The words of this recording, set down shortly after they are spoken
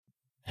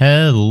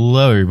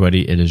Hello,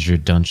 everybody. It is your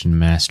Dungeon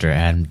Master,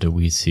 Adam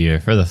DeWeese here,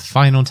 for the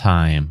final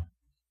time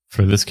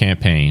for this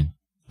campaign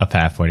of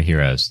Pathway to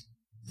Heroes.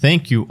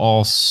 Thank you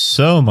all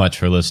so much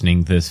for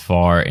listening this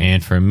far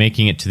and for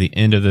making it to the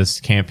end of this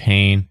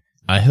campaign.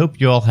 I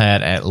hope you all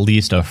had at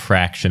least a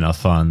fraction of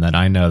fun that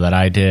I know that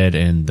I did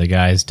and the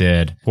guys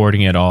did,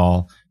 boarding it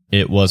all.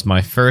 It was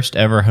my first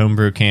ever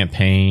homebrew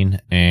campaign,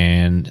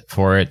 and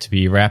for it to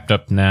be wrapped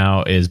up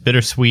now is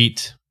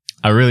bittersweet.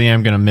 I really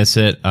am going to miss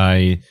it.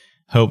 I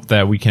hope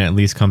that we can at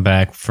least come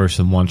back for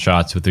some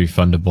one-shots with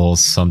refundables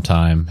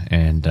sometime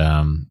and,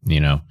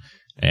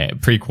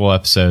 prequel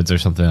episodes or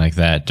something like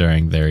that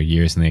during their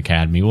years in the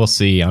academy. We'll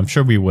see. I'm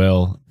sure we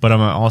will. But I'm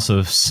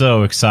also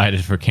so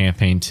excited for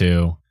Campaign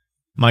 2.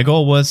 My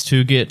goal was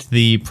to get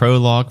the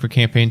prologue for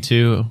Campaign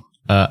 2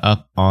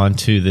 up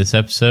onto this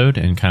episode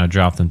and kind of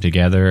drop them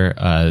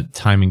together.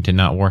 Timing did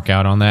not work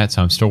out on that,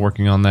 so I'm still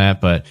working on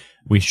that. But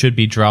we should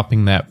be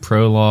dropping that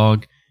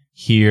prologue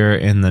here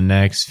in the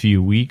next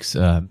few weeks,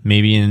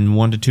 maybe in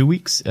 1 to 2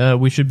 weeks,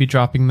 we should be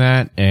dropping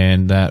that,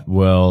 and that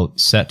will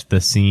set the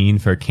scene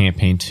for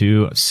Campaign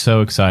 2. I'm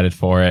so excited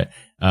for it.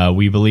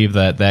 We believe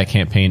that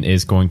campaign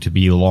is going to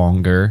be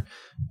longer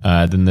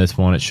than this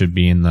one. It should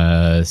be in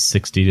the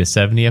 60 to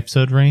 70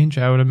 episode range,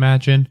 I would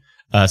imagine.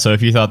 So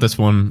if you thought this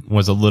one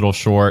was a little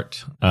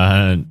short,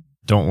 don't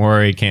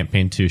worry,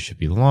 Campaign 2 should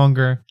be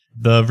longer.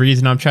 The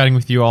reason I'm chatting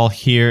with you all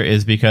here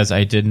is because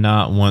I did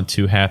not want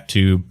to have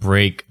to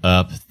break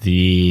up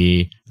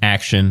the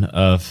action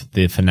of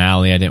the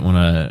finale. I didn't want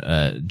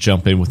to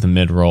jump in with the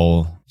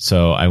mid-roll,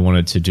 so I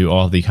wanted to do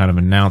all the kind of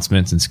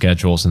announcements and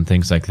schedules and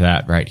things like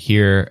that right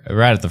here,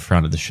 right at the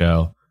front of the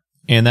show.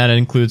 And that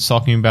includes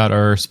talking about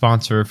our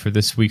sponsor for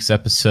this week's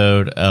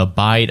episode,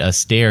 Abide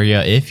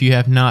Asteria. If you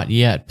have not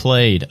yet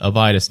played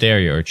Abide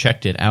Asteria or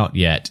checked it out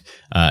yet,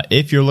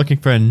 if you're looking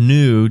for a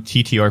new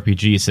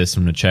TTRPG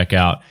system to check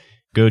out,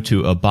 go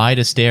to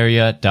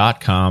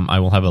abideasteria.com. I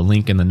will have a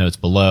link in the notes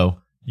below.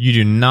 You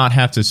do not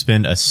have to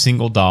spend a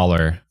single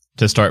dollar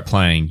to start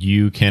playing.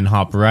 You can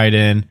hop right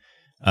in.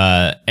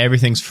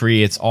 Everything's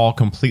free. It's all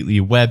completely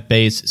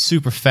web-based,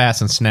 super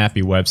fast and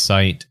snappy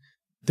website.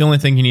 The only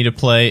thing you need to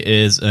play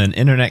is an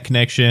internet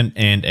connection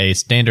and a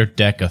standard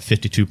deck of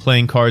 52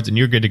 playing cards, and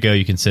you're good to go.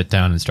 You can sit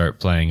down and start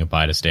playing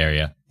Abide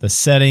Asteria. The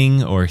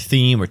setting or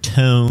theme or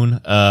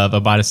tone of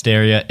Abide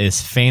Asteria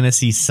is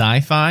fantasy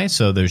sci-fi,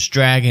 so there's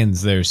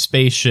dragons, there's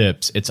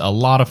spaceships. It's a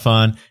lot of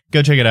fun.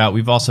 Go check it out.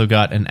 We've also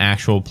got an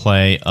actual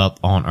play up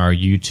on our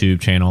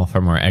YouTube channel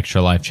from our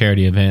Extra Life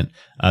charity event.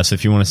 So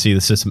if you want to see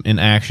the system in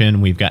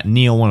action, we've got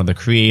Neil, one of the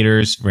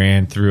creators,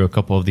 ran through a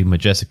couple of the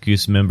Majestic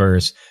Goose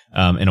members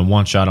in a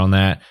one-shot on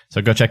that.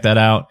 So go check that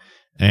out.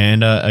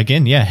 And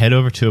again, head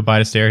over to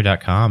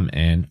abideasteria.com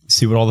and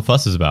see what all the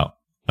fuss is about.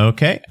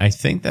 Okay, I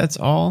think that's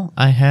all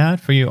I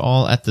had for you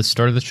all at the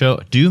start of the show.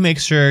 Do make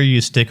sure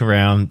you stick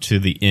around to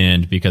the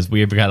end because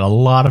we have got a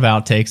lot of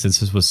outtakes.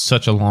 This was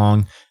such a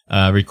long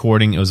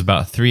recording. It was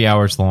about 3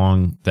 hours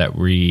long that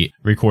we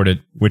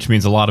recorded, which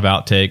means a lot of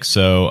outtakes.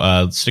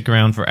 So stick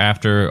around for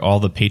after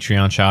all the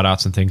Patreon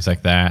shoutouts and things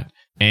like that.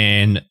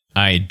 And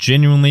I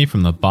genuinely,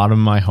 from the bottom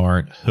of my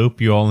heart,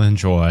 hope you all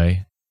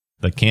enjoy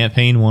the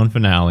Campaign 1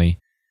 finale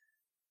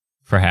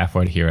for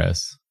Halfway to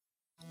Heroes.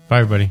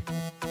 Bye, everybody.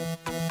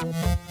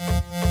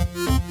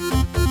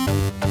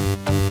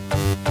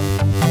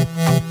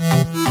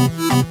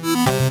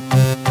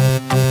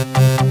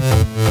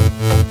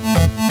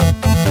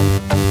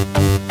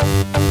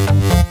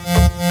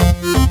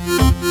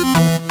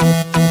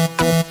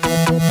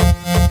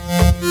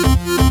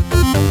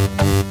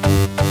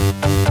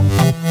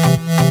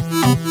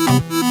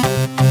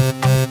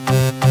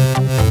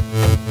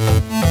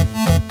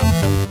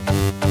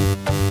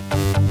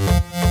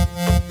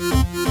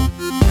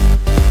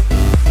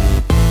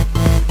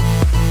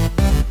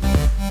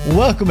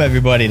 Welcome,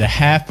 everybody, to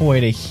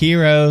Halfway to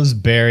Heroes.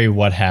 Barry,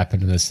 what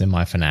happened in the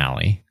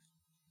semi-finale?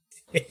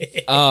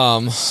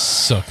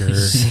 Sucker.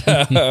 It's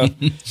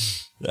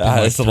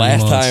the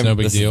last time. No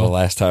big deal. Is the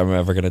last time I'm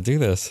ever going to do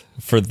this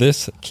for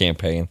this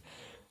campaign.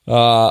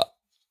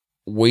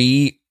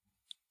 We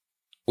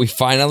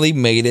finally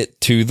made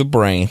it to the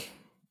brain,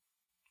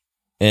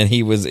 and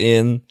he was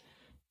in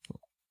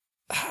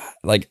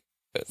like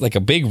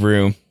a big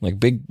room,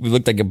 we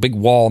looked like a big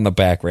wall in the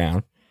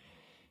background.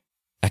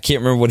 I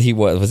can't remember what he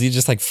was. Was he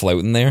just like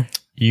floating there?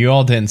 You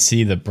all didn't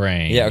see the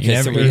brain. Yeah,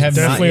 okay. There's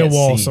definitely a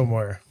wall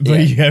somewhere.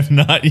 But you have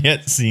not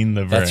yet seen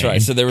the brain. That's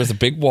right. So there was a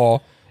big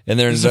wall, and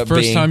there ended up being...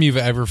 This is the first time you've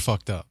ever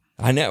fucked up.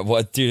 I know.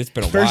 What, dude, it's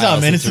been a while. First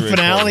time, and it's the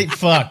finale.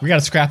 Fuck, we got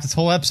to scrap this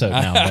whole episode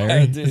now,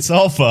 Barry. It's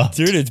all fucked.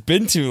 Dude, it's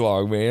been too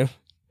long, man.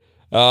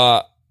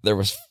 There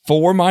was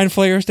 4 mind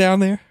flayers down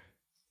there.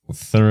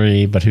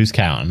 3, but who's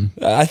counting?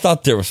 I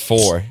thought there was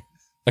 4.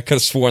 I could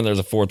have sworn there was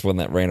a 4th one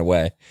that ran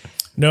away.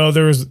 No,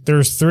 there was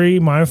 3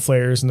 mind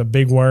flayers and a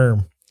big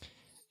worm.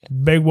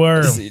 Big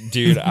worm.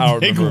 Dude, I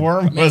don't remember. Big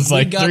worm was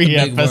like 3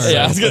 episodes.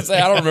 Yeah, I was going to say,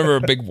 I don't remember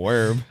a big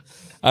worm.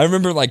 I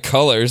remember like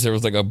colors. There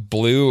was like a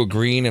blue, a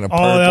green, and a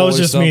purple. Oh, that was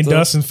just me and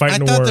Dustin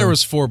fighting a worm. I thought there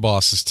was 4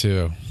 bosses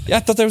too. Yeah, I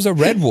thought there was a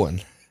red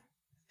one.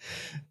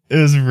 It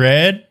was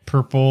red,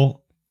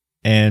 purple,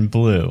 and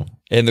blue.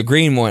 And the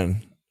green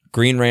one,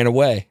 green ran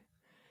away.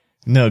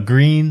 No,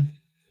 green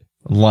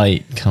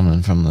light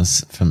coming from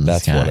this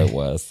That's sky. what it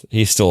was.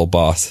 He's still a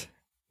boss.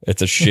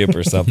 It's a ship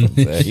or something.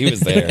 He was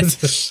there.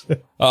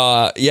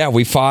 Yeah,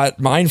 we fought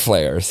mind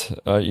flayers.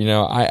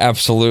 I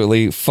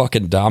absolutely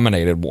fucking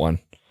dominated one.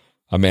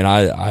 I mean,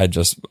 I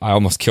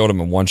almost killed him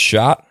in one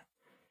shot.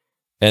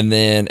 And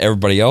then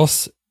everybody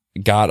else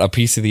got a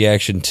piece of the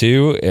action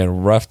too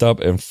and roughed up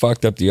and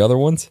fucked up the other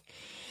ones.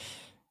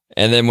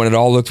 And then when it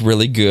all looked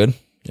really good,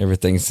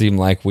 everything seemed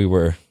like we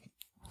were,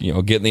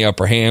 getting the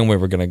upper hand. We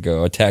were going to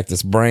go attack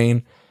this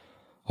brain.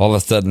 All of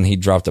a sudden, he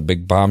dropped a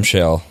big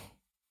bombshell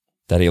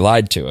that he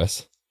lied to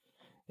us.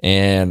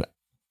 And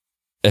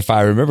if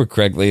I remember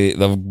correctly,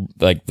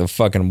 the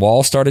fucking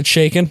wall started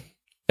shaking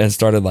and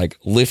started like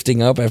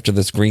lifting up after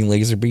this green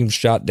laser beam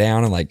shot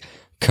down and like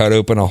cut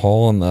open a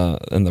hole in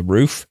the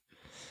roof.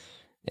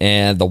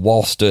 And the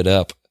wall stood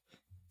up.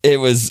 It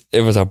was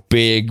a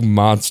big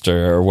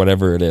monster or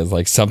whatever it is.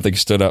 Like something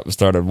stood up and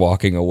started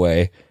walking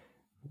away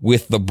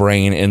with the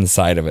brain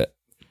inside of it,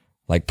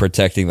 like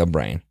protecting the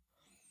brain.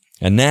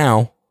 And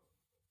now,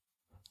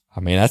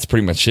 I mean, that's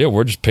pretty much it.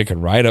 We're just picking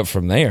right up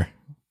from there.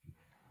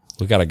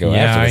 We got to go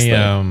after this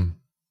thing.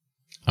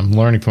 I'm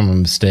learning from my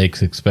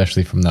mistakes,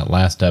 especially from that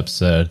last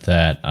episode,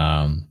 that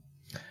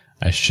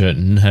I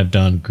shouldn't have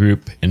done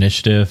group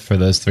initiative for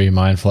those 3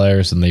 mind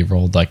flayers, and they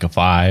rolled like a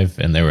 5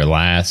 and they were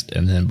last.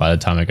 And then by the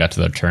time I got to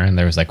their turn,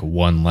 there was like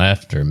 1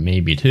 left or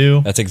maybe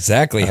 2. That's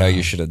exactly how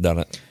you should have done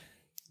it.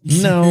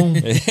 No.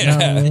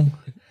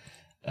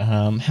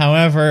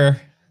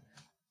 However,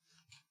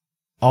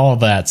 all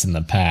that's in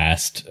the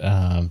past,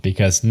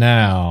 because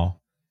now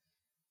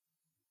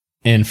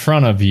in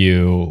front of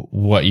you,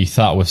 what you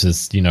thought was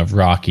this,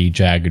 rocky,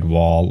 jagged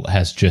wall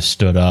has just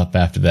stood up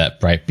after that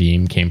bright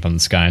beam came from the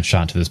sky and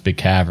shot into this big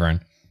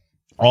cavern.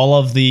 All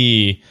of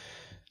the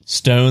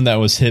stone that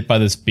was hit by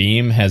this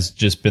beam has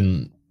just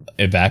been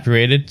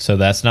evaporated, so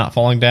that's not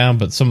falling down,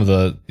 but some of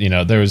the,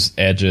 there was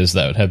edges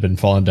that have been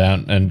falling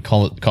down and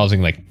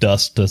causing like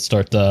dust to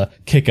start to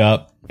kick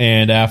up.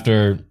 And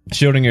after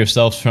shielding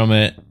yourselves from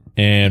it,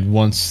 and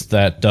once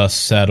that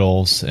dust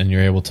settles and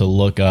you're able to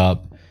look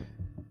up,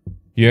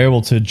 you're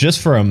able to, just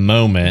for a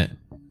moment,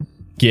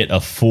 get a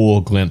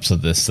full glimpse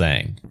of this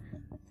thing.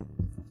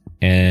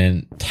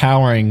 And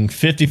towering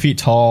 50 feet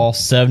tall,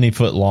 70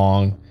 foot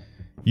long,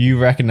 you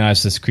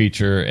recognize this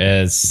creature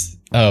as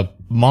a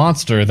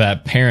monster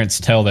that parents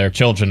tell their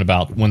children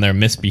about when they're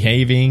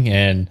misbehaving,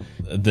 and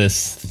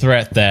this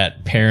threat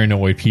that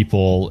paranoid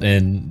people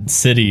in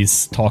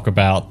cities talk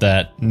about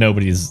that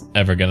nobody's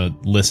ever going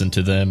to listen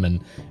to them.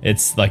 And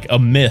it's like a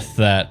myth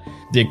that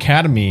the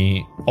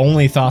Academy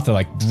only thought to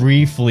like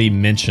briefly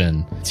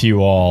mention to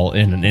you all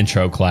in an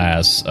intro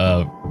class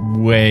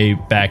way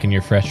back in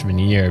your freshman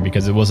year,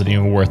 because it wasn't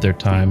even worth their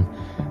time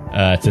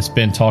to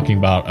spend talking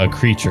about a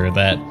creature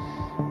that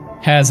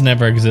has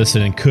never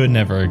existed and could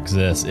never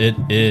exist. It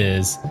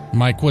is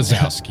Mike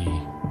Wazowski.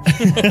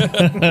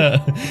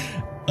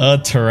 a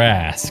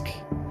Tarrasque.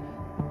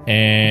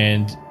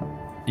 And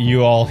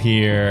you all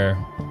hear,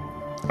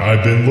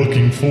 I've been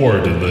looking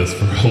forward to this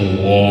for a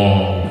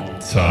long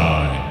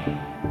time.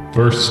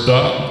 First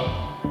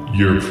stop,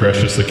 your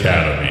precious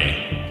academy.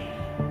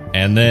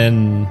 and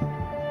then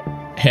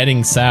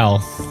heading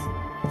south,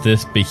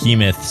 this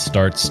behemoth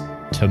starts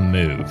to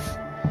move.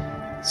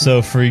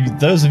 So for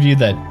those of you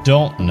that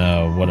don't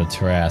know what a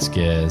Tarrasque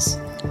is,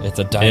 It's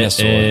a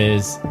dinosaur. it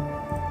is...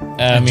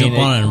 Jump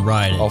on it and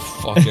ride it. A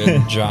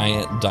fucking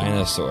giant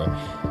dinosaur.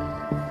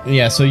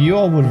 Yeah, so you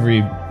all would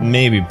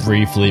maybe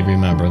briefly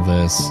remember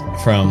this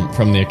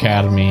from the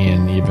academy,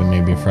 and even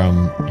maybe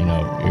from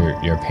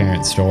your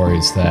parents'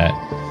 stories, that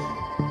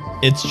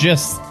it's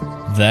just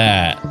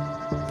that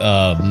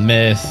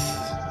myth,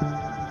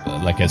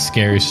 like a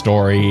scary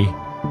story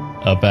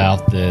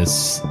about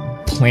this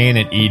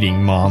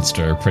planet-eating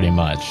monster. Pretty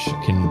much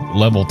can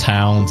level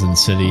towns and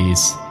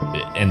cities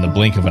in the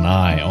blink of an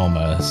eye,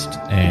 almost,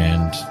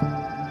 and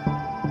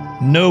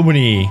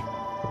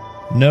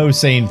no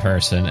sane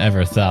person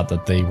ever thought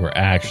that they were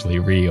actually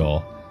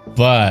real.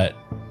 But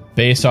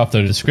based off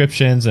the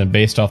descriptions and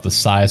based off the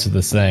size of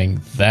this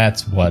thing,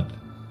 that's what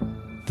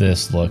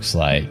this looks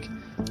like.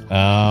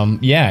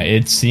 Yeah,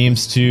 it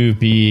seems to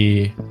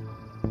be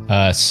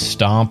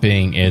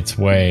stomping its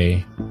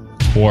way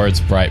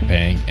towards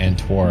Brightbank and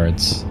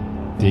towards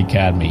the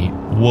academy.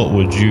 What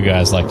would you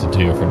guys like to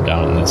do from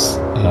down in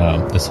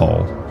this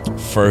hole?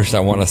 First,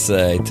 I want to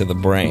say to the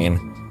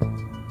brain,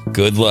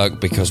 good luck,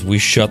 because we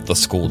shut the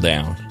school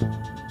down.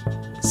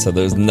 So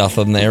there's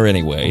nothing there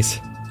anyways.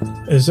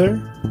 Is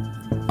there?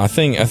 I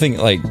think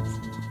like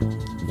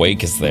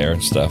Wake is there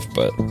and stuff,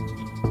 but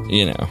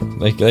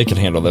they can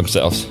handle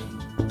themselves.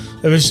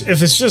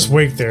 If it's just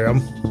Wake there,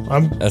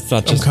 That's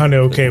not just. I'm kind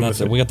of okay that's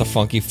with not- it. We got the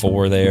Funky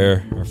Four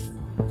there.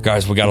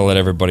 Guys, we got to let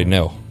everybody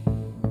know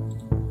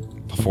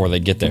before they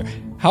get there.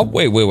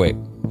 Wait.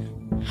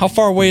 How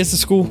far away is the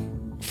school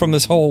from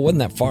this hole? Wasn't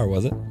that far,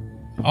 was it?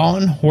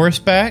 On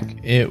horseback,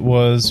 it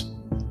was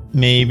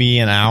maybe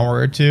an hour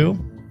or two.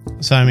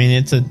 So I mean,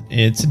 it's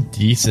a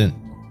decent.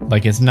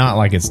 Like, it's not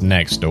like it's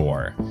next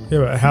door. Yeah,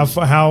 but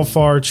how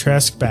far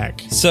Tresk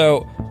back?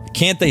 So,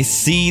 can't they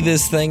see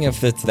this thing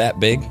if it's that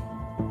big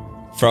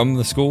from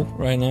the school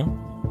right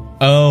now?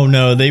 Oh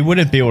no, they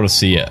wouldn't be able to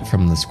see it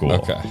from the school.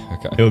 Okay.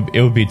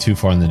 It would be too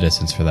far in the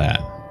distance for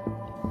that.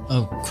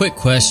 A quick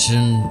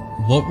question.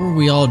 What were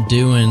we all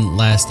doing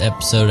last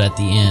episode at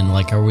the end?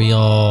 Like, are we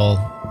all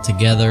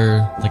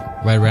together,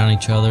 like, right around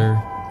each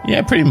other?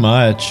 Yeah, pretty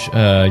much.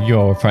 You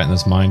all were fighting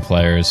those mind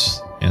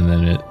flayers, and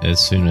then as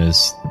soon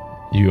as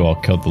you all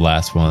killed the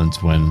last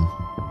ones when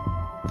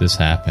this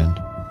happened.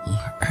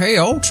 Hey,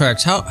 old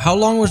Trex, how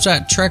long was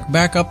that trek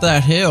back up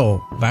that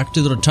hill, back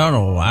to the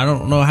tunnel? I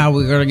don't know how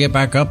we're gonna get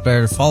back up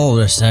there to follow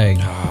this thing.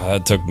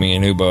 That took me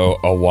and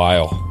Ubo a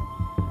while.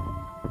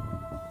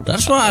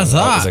 That's what I That was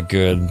thought. a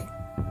good...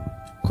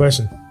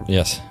 Question.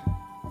 Yes.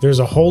 There's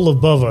a hole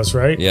above us,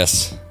 right?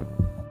 Yes.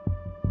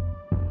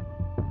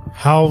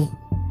 How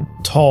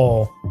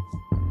tall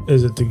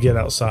is it to get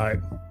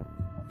outside?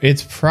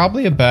 It's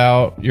probably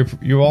about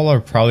you all are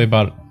probably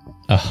about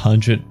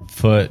 100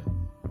 foot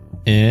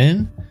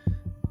in,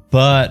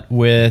 but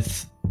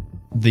with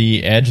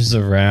the edges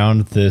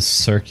around this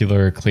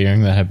circular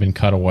clearing that have been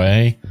cut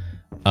away,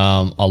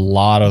 a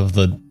lot of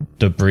the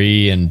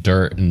debris and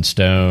dirt and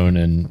stone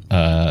and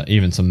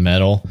even some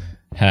metal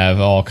have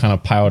all kind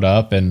of piled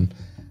up, and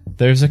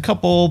there's a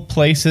couple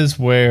places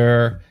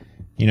where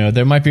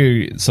there might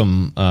be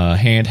some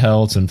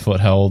handhelds and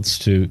foothelds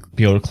to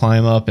be able to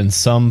climb up. In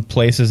some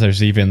places,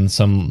 there's even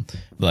some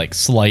like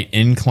slight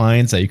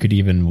inclines that you could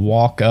even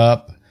walk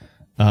up.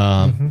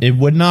 It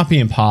would not be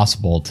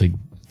impossible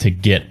to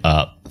get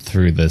up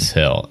through this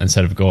hill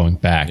instead of going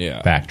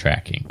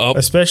backtracking.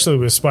 Especially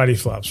with Spidey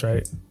flops,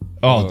 right?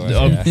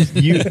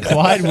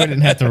 Clyde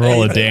wouldn't have to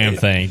roll a damn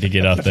thing to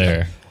get up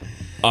there.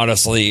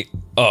 Honestly,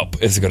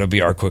 up is going to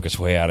be our quickest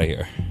way out of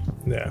here.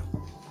 Yeah.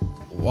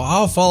 Well,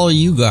 I'll follow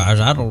you guys.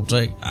 I don't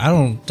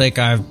think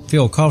I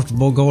feel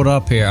comfortable going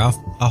up here. I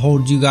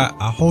hold you guys.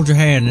 I hold your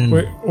hand and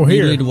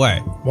you lead the way.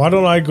 Why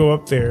don't I go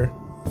up there,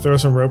 throw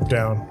some rope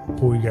down,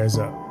 pull you guys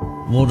up?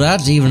 Well,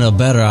 that's even a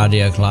better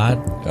idea, Clyde.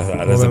 That's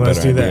a let's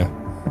better do idea.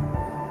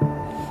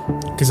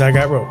 that. Because I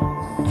got rope.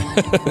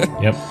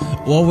 Yep.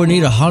 Well, we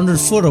need 100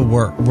 foot of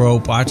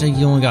rope. I think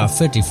you only got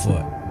 50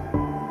 foot.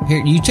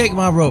 Here, you take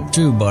my rope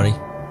too, buddy.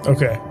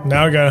 Okay,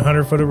 now I got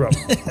 100 foot of rope.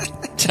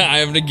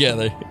 Tie them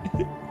together.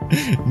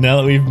 Now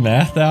that we've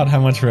mathed out how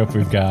much rope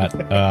we've got,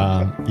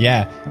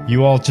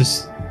 you all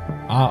just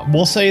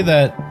we'll say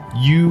that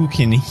you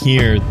can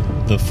hear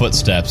the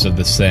footsteps of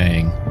this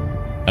thing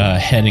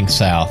heading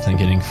south and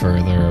getting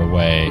further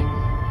away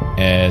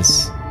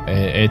as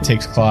it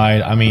takes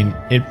Clyde. I mean,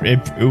 it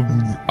would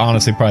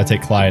honestly probably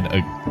take Clyde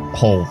a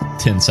whole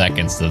 10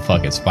 seconds to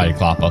fucking Spidey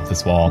clop up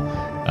this wall,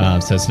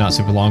 so it's not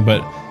super long,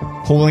 but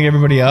pulling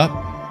everybody up,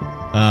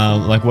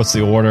 like, what's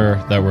the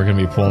order that we're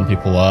gonna be pulling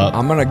people up?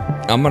 I'm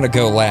gonna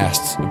go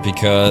last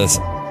because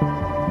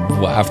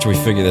after we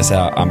figure this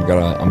out, I'm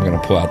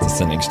gonna pull out the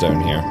sending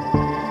stone here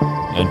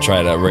and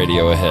try to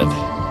radio ahead.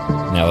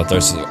 Now that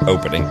there's an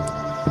opening,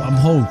 I'm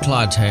holding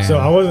Clyde's hand. So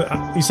I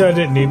wasn't. You said I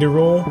didn't need to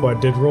roll, but I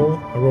did roll.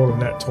 I rolled a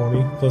nat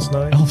 20 plus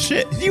 9. Oh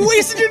shit! You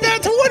wasted your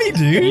nat 20,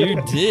 dude.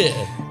 you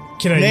did.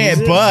 Can I Man,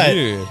 use it?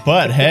 Dude.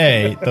 but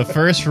hey, the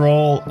first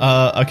roll.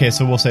 Okay,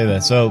 so we'll say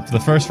that. So the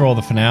first roll of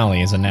the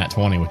finale is a nat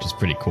 20, which is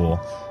pretty cool.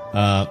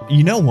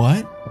 You know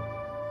what?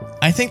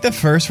 I think the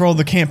first roll of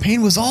the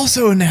campaign was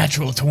also a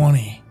natural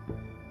 20.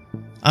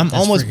 I'm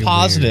That's almost freaking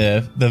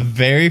positive the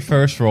very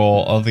first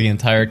roll of the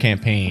entire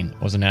campaign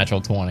was a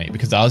natural 20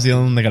 because I was the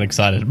only one that got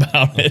excited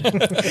about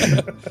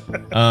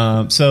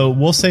it. So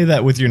we'll say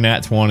that with your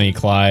nat 20,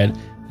 Clyde,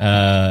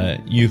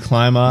 you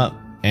climb up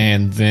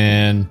and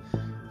then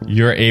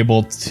you're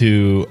able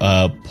to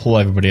pull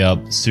everybody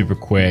up super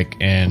quick,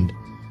 and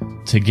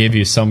to give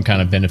you some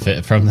kind of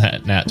benefit from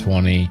that nat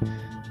 20,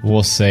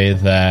 we'll say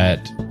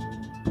that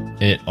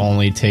it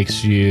only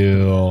takes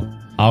you...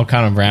 I'll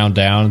kind of round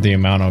down the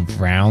amount of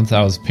rounds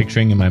I was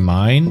picturing in my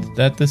mind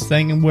that this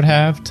thing would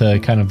have to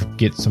kind of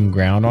get some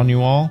ground on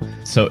you all.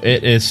 So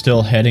it is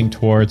still heading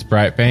towards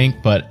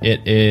Brightbank, but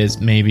it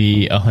is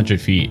maybe 100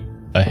 feet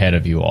ahead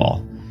of you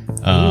all.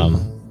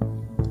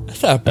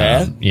 That's not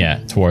bad.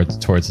 Yeah, towards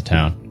the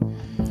town.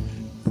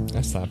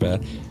 That's not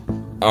bad.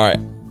 All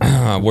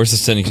right, where's the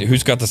sending?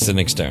 Who's got the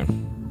sending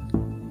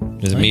stone?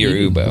 Is it me or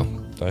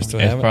Ubo? Do I still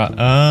have it?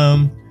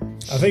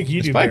 I think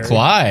you do. By Barry.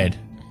 Clyde.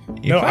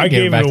 You No, probably I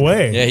gave back it to-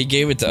 away. Yeah, he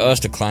gave it to us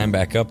to climb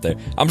back up there.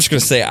 I'm just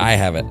gonna say I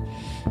have it,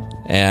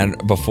 and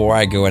before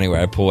I go anywhere,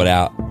 I pull it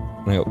out.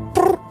 And I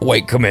go,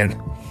 wait, come in.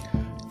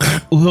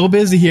 A little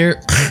busy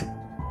here.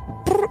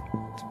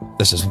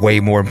 This is way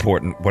more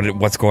important.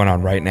 What's going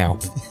on right now?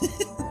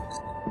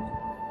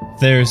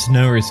 There's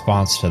no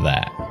response to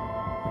that.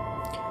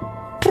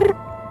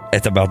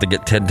 It's about to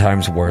get 10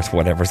 times worse.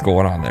 Whatever's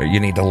going on there, you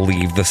need to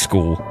leave the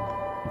school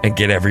and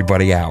get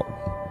everybody out.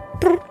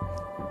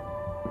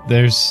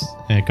 There's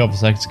a couple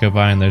seconds go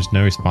by and there's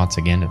no response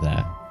again to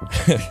that.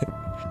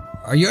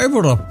 Are you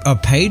able to a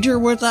pager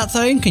with that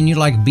thing? Can you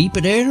like beep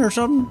it in or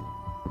something?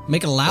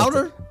 Make it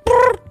louder?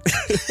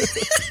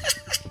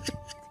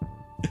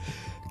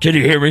 Can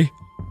you hear me?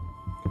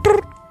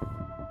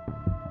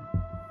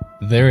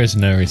 There is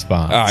no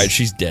response. All right,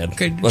 she's dead.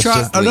 Could you Let's try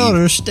just leave.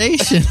 another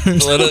station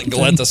or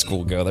Let the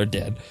school go. They're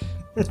dead.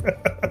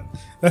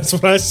 That's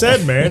what I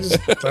said, man.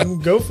 Just let them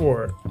go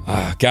for it.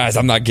 Guys,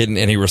 I'm not getting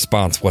any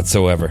response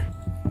whatsoever.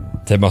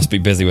 They must be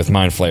busy with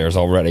mind flayers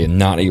already and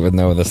not even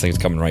know this thing's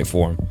coming right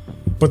for them.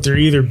 But they're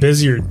either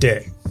busy or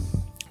dead.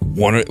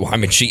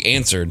 She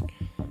answered,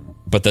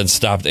 but then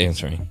stopped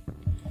answering.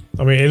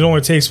 I mean, it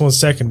only takes 1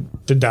 second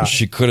to die.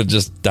 She could have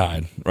just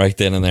died right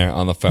then and there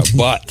on the phone.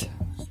 But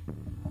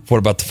what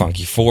about the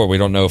Funky Four? We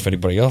don't know if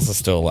anybody else is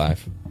still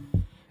alive.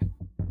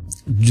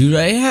 Do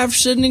they have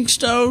sending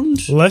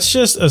stones? Let's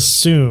just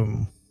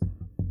assume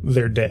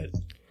they're dead.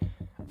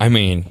 I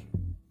mean,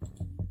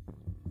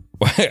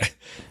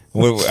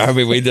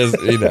 we just,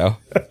 There's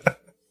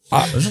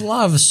a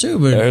lot of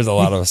assuming. there's a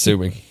lot of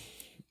assuming.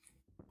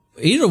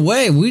 Either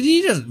way, we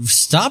need to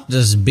stop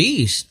this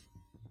beast.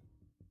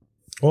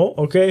 Well,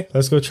 okay,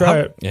 let's go try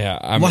it.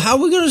 Yeah, Well, how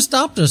are we going to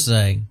stop this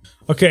thing?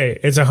 Okay,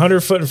 it's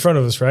 100 foot in front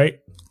of us, right?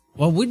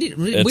 Well, we need to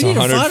 100 find foot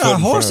our in front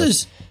of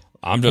horses.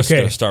 I'm just Okay.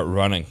 going to start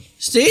running.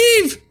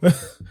 Steve!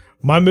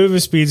 My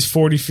movement speed is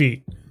 40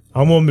 feet.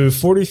 I'm going to move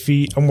 40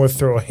 feet. I'm going to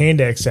throw a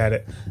hand axe at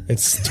it.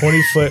 It's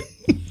 20 foot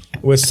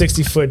with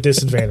 60 foot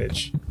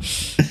disadvantage.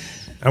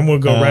 I'm going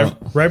to go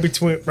right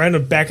in the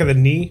back of the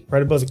knee,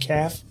 right above the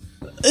calf.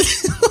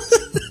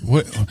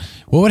 What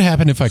would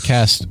happen if I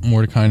cast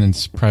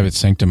Mordekainen's Private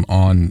Sanctum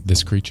on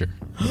this creature?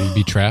 Would he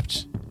be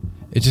trapped?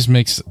 It just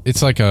makes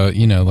it's like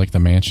like the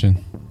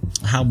mansion.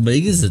 How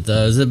big is it,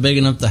 though? Is it big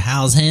enough to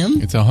house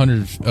him? It's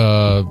 100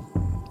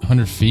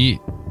 feet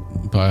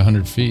by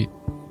 100 feet.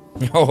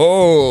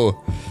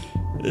 Oh,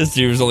 this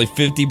dude was only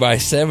 50 by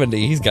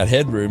 70. He's got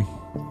headroom.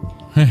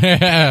 He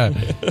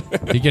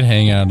could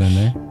hang out in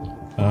there.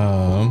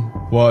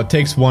 Well, it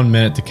takes 1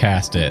 minute to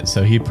cast it,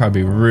 so he'd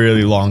probably be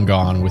really long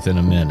gone within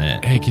a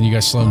minute. Hey, can you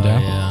guys slow him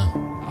down?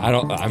 Yeah. I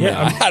don't I'm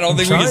think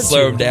we can trying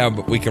slow to. him down,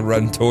 but we can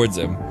run towards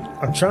him.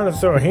 I'm trying to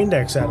throw a hand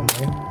axe at him,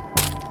 man.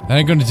 That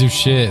ain't gonna do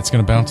shit. It's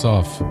gonna bounce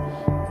off.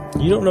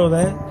 You don't know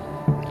that.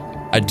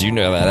 I do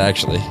know that,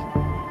 actually.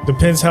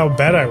 Depends how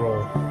bad I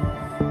roll.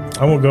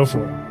 I won't go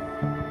for it.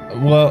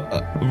 Well,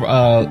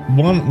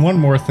 one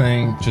more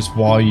thing, just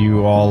while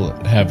you all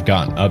have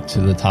gotten up to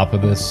the top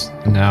of this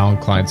now, and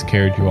Clyde's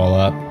carried you all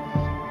up,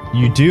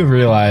 you do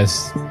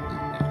realize,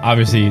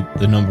 obviously,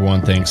 the number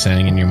one thing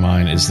standing in your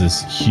mind is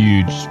this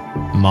huge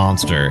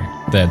monster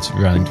that's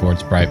running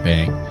towards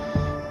Brightbank.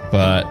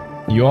 But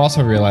you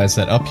also realize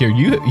that up here,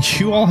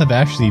 you all have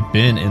actually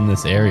been in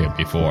this area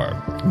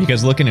before.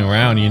 Because looking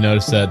around, you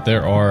notice that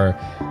there are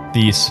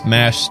these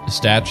smashed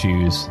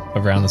statues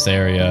around this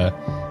area.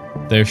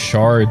 They're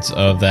shards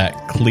of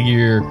that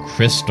clear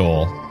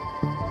crystal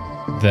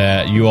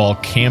that you all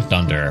camped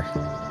under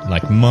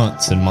like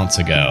months and months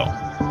ago.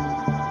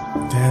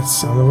 That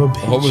son of a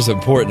bitch. What was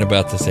important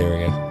about this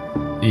area?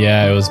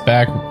 Yeah, it was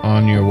back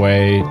on your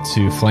way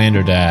to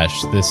Flanderdash.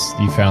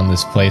 You found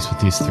this place with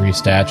these 3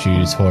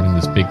 statues holding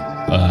this big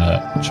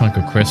chunk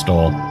of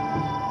crystal,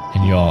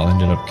 and you all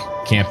ended up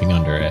camping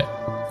under it.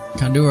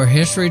 Can I do a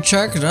history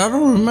check? 'Cause I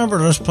don't remember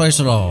this place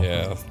at all.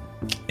 Yeah.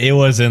 It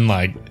was in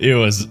like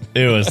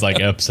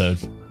episode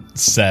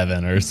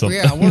 7 or something.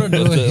 Yeah, I want to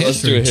do a Let's do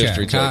history, a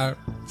history check. check.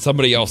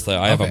 Somebody else,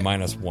 though. I have a Okay.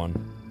 -1.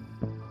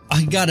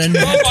 I got a Oh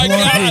nat my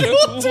 20. god!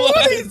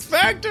 It's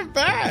back to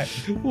back.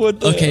 What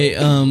the Okay,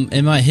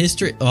 in my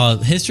history,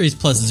 history's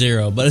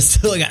 +0, but I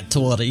still got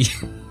 20.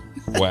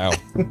 Wow.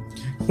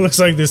 Looks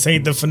like this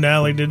ain't the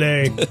finale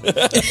today.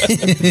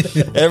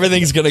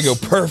 Everything's gonna go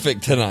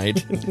perfect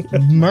tonight.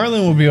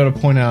 Merlin will be able to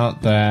point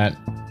out that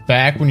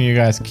back when you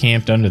guys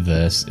camped under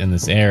this in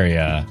this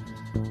area,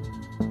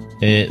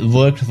 it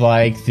looked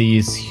like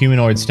these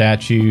humanoid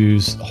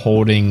statues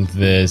holding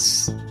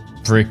this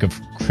brick of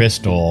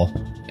crystal,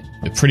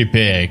 pretty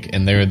big,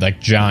 and they were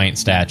like giant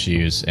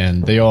statues,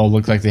 and they all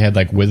looked like they had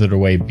like withered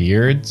away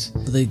beards.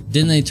 But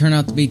didn't they turn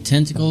out to be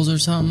tentacles or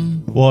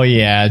something? Well,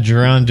 yeah,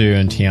 Gerondu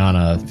and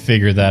Tiana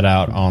figured that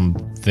out on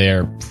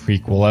their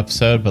prequel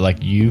episode, but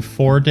like you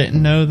 4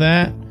 didn't know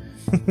that.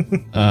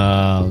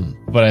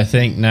 But I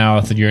think now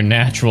with your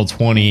natural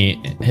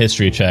 20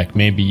 history check,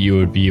 maybe you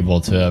would be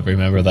able to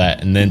remember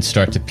that and then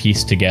start to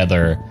piece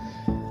together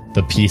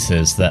the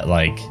pieces that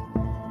like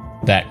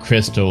that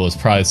crystal was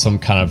probably some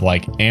kind of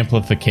like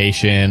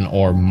amplification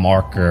or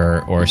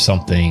marker or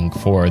something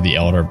for the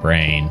Elder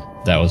Brain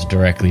that was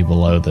directly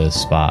below this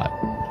spot.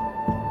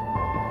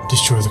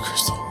 Destroy the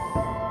crystal.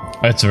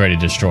 It's already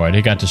destroyed.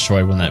 It got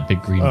destroyed when that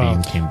big green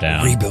beam came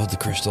down. Rebuild the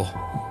crystal.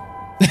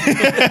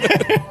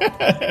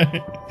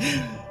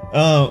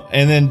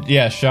 And then,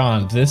 yeah,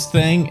 Sean, this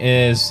thing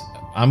is,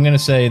 I'm going to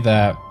say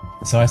that,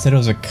 so I said it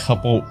was a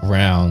couple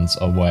rounds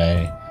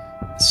away.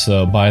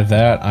 So by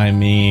that, I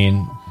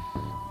mean,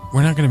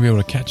 We're not gonna be able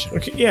to catch him.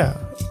 Okay, yeah.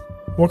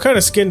 What kind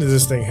of skin does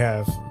this thing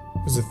have?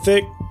 Is it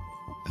thick?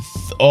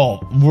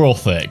 real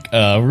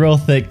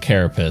thick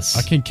carapace.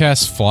 I can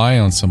cast fly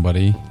on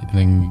somebody and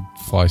then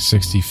fly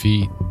 60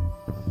 feet.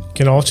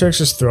 Can all checks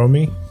just throw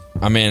me?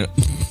 I mean,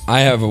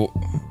 I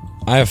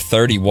have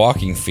 30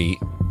 walking feet.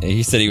 And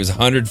he said he was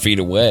 100 feet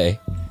away.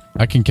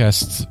 I can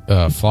cast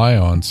fly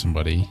on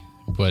somebody,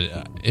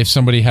 but if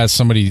somebody has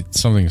something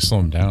to slow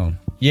them down.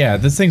 Yeah,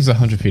 this thing's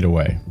 100 feet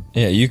away.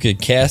 Yeah, you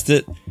could cast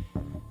it.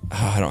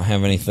 Oh, I don't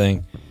have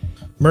anything.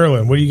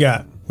 Merlin, what do you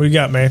got? What do you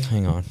got, man?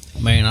 Hang on.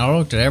 Man, I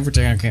looked at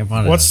everything. I can't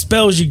find it. What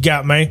spells you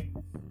got, man?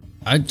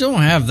 I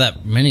don't have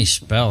that many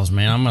spells,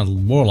 man. I'm a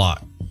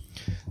warlock.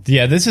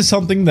 Yeah, this is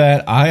something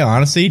that I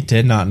honestly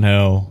did not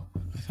know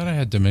I thought I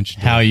had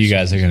dimension. how door you for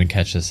guys some are going to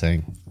reason, catch this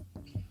thing.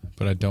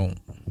 but I don't.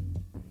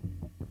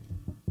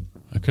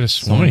 I could have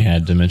sworn Somebody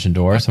had Dimension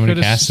Door. Somebody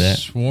coulda cast it.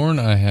 Sworn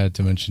I had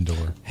dimension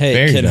door. Hey,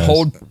 Barry can does.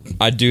 hold.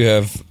 I do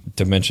have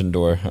Dimension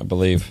Door, I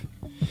believe.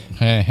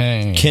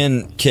 Hey.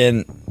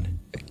 Can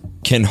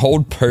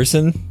hold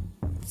person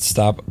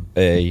stop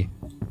a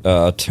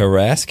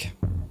Tarrasque?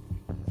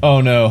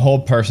 Oh no,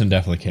 hold person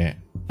definitely can't.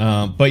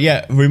 But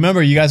yeah,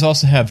 remember you guys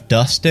also have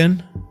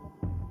Dustin,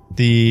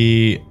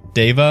 the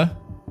Deva,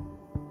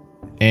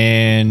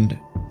 and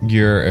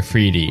your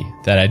Afridi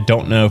that I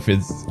don't know if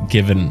it's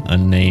given a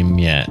name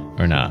yet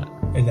or not.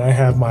 And I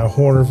have my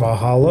Horn of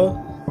Valhalla,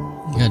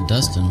 You got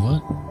Dustin,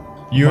 what?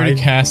 You already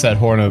My- cast that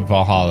Horn of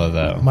Valhalla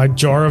though. my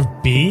Jar of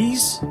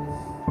Bees.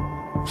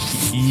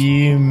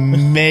 You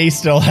may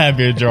still have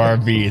your jar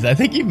of bees. I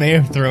think you may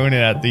have thrown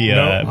it at the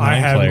No, I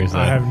mind players.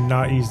 I though. have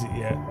not used it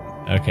yet.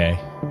 Okay,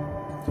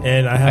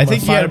 And I have I my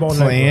think you had Fireball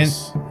planned-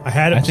 necklace. I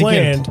had I it think you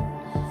had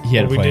planned, he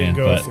had but a we didn't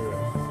plan, go but through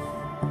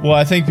it. well,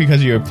 I think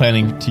because you were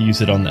planning to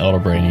use it on the Elder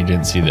Brain, you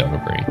didn't see the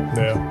Elder Brain.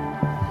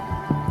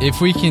 No. If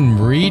we can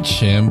reach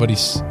him, but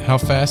how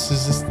fast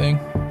is this thing?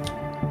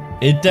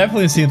 It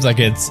definitely seems like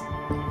it's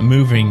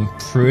moving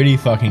pretty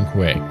fucking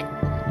quick.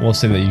 We'll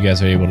say that you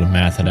guys are able to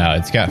math it out.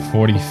 It's got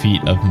 40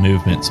 feet of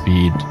movement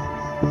speed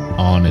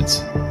on its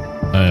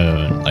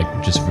own,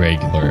 like just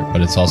regular, but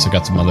it's also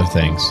got some other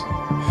things.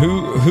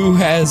 Who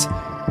has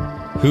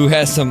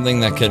something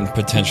that can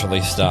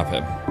potentially stop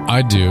him?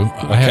 I do.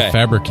 I Okay. have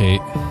fabricate.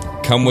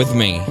 Come with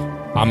me.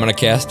 I'm gonna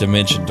cast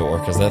Dimension Door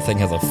because that thing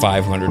has a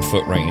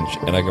 500-foot range,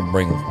 and I can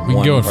bring can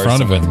one go in person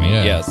front of with him, me.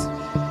 yeah. Yes.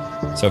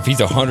 So if he's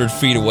 100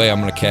 feet away, I'm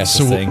gonna cast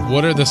So this thing.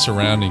 what are the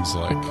surroundings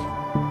like?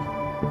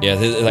 Yeah,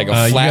 it's like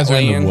a You flat guys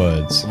are in land. the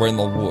woods. We're in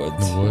the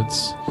woods. The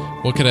woods?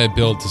 What could I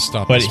build to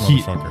stop But this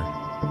he- motherfucker?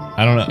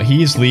 I don't know.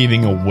 He's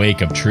leaving a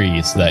wake of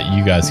trees so that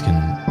you guys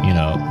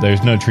can,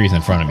 there's no trees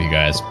in front of you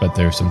guys, but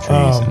there's some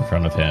trees in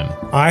front of him.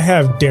 I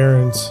have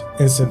Darren's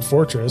Instant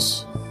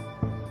Fortress,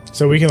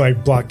 so we can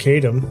like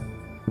blockade him.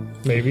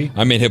 Maybe.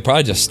 I mean, he'll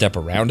probably just step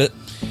around it.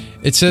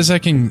 It says I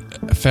can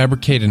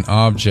fabricate an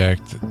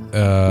object.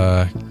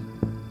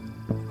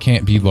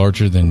 Can't be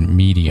larger than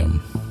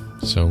medium.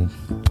 So,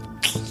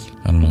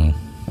 I don't know.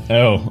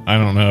 Oh, I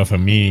don't know if a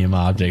medium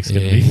object's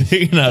going to Yeah. be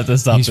big enough to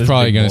stop He's this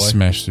probably big going boy. to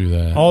smash through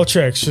that. All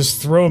checks.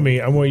 Just throw me.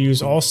 I'm going to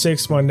use all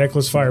 6 of my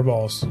necklace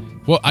fireballs.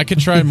 Well, I could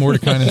try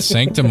Mordekainen's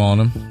Sanctum on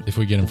him if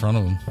we get in front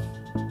of him.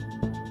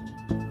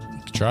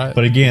 Could try it.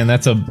 But again,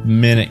 that's a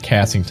minute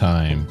casting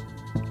time,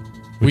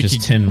 which We is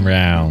could- 10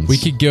 rounds. We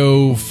could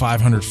go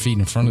 500 feet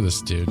in front of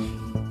this dude.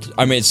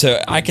 I mean, so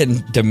I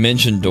can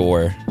Dimension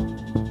Door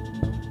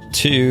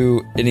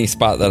to any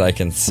spot that I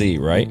can see,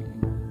 right?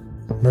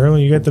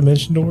 Merlin, you got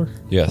Dimension Door?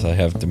 Yes, I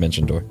have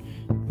Dimension Door.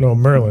 No,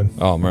 Merlin.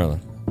 Oh,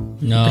 Merlin.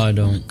 No, I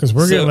don't. Because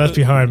we're getting So- left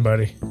behind,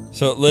 buddy.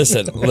 So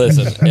listen.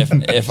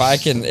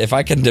 If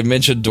I can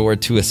Dimension Door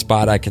to a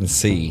spot I can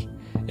see,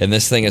 and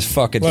this thing is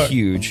fucking Look.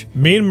 huge.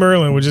 Me and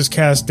Merlin would just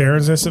cast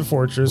Darren's Instant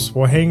Fortress.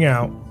 We'll hang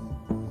out.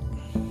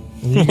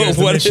 And you guys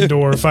What Dimension if-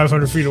 Door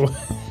 500 feet away.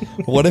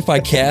 What if I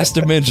cast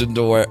Dimension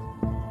Door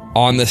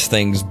on this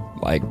thing's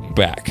like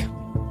back,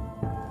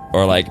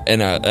 or like in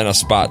a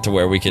spot to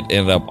where we could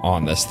end up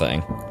on this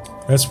thing?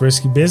 That's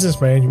risky business,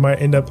 man. You might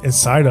end up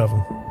inside of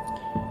him.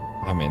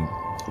 I mean,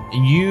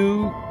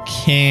 You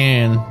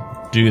can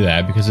do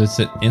that because it's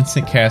an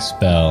instant cast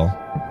spell.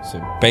 so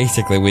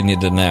basically, we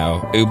need to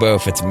know, Ubo,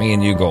 if it's me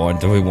and you going,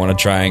 do we want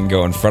to try and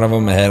go in front of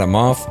him and head him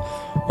off,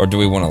 or do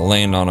we want to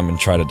land on him and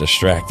try to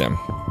distract him,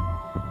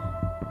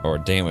 or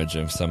damage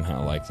him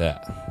somehow like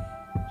that?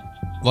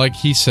 Like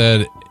he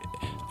said,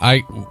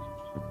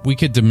 we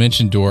could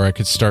Dimension Door. I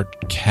could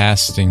start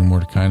casting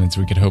Mordekainen's.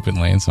 We could hope it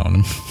lands on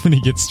him when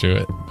he gets to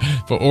it.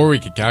 Or we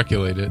could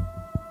calculate it.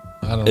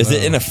 I don't know. Is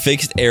it in a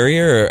fixed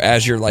area, or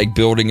as you're like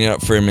building it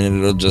up for a minute,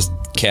 it'll just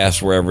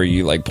cast wherever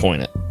you like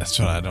point it? That's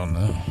what I don't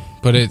know.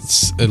 But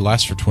it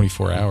lasts for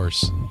 24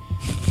 hours.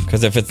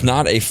 Because if it's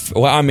not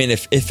well, I mean,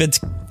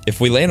 if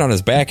we land on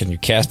his back and you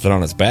cast it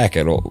on his back,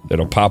 it'll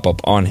pop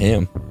up on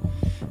him.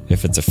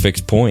 If it's a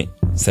fixed point,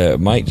 so it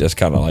might just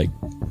kind of like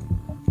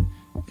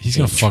He's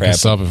gonna fuck trap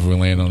us up if we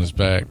land on his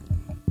back.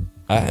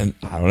 I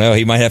don't know.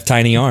 He might have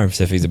tiny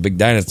arms if he's a big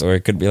dinosaur.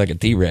 It could be like a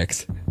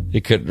T-Rex.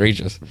 He couldn't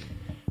reach us.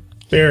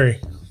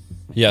 Barry,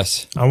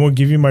 Yes. I'm going to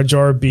give you my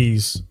Jar of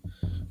Bees.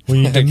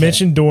 When you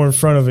Dimension Door in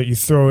front of it, you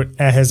throw it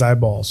at his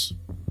eyeballs.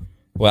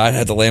 Well, I'd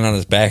have to land on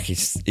his back.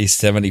 He's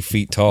 70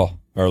 feet tall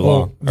or long.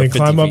 Well, or then 50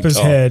 climb up feet his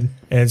tall. head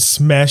and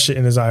smash it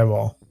in his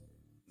eyeball.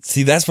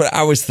 See, that's what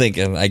I was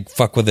thinking. Like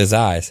fuck with his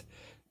eyes.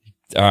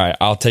 All right,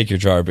 I'll take your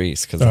jar of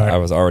bees because All right. I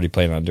was already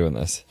planning on doing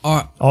this. All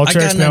right, All I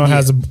trash got an now idea.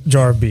 has a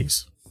jar of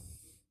bees.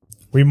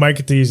 We might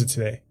get to use it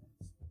today.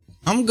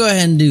 I'm gonna go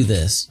ahead and do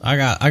this. I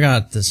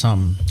got this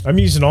something. I'm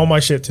using all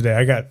my shit today.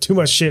 I got too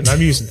much shit and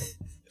I'm using it.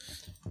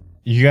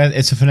 You guys,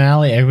 it's a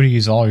finale. Everybody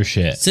use all your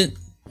shit.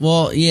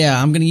 Well,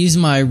 yeah, I'm gonna use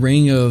my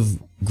ring of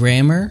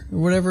grammar or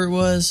whatever it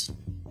was.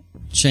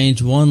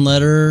 Change one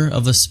letter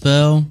of a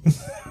spell.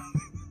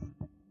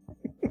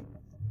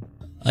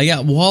 I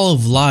got wall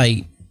of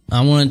light.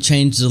 I want to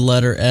change the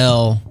letter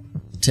L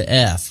to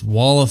F.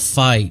 Wall of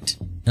fight.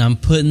 And I'm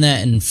putting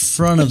that in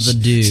front of the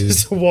dude.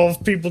 Just a wall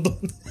of people.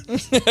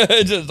 Just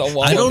a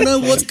wall. I don't know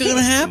what's going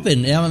to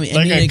happen. I mean,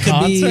 Like a it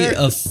could be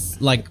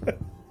concert? like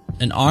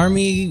an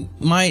army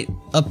might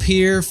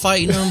appear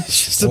fighting them,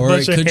 Just a or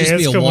bunch it of could just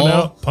hands be a coming wall.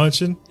 out,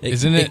 punching.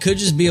 Isn't It it? could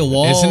just be a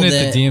wall. Isn't it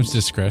that, the DM's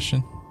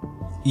discretion?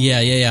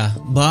 Yeah.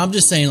 But I'm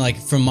just saying, like,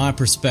 from my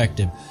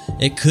perspective,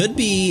 it could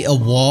be a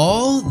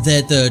wall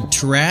that the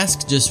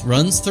Tarask just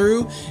runs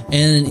through,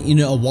 and, you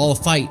know, a wall of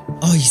fight.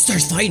 Oh, he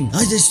starts fighting. Oh,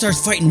 he just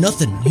starts fighting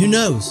nothing. Who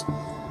knows?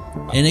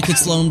 And it could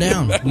slow him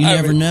down. You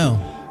never know.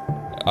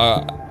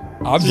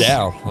 I'm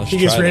down. Let's He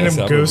gets try random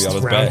this. I'm gonna be ghost on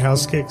his back.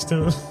 roundhouse kicks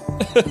to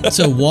him.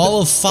 So,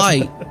 wall of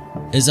fight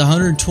is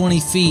 120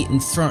 feet in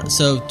front.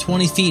 So,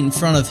 20 feet in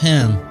front of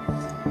him.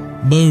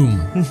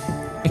 Boom.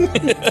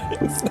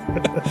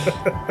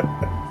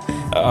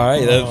 All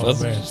right,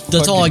 let's man.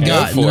 That's all I fucking go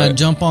got. And for then I it.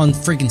 jump on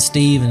freaking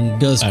Steve and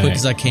go as quick right.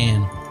 as I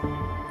can.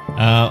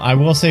 I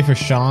will say for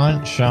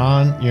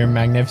Sean, your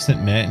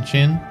magnificent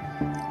mansion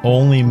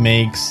only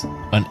makes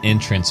an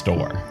entrance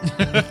door,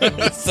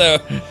 So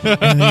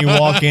and then you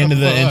walk into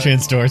the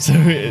entrance door, so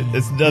it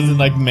doesn't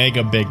like make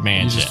a big You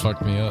mansion. just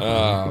fucked me up.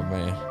 oh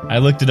man. I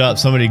looked it up.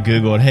 Somebody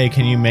Googled, "Hey,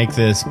 can you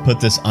put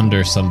this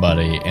under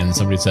somebody?" And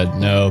somebody said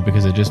no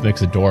because it just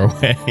makes a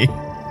doorway.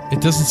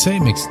 It doesn't say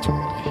it makes a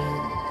doorway.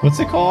 What's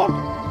it called?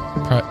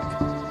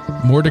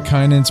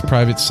 Mordekainen's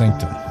private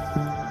sanctum.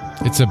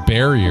 It's a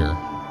barrier,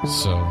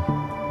 so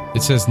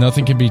it says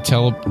nothing can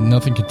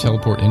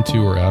teleport into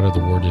or out of the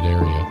warded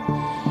area.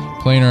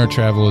 Planar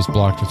travel is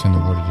blocked within the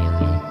warded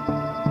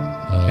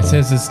area. It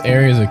says this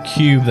area is a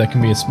cube that can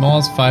be as small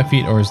as 5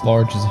 feet or as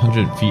large as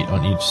 100 feet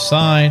on each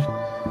side.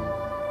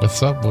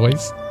 What's up,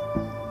 boys?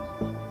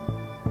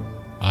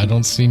 I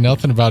don't see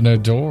nothing about no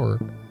door.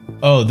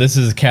 Oh, this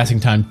is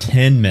casting time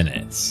 10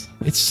 minutes.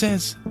 It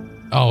says,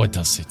 oh, it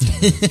does say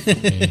 10.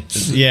 Okay.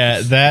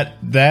 Yeah,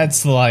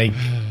 that's like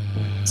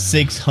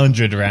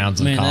 600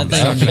 rounds of Man,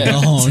 that combat.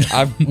 thing gone.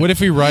 I've What if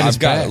we ride his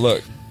I've got back? it.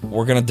 Look,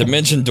 we're gonna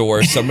dimension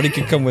door. Somebody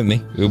could come with me,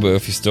 Ubu,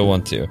 if you still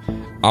want to.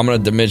 I'm gonna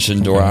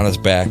dimension door on his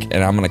back,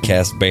 and I'm gonna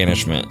cast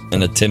banishment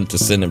and attempt to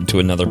send him to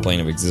another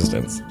plane of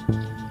existence.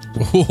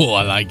 Ooh,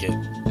 I like it.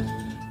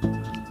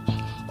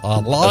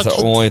 That's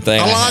the only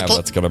thing I have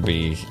that's gonna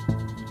be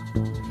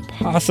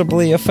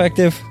possibly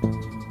effective.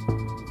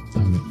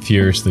 I'm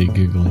furiously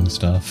Googling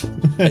stuff.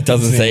 It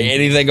doesn't say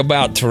anything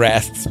about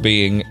Tarasks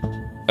being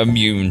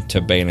immune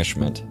to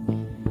banishment,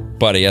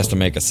 but he has to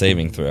make a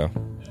saving throw.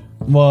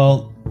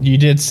 Well, you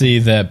did see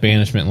that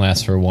banishment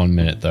lasts for 1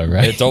 minute, though,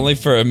 right? It's only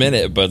for a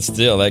minute, but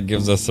still, that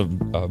gives us a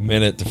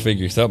minute to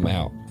figure something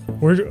out.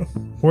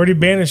 Where'd he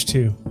banish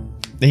to?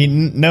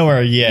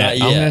 Nowhere yet. Not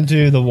yet. I'm going to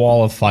do the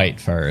wall of fight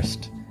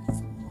first.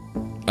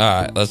 All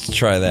right, let's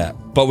try that.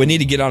 But we need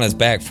to get on his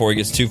back before he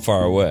gets too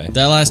far away.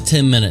 That lasts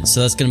 10 minutes,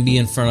 so that's going to be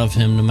in front of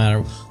him no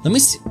matter. Let me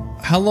see.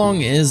 How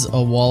long is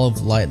a wall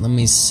of light? Let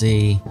me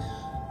see.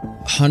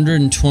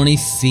 120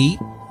 feet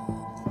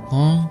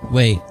long?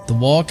 Wait, the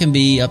wall can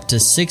be up to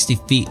 60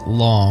 feet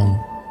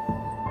long,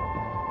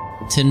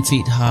 10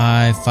 feet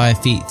high,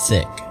 5 feet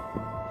thick.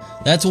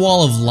 That's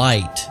wall of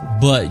light,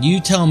 but you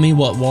tell me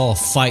what wall of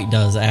fight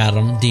does,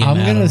 Adam. DM I'm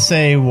going Adam. to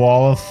say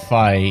wall of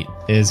fight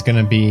is going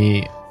to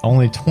be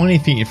only 20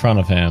 feet in front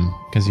of him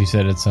because you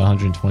said it's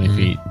 120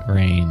 feet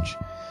range.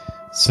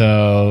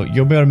 So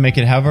you'll be able to make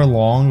it however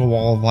long a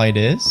wall of light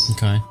is.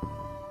 Okay.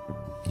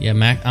 Yeah,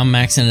 I'm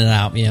maxing it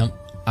out, yeah.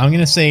 I'm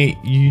going to say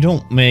you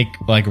don't make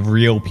like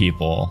real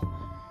people,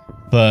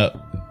 but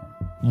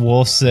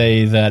we'll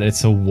say that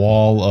it's a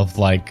wall of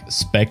like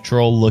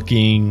spectral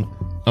looking.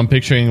 I'm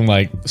picturing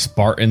like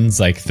Spartans,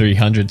 like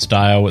 300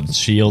 style with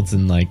shields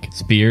and like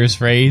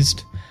spears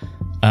raised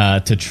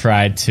to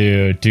try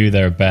to do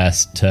their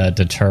best to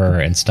deter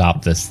and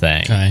stop this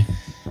thing. Okay.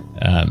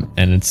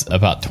 And it's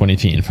about 20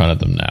 feet in front of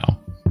them now.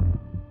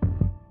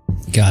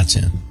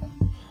 Gotcha.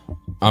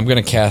 I'm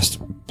going to cast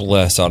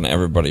Bless on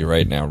everybody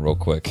right now real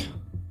quick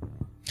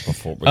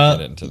before we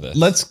get into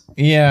this.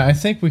 I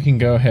think we can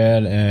go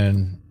ahead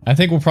and I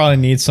think we'll probably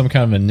need some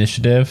kind of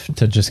initiative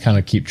to just kind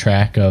of keep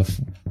track of,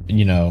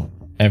 you know,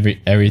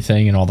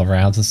 everything and all the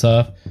rounds and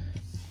stuff.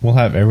 We'll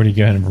have everybody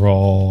go ahead and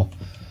roll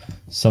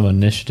some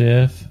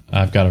initiative.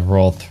 I've got to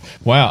roll.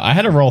 Wow, I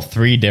had to roll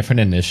 3 different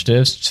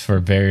initiatives for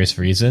various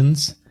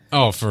reasons.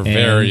 Oh, for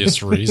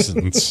various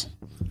reasons.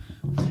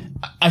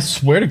 I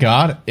swear to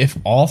God, if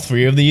all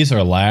 3 of these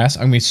are last,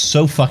 I'm going to be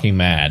so fucking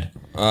mad.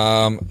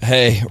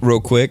 Hey,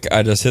 real quick,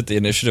 I just hit the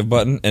initiative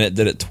button and it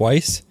did it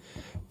twice,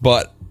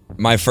 but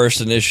my first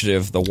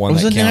initiative, the one It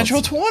was that a counts.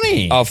 natural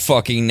 20. A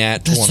fucking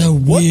nat 20. That's so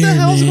weird. What the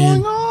hell's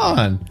man. going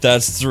on?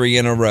 That's 3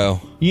 in a row.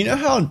 You know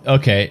how?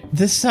 Okay,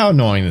 this is how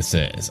annoying this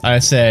is. I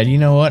said, you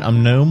know what?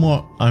 I'm no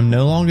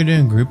longer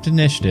doing grouped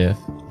initiative.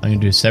 I'm gonna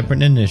do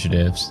separate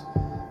initiatives,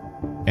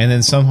 and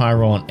then somehow I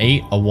roll an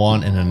 8, a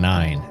 1, and a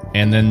 9,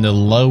 and then the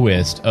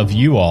lowest of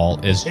you all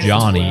is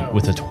Johnny 12.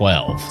 with a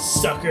 12.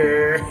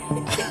 Sucker.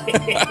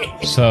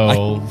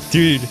 So,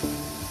 Dude.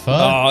 fuck.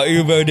 Oh,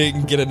 Ubo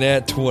didn't get a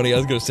nat 20. I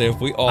was going to say, if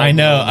we all I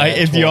know. got a nat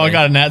If you all 20.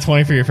 got a nat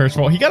 20 for your first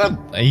roll, he got a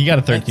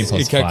 13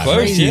 plus He got 5. close.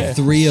 Crazy, Yeah.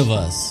 3 of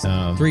us.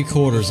 3/4 of Three.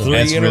 us.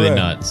 That's in a really row.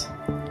 nuts.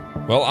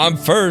 Well, I'm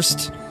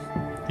first.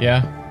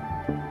 Yeah.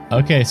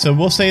 Okay, so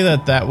we'll say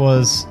that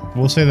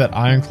We'll say that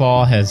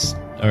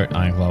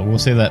We'll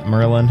say that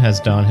Merlin has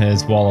done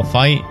his wall of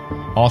fight.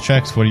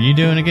 Alltrex, what are you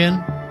doing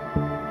again?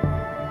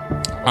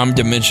 I'm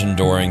dimension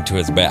dooring to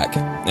his back,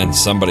 and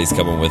somebody's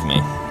coming with me.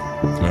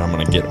 And I'm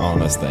going to get on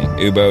this thing.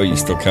 Ubo, you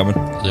still coming?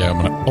 Yeah,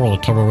 I'm gonna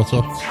come over with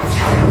you.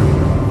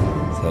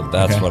 So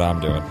that's Okay. what I'm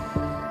doing.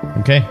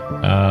 Okay.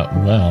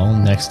 Well,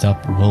 next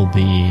up will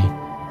be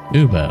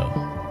Ubo.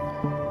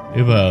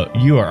 Ubo,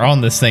 you are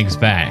on this thing's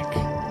back.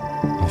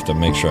 I have to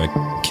make sure I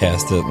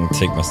cast it and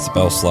take my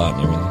spell slot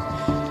and everything.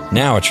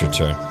 Now it's your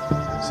turn.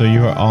 So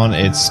you are on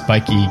its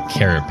spiky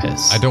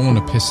carapace. I don't want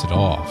to piss it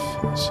off,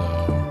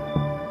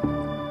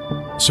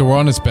 so we're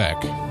on his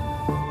back.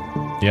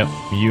 Yep,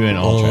 you and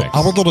Alltrex.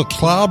 I'm gonna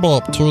climb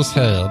up to his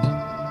head.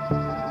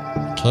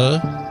 Okay?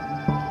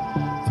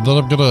 And then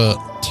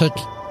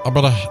I'm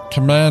gonna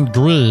command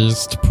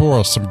Grease to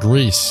pour some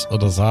grease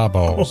in his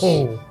eyeballs.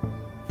 Oh.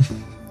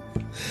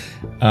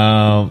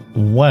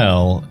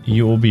 Well,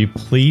 you will be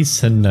pleased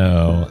to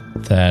know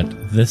that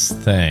this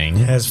thing.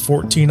 Has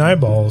 14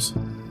 eyeballs.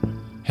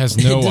 Has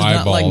He no does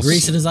eyeballs. not like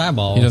grease in his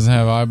eyeballs. He doesn't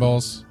have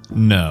eyeballs.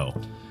 No.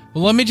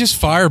 Well, let me just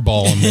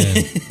fireball him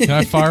then. Can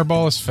I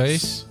fireball his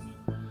face?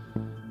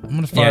 I'm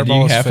gonna Yeah, do fireball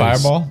you his have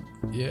face. fireball?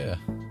 Yeah.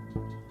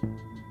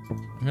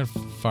 I'm gonna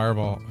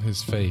fireball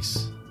his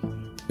face.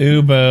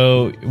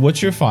 Ubo,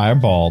 what's your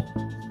fireball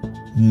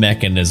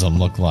mechanism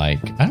look like?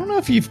 I don't know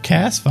if you've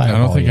cast fireball. I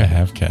don't think yet. I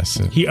have cast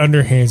it. He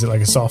underhands it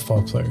like a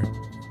softball player.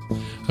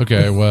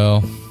 Okay,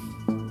 well,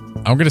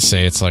 I'm gonna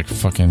say it's like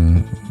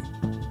fucking.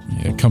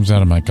 Yeah, it comes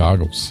out of my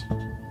goggles,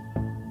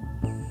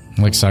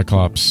 like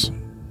Cyclops.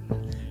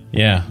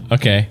 Yeah,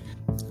 okay.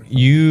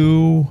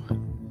 You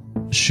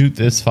shoot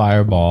this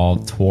fireball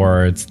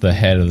towards the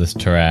head of this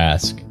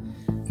Tarrasque.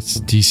 It's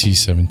DC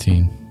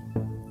 17.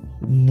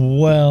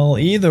 Well,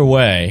 either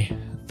way,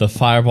 the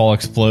fireball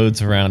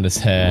explodes around his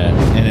head,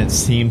 and it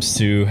seems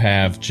to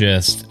have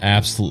just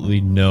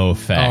absolutely no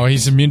effect Oh,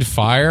 he's immune to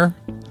fire.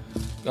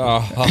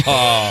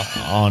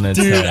 Oh, on its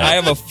dude, head. I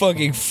have a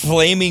fucking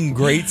flaming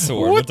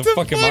greatsword. What the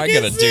fuck am I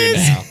going to do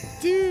now?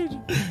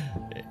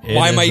 It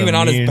Why am I is even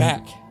on his immune-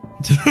 back?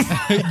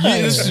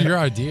 Yeah, this is your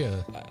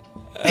idea.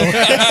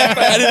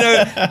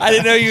 I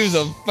didn't know he was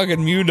a fucking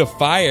immune to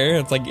fire.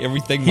 It's like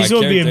everything He's my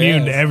going to be character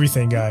immune to has.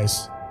 everything,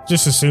 guys.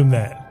 Just assume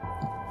that.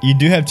 You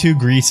do have 2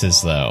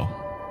 greases, though,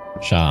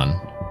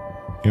 Sean.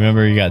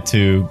 Remember, you got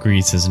 2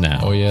 greases now.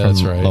 Oh, yeah, from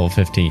that's right. Level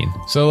 15.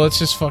 So let's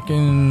just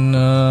fucking.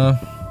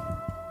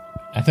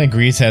 I think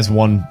Grease has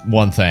one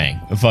thing: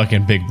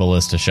 fucking big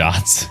ballista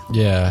shots.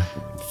 Yeah.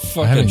 I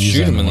Fucking haven't used shoot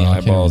that him in the a while. I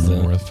can't eyeballs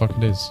remember then. where the fuck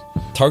it is.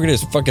 Target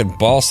his fucking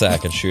ball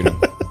sack and shoot him.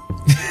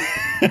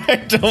 I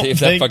don't See if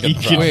that think fucking you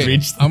can drops.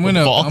 reach. The I'm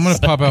gonna ball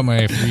pop out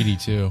my Afridi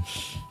too.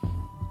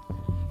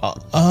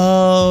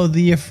 Oh,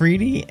 the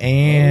Afridi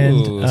and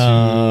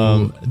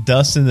Ooh,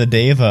 Dustin the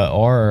Deva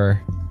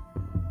are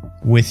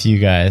with you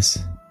guys.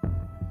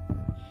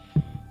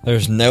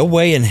 There's no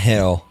way in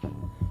hell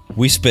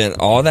we spent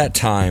all that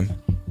time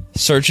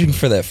searching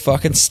for that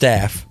fucking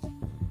staff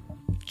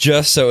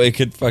just so it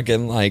could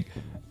fucking like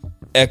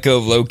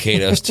echolocate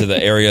us to the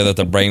area that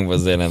the brain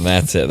was in, and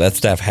that's it. That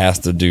staff has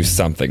to do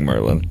something,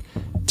 Merlin,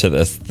 to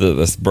this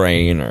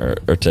brain or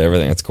to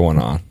everything that's going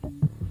on.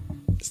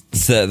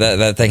 So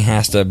that thing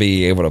has to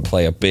be able to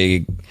play a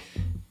big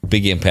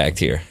impact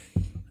here.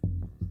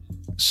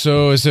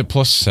 So is it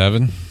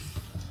 +7?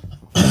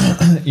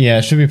 Yeah,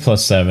 it should be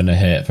 +7 to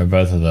hit for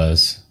both of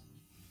those.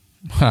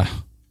 Huh.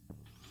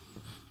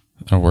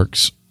 That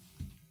works.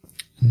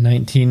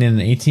 19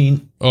 and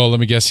 18. Oh, let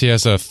me guess. He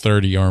has a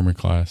 30 armor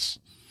class.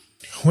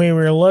 We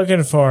were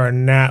looking for a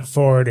nat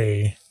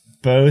 40.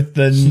 Both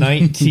the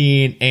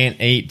 19 and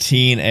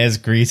 18 as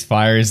Grease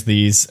fires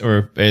these,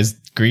 or as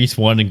Grease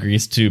 1 and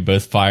Grease 2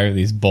 both fire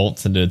these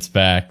bolts into its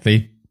back.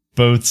 They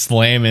both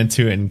slam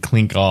into it and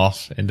clink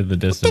off into the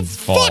distance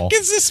fall. Fuck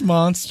is this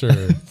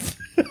monster?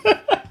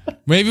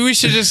 Maybe we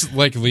should just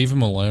like leave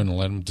him alone and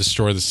let him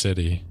destroy the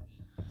city.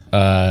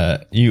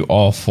 You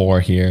all 4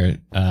 here.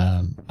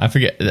 I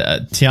forget.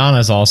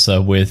 Tiana's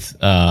also with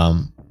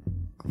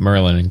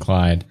Merlin and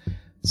Clyde.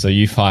 So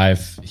you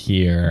 5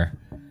 here.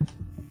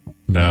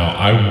 Now,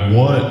 I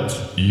want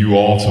you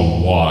all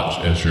to watch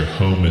as your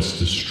home is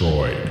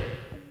destroyed.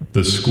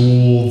 The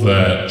school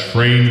that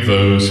trained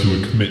those who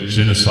would commit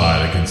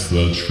genocide against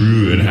the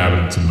true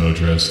inhabitants of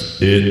Modres,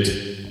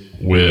 it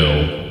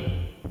will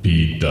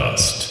be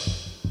dust.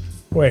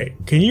 Wait,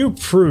 can you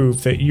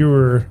prove that you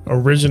were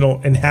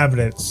original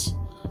inhabitants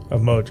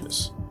of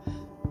Modris?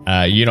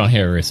 You don't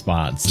hear a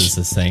response. This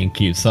is saying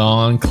keeps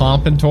on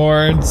clomping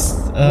towards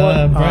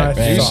Brett. I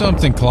Do thought.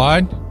 something,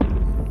 Clyde.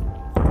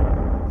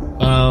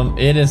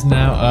 It is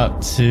now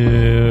up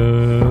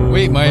to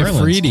Wait, my Merlin's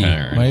Afridi.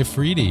 turn. My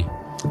Afridi.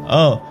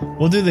 Oh,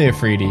 we'll do the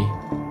Afridi.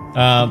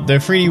 The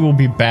Afridi will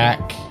be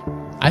back.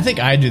 I think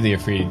I do the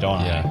Afridi, don't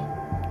I?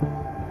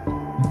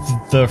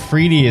 The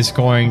Afridi is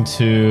going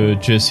to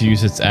just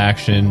use its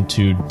action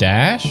to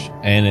dash,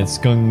 and it's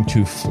going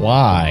to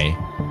fly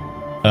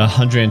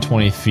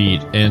 120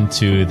 feet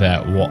into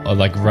that wall,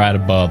 like right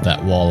above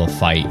that wall of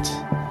fight,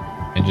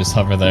 and just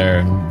hover there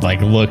and like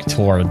look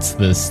towards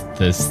this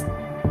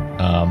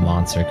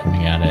monster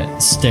coming at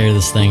it. Stare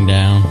this thing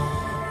down.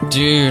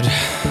 Dude,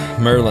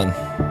 Merlin,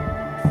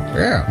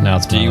 Yeah. Now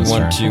it's do you Merlin's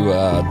want turn.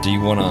 to do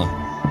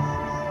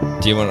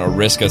you want to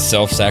risk a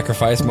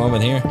self-sacrifice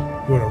moment here?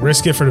 You want to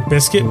risk it for the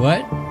biscuit?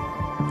 What?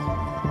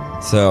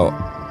 So,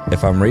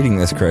 if I'm reading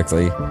this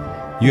correctly,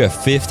 you have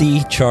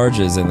 50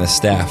 charges in the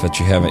staff that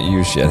you haven't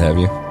used yet, have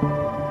you?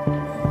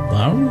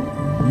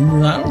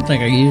 I don't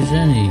think I used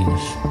any of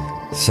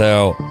these.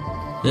 So,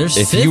 There's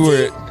if 50? you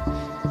were,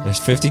 there's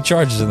 50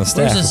 charges in the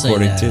staff does it say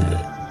according that?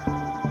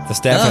 to the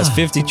staff has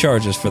 50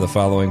 charges for the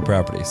following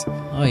properties.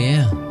 Oh,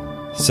 yeah.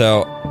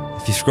 So,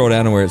 if you scroll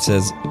down to where it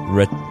says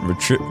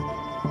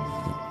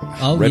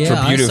Oh, yeah. I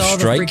Retributive saw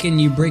strike? the freaking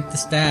you break the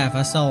staff.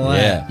 I saw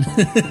that.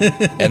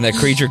 yeah, and the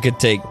creature could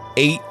take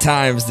 8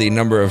 times the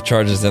number of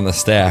charges in the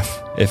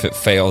staff if it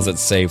fails its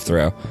save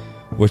throw,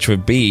 which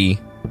would be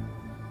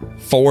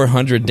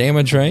 400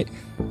 damage, right?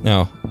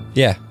 No,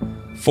 yeah,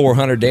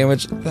 400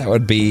 damage. That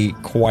would be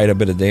quite a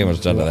bit of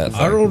damage done to that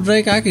I thing. don't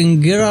think I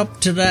can get up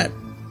to that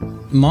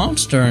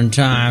monster in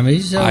time.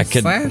 He's so I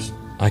could- fast.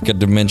 I could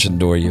dimension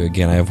door you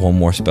again. I have one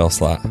more spell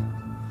slot,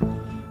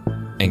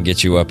 and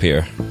get you up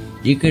here.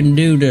 You can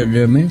do the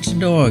dimension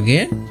door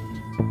again?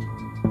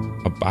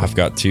 I've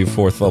got 2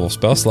 4th level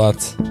spell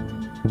slots,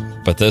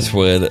 but this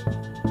would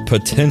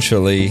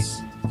potentially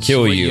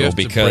kill Wait, you have to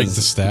break the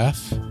because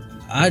staff.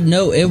 I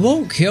know it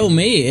won't kill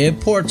me.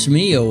 It ports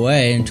me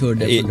away into a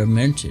different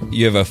dimension.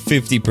 you have a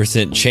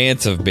 50%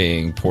 chance of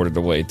being ported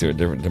away to a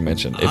different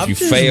dimension. If I'm you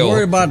just fail,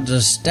 worried about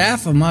the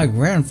staff of my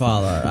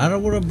grandfather. I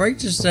don't want to break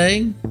this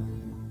thing.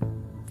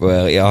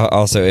 well, yeah,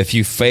 also if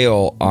you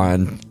fail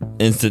on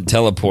instant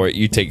teleport,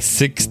 you take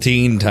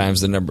 16 times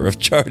the number of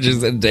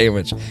charges and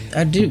damage.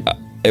 I do.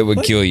 It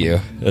would kill you.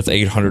 That's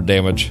 800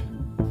 damage.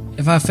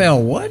 If I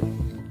fail, what?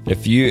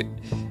 If you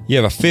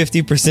have a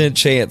 50%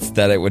 chance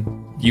that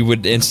you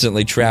would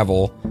instantly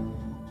travel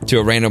to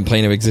a random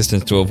plane of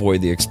existence to avoid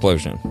the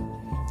explosion.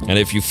 And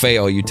if you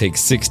fail, you take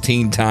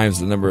 16 times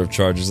the number of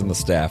charges in the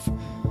staff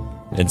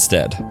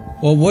instead.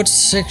 Well, what's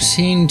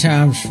 16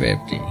 times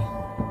 50?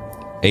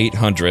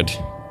 800.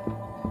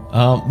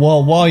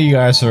 Well, while you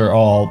guys are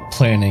all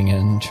planning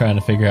and trying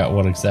to figure out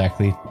what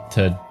exactly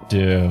to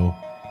do,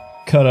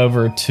 cut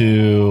over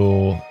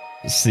to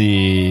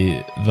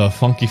see the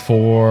Funky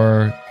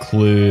Four,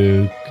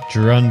 Klug,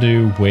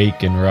 Gerundu,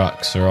 Wake, and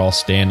Rux are all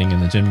standing in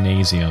the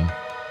gymnasium.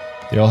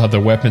 They all have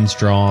their weapons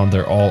drawn.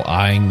 They're all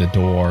eyeing the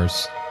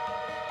doors.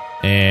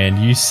 And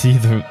you see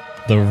the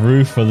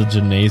roof of the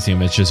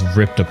gymnasium is just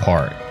ripped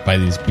apart by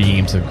these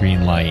beams of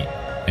green light.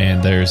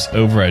 And there's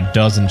over a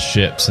dozen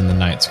ships in the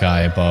night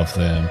sky above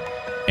them.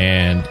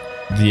 And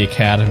the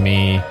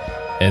academy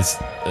is,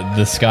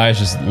 the sky is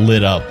just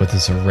lit up with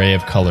this array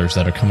of colors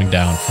that are coming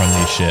down from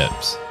these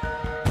ships.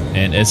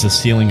 And as the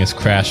ceiling is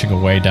crashing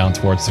away down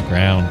towards the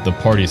ground, the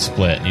party is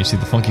split. And you see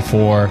the Funky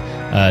Four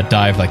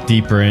dive like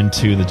deeper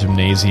into the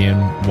gymnasium,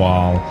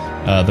 while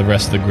the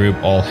rest of the group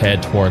all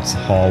head towards the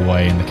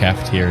hallway and the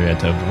cafeteria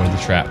to avoid the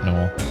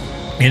shrapnel.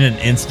 In an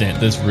instant,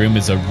 this room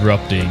is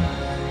erupting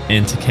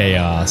into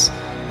chaos.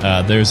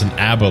 There's an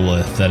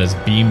aboleth that is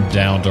beamed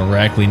down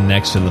directly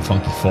next to the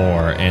Funky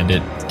Four, and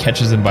it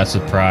catches them by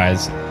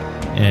surprise.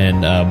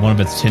 And one of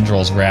its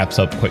tendrils wraps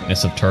up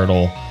Quickness of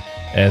Turtle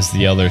as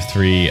the other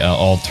 3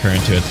 all turn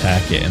to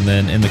attack it. And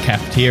then in the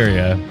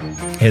cafeteria,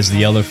 as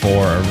the other 4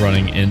 are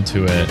running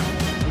into it,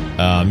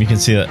 you can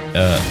see that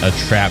a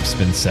trap's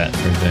been set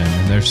for them.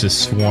 And there's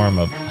this swarm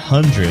of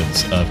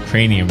hundreds of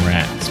cranium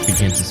rats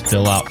begin to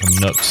spill out from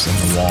nooks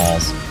in the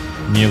walls,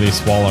 nearly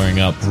swallowing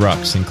up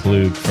Rux and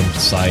Klug from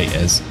sight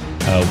as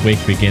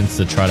Wake begins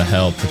to try to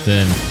help. But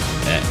then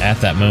at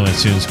that moment, as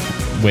soon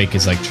as Wake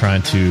is like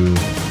trying to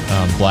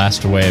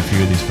blast away a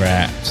few of these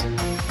rats,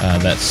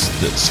 that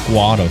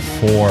squad of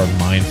 4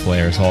 mind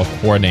flayers all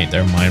coordinate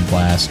their mind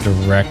blast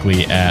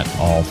directly at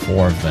all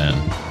 4 of them.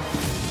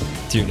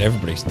 Dude,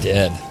 everybody's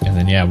dead. And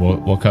then yeah,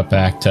 we'll cut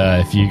back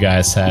to if you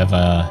guys have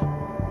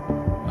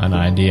an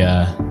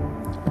idea.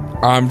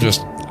 I'm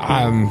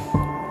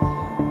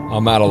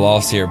at a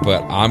loss here,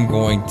 but I'm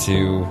going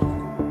to.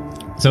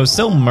 So it's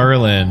still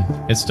Merlin.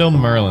 It's still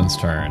Merlin's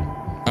turn.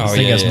 This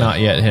thing has not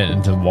yet hit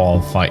into the wall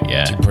of fight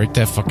yet. Break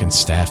that fucking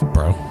staff,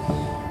 bro.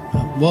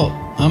 Well,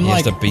 I'm He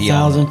has like to be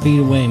on 1,000 feet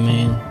away,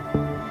 man.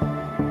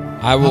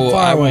 I will. How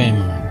far I will- away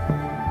am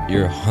I?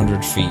 You're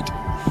 100 feet.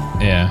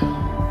 Yeah.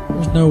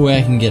 There's no way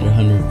I can get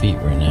 100 feet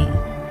right now.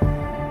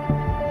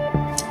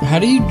 How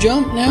do you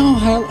jump now?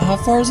 How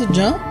far is it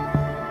jump?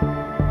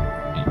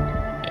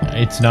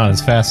 It's not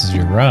as fast as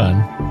you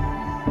run.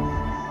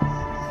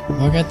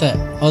 Oh, I got that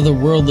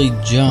otherworldly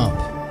jump.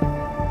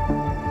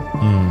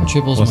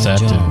 Triples What's my that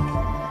jump.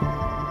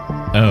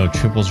 do? Oh,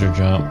 triples your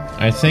jump.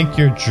 I think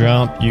your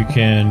jump you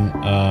can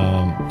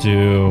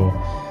do.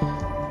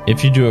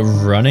 If you do a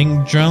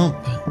running jump,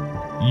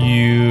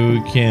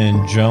 you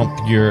can jump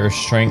your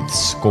strength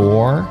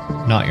score,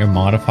 not your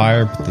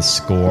modifier, but the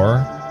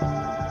score,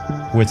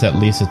 with at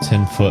least a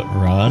 10-foot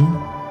run.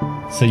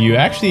 So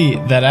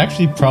that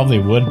actually probably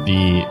would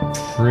be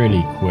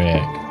pretty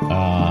quick.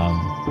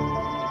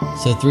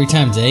 So 3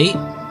 times 8?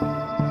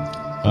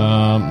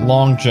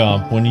 Long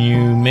jump. When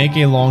you make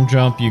a long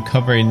jump, you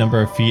cover a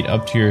number of feet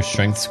up to your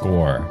strength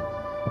score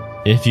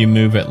if you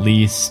move at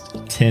least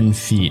 10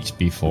 feet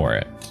before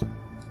it.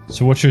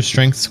 So what's your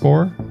strength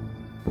score?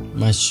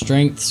 My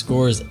strength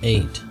score is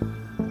 8.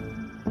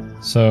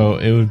 So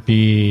it would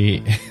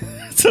be...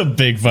 it's a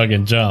big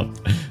fucking jump.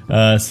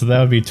 So that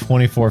would be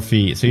 24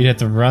 feet. So you'd have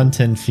to run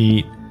 10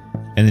 feet,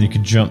 and then you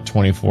could jump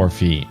 24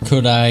 feet.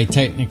 Could I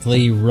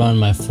technically run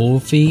my full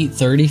feet,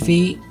 30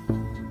 feet?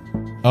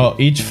 Oh,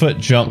 each foot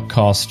jump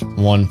costs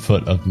 1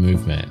 foot of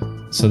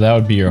movement. So that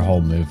would be your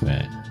whole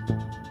movement.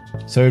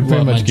 So it would pretty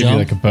What, my much give you jump?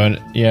 like a bonus.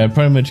 Yeah, it'd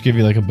pretty much give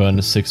you like a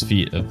bonus 6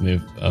 feet of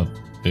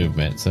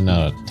movement. So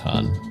not a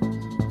ton,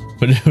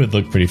 but it would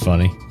look pretty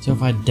funny. So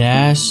if I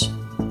dash,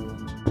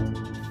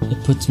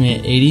 it puts me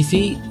at 80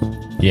 feet?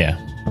 Yeah.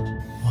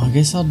 Well, I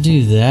guess I'll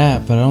do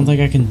that, but I don't think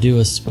I can do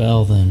a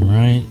spell then,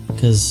 right?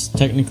 Because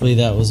technically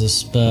that was a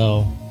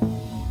spell.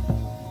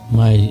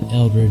 My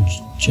Eldritch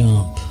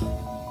Jump.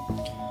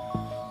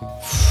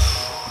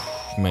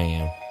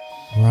 Man.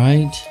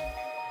 Right?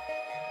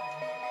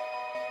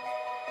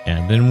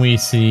 And then we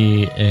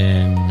see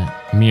in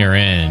Mere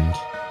End,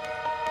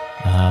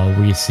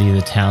 we see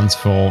the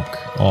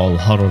townsfolk all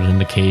huddled in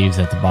the caves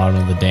at the bottom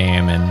of the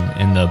dam, and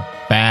in the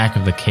back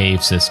of the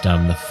cave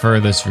system, the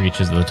furthest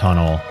reaches of the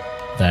tunnel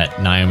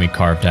that Naomi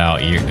carved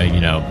out,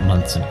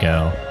 months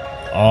ago.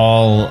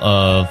 All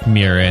of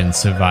Mere End's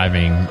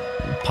surviving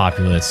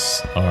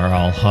populace are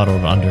all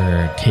huddled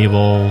under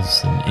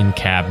tables and in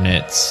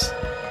cabinets.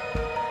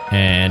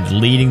 And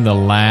leading the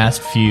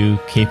last few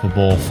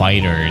capable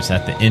fighters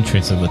at the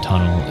entrance of the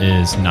tunnel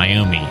is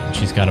Naomi.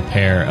 She's got a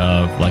pair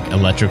of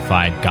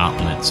electrified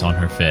gauntlets on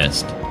her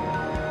fist.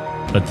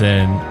 But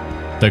then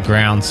the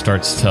ground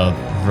starts to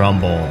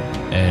rumble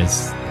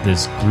as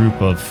this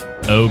group of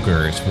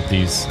ogres with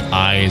these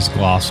eyes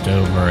glossed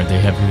over, they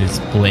have these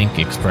blank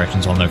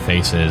expressions on their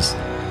faces,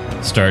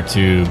 start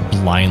to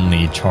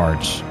blindly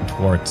charge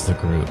towards the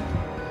group.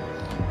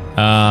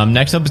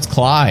 Next up is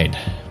Clyde.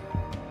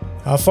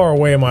 How far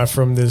away am I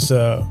from this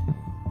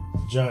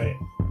giant?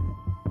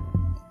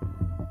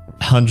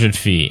 100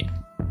 feet.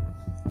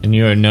 And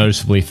you are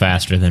noticeably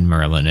faster than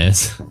Merlin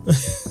is.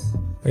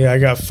 Yeah, I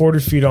got 40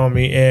 feet on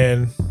me,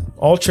 and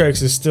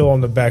Ultrex is still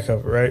on the back of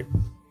it, right?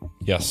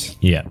 Yes.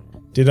 Yeah.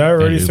 Did I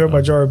already Yeah, throw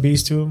my jar of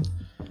bees to him?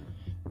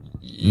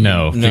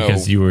 No,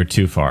 because you were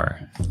too far.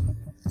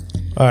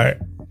 All right.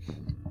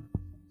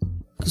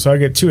 So I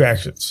get 2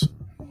 actions.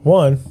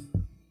 1,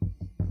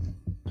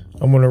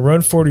 I'm going to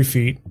run 40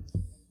 feet,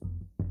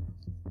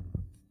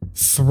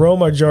 throw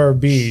my jar of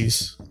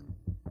bees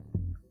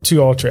to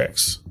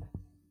Ultrex.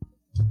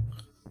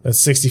 That's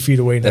 60 feet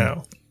away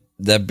now.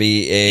 That'd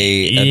be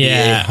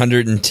a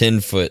 110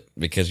 foot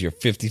because you're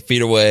 50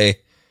 feet away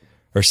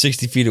or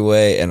 60 feet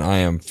away, and I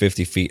am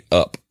 50 feet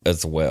up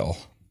as well.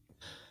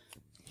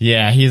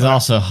 Yeah, he's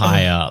also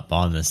high up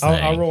on this thing.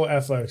 I'll roll an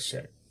athletics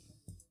check.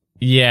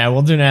 Yeah,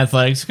 we'll do an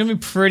athletics. It's gonna be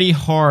a pretty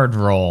hard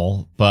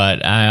roll,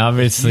 but I Throw think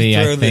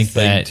this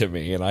thing that to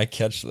me, and I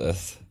catch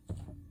this.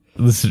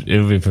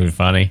 it would be pretty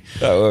funny.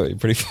 That would be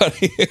pretty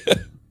funny.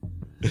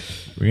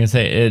 We're gonna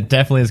say it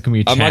definitely is gonna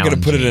be. I'm not going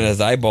to put it in challenging.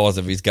 his eyeballs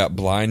if he's got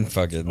blind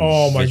fucking.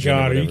 Oh my vision or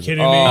God, are you whatever.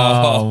 kidding me?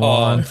 Oh,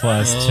 1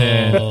 plus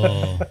 10.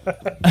 Oh.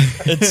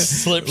 It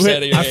slips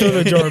out of your I throw the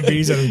hand. jar of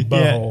bees at his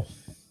butthole.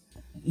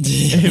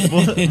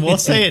 we'll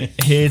say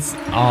it hits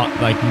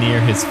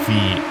near his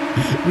feet.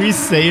 We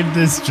saved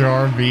this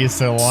jar of bees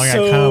so long. I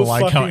So kind of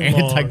like how fucking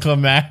long.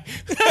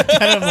 anticlimactic.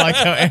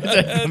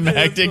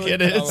 Anticlimactic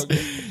it is.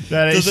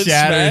 That it Does it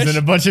shatters smash? and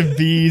a bunch of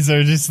bees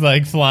are just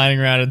flying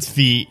around its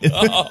feet.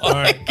 All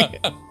right.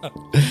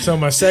 So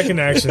my second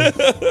action.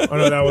 Oh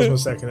no, that was my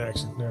second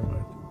action. Never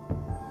mind.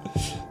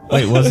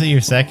 Wait, was it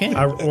your second?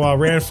 I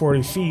ran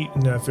 40 feet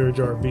and then I threw a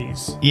jar of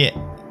bees.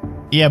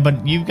 Yeah,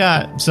 but you've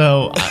got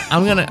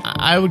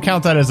I would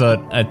count that as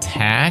an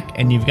attack,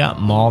 and you've got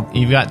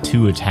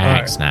 2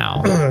 attacks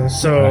now.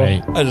 So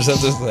Right? I just have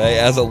to say,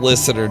 as a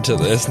listener to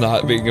this,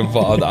 not being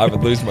involved, I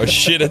would lose my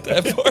shit at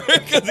that point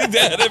because he's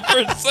had it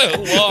for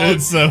so long.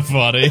 It's so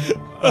funny.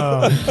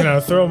 can I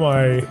throw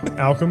my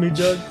alchemy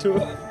jug to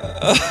it?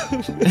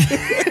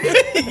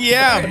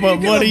 Yeah, but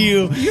what do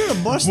you? You're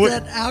gonna bust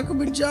that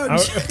alchemy jug.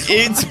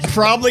 It's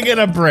probably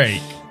gonna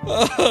break.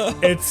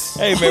 It's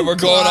Hey man, we're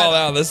going all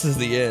out. This is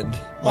the end. Might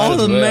All as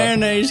the well.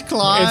 mayonnaise,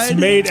 Clyde. it's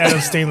made out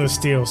of stainless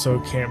steel, so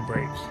it can't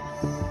break.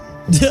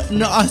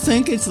 No, I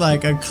think it's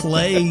like a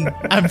clay.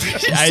 The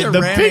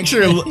Ceramic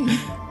picture, thing.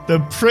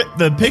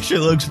 the picture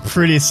looks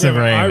pretty I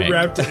ceramic.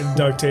 wrapped it in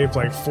duct tape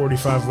like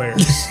 45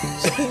 layers.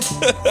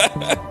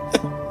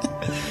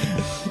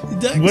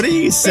 What are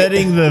you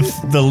setting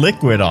the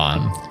liquid on?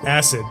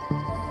 Acid.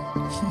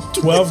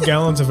 12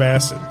 gallons of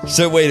acid.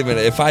 So wait a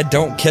minute. If I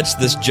don't catch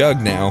this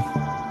jug now,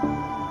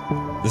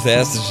 this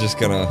ass is just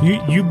gonna.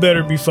 You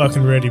better be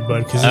fucking ready,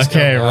 bud. Cause it's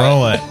Okay,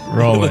 roll it,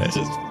 roll it.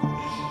 Just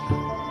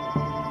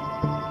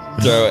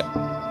throw it.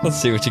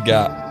 Let's see what you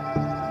got.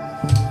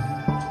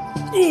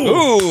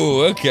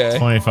 Ooh, okay.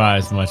 25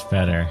 is much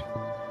better.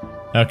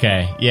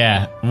 Okay,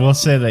 yeah, we'll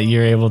say that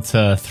you're able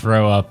to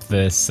throw up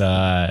this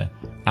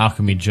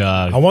alchemy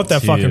jug. I want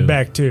that to fucking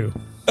back too.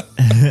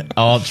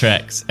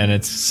 Ultrex, and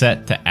it's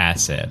set to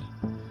acid.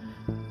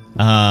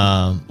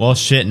 Well,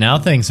 shit. Now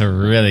things are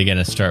really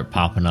gonna start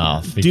popping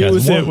off. Deal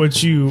with one- it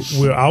what you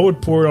will. I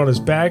would pour it on his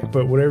back,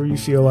 but whatever you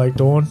feel like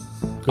doing.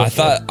 go I for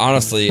thought it.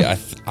 honestly,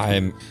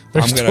 I'm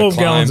There's gonna 12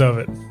 climb. gallons of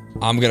it.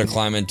 I'm gonna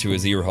climb into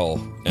his ear hole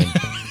and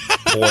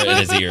pour it in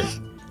his ear.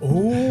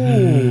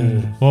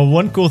 Ooh. Well,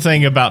 one cool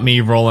thing about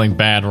me rolling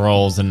bad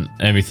rolls and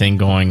everything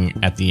going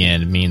at the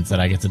end means that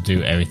I get to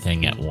do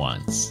everything at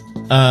once.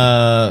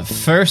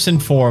 First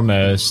and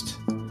foremost,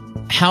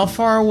 how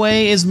far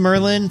away is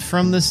Merlin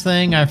from this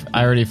thing? I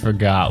already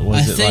forgot. I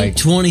Was it think like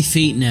 20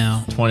 feet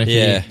now. 20 feet?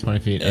 Yeah. 20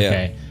 feet, Yeah.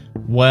 okay.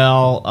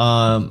 Well,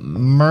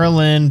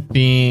 Merlin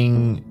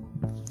being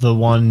the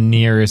one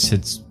nearest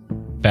its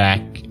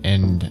back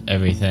and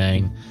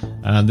everything,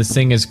 this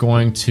thing is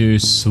going to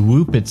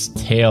swoop its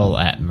tail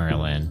at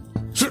Merlin.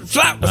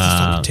 Flap with his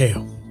fucking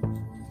tail.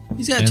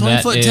 He's got a And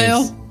 20-foot that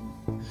tail. is-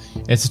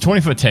 It's a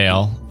 20-foot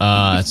tail.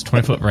 It's a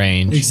 20-foot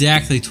range.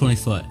 Exactly 20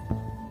 foot.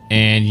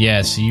 And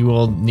yes, you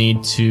will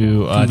need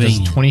to. Does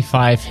Convenient.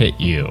 25 hit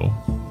you?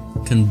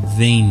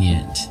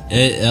 Convenient.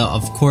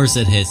 Of course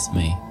it hits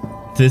me.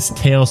 This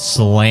tail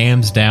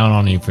slams down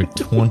on you for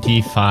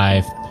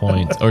 25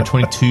 points or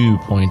 22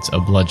 points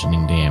of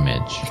bludgeoning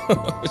damage.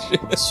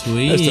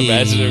 Sweet. Just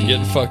imagine him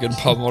getting fucking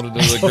pummeled into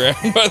the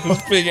ground by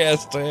this big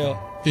ass tail.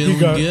 Feeling He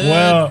got, good.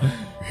 well,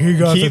 he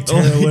got Keep- the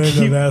tail end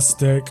keep- of that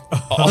stick.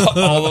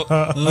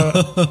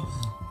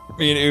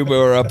 Me and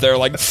Ubo are up there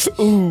like,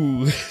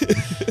 ooh.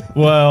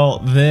 Well,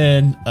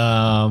 then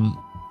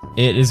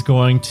it is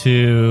going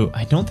to.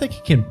 I don't think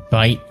it can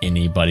bite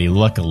anybody.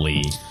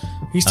 Luckily,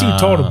 He's too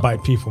tall to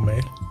bite people,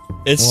 man.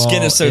 Its Well,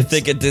 skin is so it's-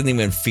 thick it didn't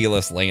even feel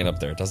us laying up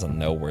there. It doesn't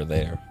know we're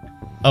there.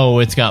 oh,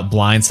 it's got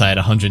blindside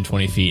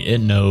 120 feet. It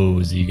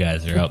knows you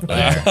guys are up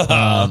there.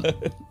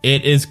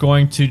 It is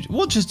going to.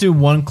 We'll just do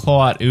one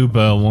claw at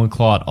Ubo, one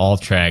claw at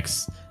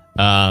Ultrex.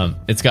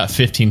 It's got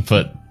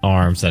 15-foot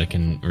arms that it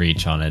can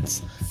reach on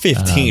its.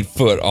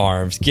 15-foot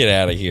arms. Get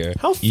out of here.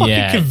 How fucking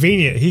Yeah.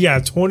 convenient. He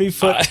got a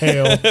 20-foot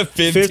tail,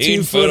 15-foot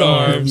 15-foot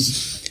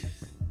arms.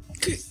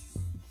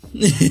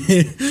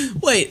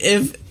 Wait,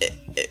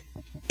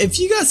 if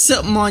you got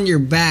something on your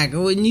back,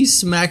 wouldn't you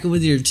smack it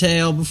with your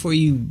tail before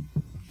you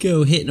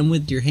go hitting them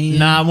with your hand?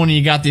 Not when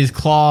you got these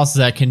claws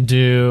that can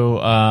do.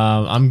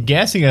 I'm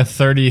guessing a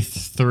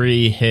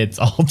 33 hits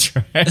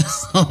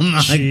Ultrex. Oh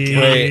my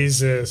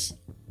Jesus.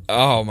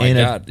 Oh my In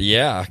a- god.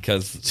 Yeah,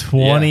 because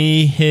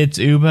 20 hits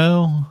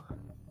Ubo.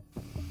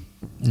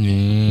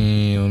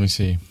 Yeah, let me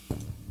see.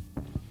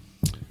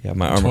 Yeah,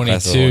 my armor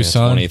class is 22, only a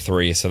son.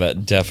 23, so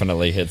that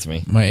definitely hits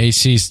me. My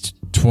AC's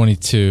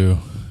 22.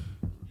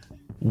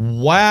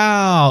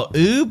 Wow,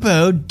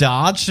 Ubo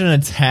dodged an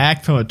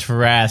attack from a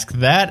Tarask.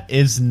 That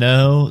is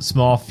no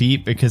small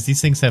feat because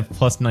these things have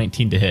plus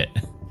 19 to hit.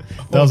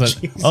 That was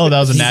Jesus. that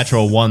was a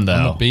natural one I'm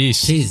though. a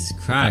beast. Jesus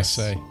I Christ.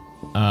 say.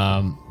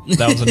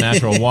 That was a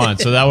natural one,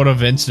 so that would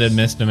have instant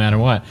missed no matter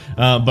what.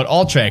 But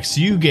Ultrex,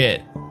 you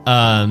get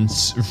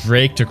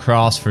raked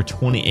across for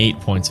 28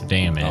 points of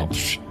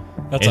damage.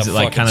 That's Is a it,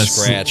 like, fucking kinda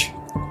scratch.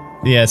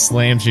 Yeah, it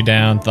slams you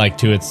down like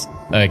to its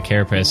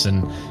carapace,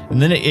 and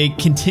then it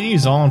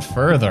continues on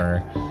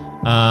further.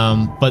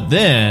 But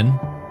then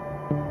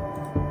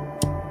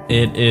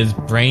it is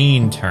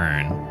Brain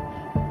turn.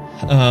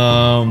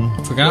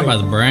 Forgot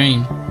about the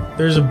brain.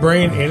 There's a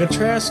brain and a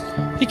Trask?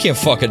 He can't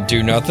fucking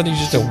do nothing. He's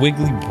just a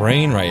wiggly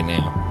brain right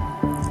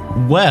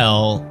now.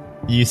 Well,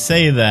 you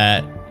say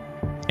that,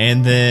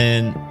 and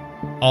then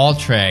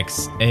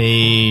Ultrex,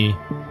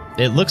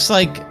 it looks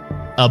like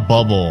a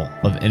bubble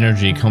of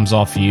energy comes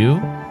off you,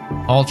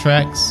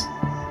 Ultrex,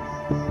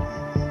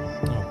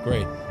 Oh,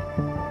 great.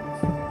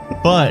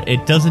 but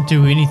it doesn't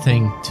do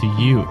anything to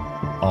you,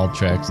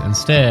 Ultrex.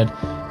 Instead,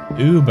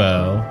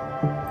 Ubo,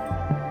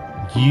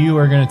 you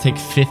are going to take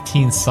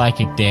 15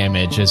 psychic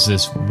damage as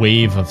this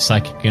wave of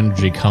psychic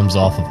energy comes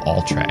off of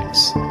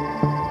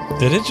Ultrex.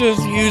 Did it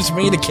just use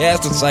me to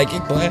cast a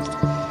psychic blast?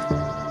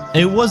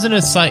 It wasn't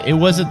it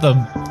wasn't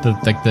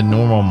the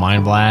normal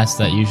mind blast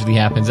that usually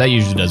happens. That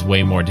usually does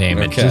way more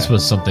damage. Okay. This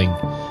was something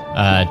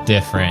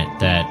different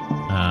that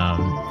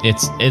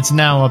it's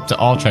now up to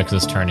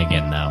Ultrex's turn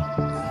again though.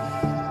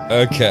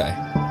 Okay.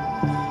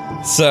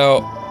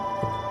 So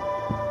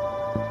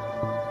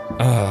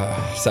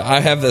I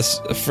have this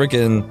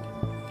freaking.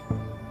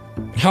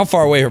 How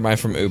far away am I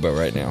from Ubo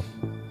right now?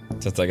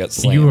 Since I got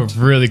slammed. You were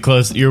really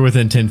close. You're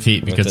within 10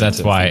 feet because Within that's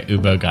 10 why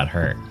Ubo got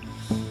hurt.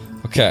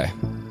 Okay.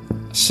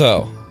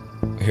 So,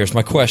 here's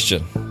my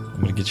question. I'm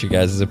going to get you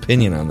guys'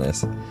 opinion on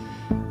this.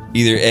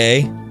 Either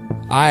A,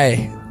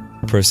 I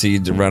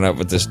proceed to run up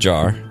with this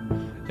jar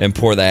and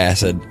pour the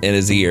acid in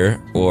his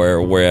ear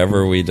or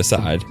wherever we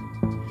decide.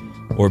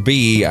 Or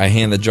B, I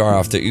hand the jar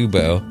off to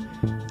Ubo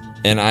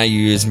and I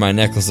use my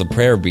necklace of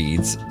prayer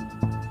beads.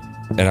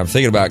 And I'm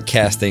thinking about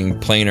casting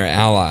Planar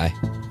Ally.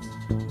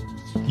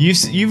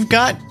 You've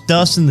got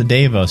Dustin the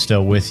Davo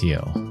still with you.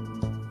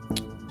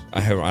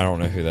 I don't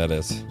know who that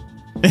is.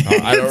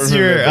 I don't It's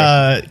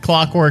remember. your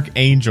Clockwork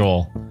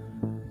Angel.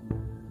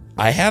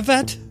 I have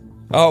that?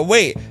 Oh,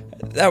 wait.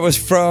 That was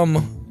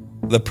from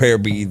the prayer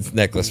beads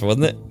necklace,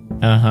 wasn't it?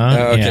 Uh-huh.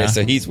 Oh, okay, yeah.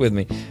 so he's with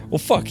me. Well,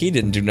 fuck, he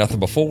didn't do nothing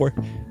before.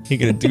 He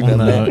could do Well,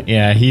 nothing. no,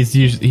 yeah, he's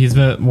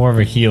more of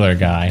a healer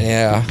guy.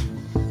 Yeah.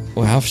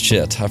 Well,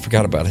 shit. I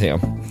forgot about him.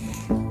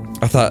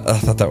 I thought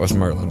that was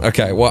Merlin.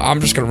 Okay, well,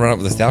 I'm just gonna run up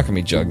with this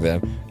alchemy jug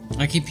then.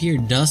 I keep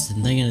hearing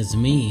Dustin thinking it's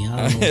me.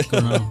 I don't know what's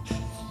going on.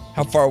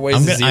 How far away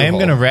is the I am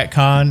hole? going to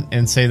retcon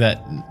and say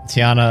that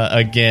Tiana,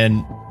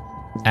 again,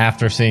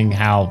 after seeing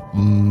how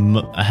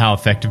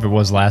effective it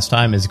was last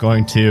time, is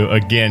going to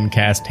again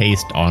cast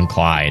haste on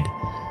Clyde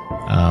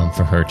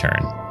for her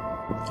turn.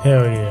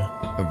 Hell yeah.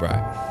 All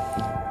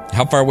right.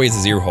 How far away is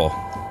his ear hole?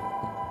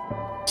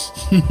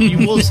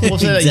 We'll say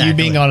that you Exactly.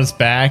 being on his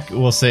back,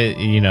 we'll say,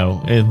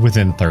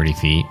 within 30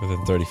 feet.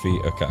 Within 30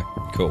 feet? Okay,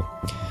 cool.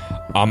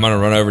 I'm gonna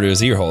run over to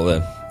his ear hole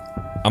then.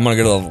 I'm gonna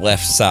go to the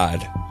left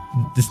side.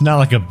 It's not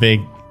like a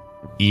big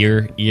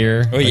ear,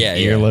 Oh, like yeah,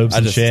 yeah. earlobes I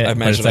and just shit, but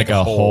imagine it's like like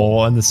a a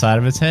hole in the side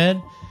of its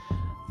head.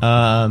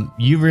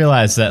 You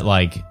realize that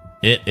like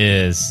it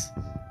is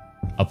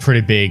a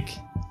pretty big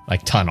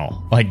like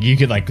tunnel. Like you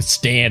could like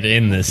stand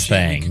in this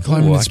thing.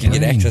 Climb Ooh, I his can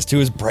get brain. access to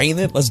his brain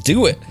then? Let's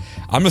do it.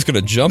 I'm just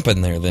gonna jump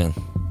in there then.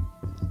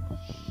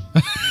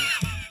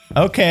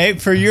 Okay,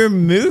 for your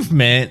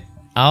movement,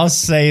 I'll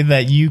say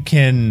that you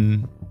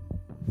can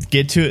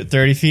get to it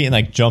 30 feet and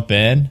like jump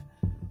in,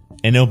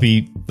 and it'll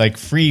be like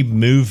free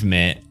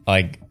movement,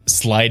 like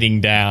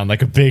sliding down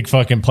like a big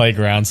fucking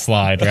playground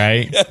slide,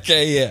 right?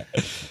 Okay, yeah.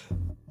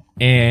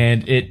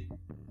 And it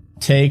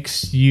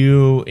takes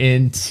you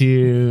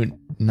into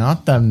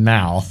not the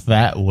mouth.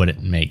 That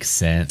wouldn't make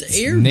sense.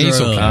 Eardrum.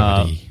 Nasal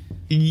cavity.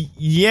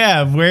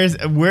 Yeah,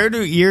 where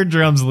do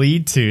eardrums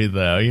lead to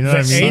though? You know The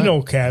what I mean?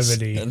 anal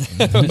cavity.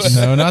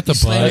 No, not the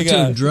Slide butt.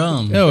 to a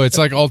drum. No, it's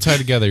like all tied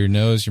together. Your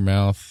nose, your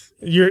mouth.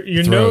 Your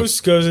Throat. nose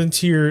goes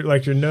into your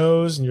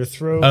nose and your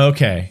throat.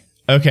 Okay.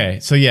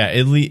 So yeah,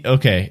 it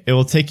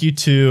will take you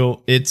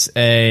to it's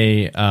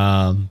a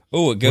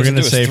Oh, it goes we're gonna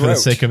into his say for the throat.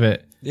 sake of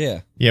it.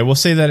 Yeah. Yeah, we'll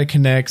say that it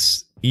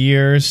connects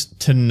ears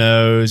to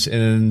nose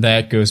and then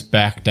that goes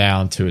back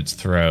down to its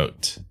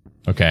throat.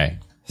 Okay.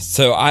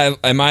 So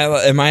am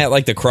I at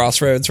like the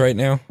crossroads right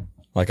now?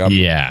 Like I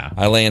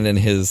land in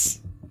his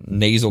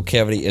nasal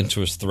cavity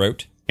into his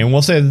throat. And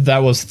we'll say that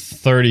was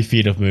 30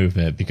 feet of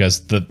movement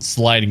because the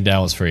sliding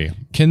down was free.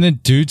 Can the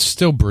dude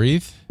still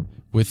breathe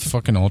with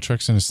fucking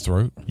Ultrex in his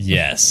throat?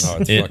 Yes, Oh,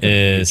 it's it fucking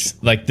is.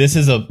 Like this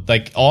is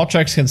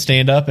Ultrex can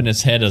stand up and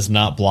his head does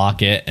not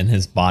block it and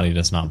his body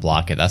does not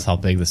block it. That's how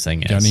big this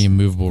thing is. Got any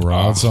immovable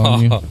rods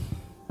on you?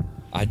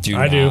 I do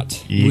I do.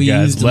 not. You We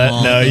guys used them left.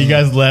 all. No, you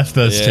guys left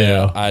those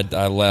Yeah, two.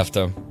 I left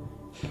him.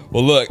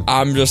 Well, look,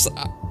 I'm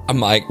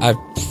like, I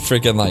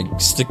freaking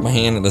like stick my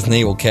hand in this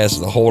navel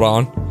cast to hold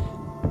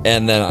on,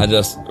 and then I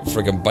just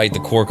freaking bite the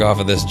cork off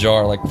of this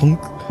jar like, plunk,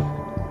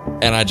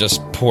 and I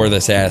just pour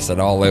this acid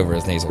all over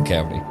his nasal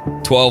cavity.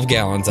 12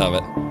 gallons of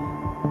it.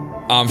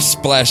 I'm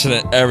splashing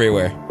it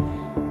everywhere.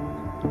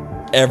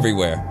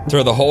 Everywhere.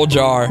 Throw the whole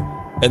jar,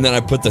 and then I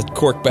put the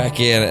cork back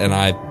in, and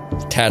I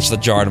attach the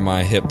jar to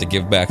my hip to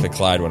give back to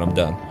Clyde when I'm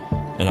done.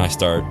 And I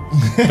start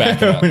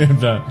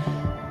backing up.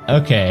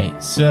 Okay,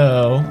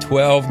 so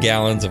 12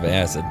 gallons of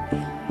acid.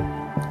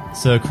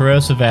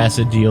 corrosive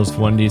acid deals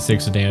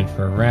 1d6 of damage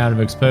per round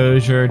of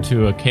exposure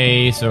to a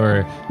case,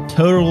 or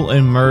total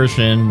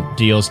immersion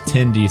deals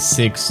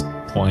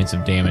 10d6 points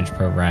of damage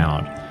per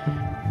round.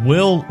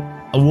 We'll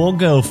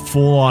go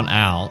full on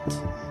out.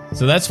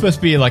 So that's supposed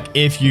to be like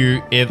if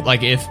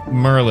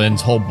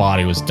Merlin's whole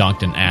body was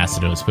dunked in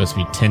acid, it was supposed to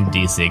be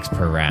 10d6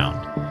 per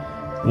round.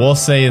 We'll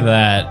say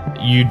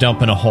that you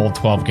dumping a whole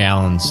 12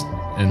 gallons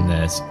in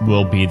this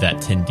will be that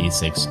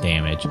 10d6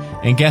 damage.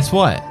 And guess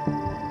what?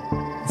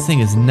 This thing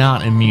is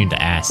not immune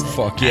to acid.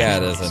 Fuck yeah,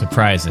 it isn't.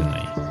 Surprisingly.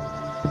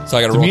 So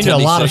I gotta It's roll immune to a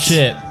lot of 10d6.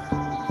 shit.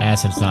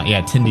 Acid's not.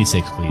 Yeah,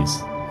 10d6,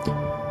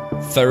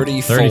 please.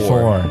 34.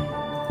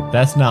 34.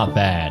 That's not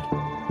bad.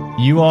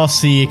 You all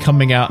see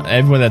coming out,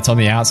 everyone that's on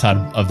the outside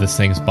of this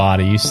thing's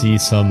body, you see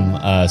some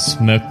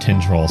smoke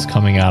tendrils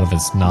coming out of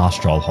its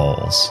nostril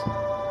holes.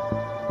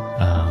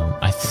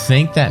 I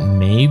think that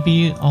may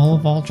be all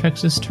of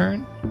Ultrex's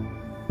turn.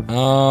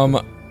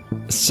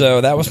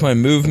 So that was my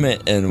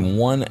movement and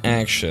one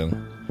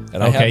action.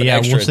 And I have an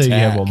extra we'll say you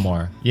have attack. one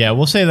more. Yeah,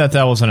 we'll say that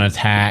was an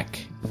attack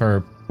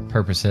for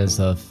purposes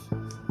of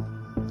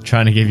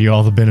trying to give you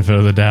all the benefit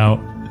of the doubt.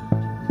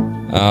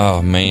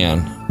 Oh man,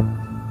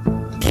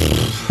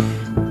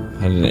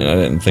 I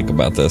didn't think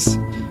about this.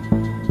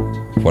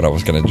 What I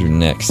was gonna do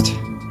next.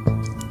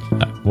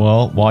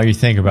 Well, while you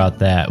think about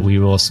that, we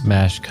will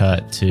smash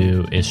cut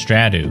to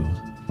Estradu.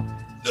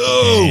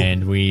 No!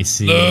 And we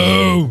see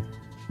a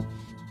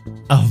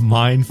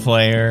Mind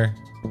Flayer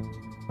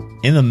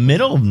in the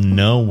middle of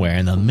nowhere,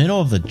 in the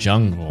middle of the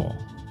jungle,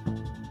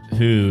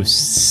 who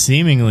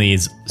seemingly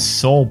his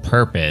sole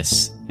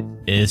purpose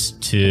is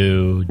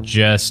to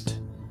just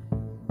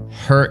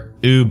hurt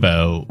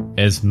Ubo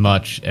as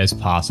much as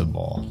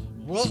possible.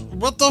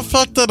 What the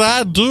fuck did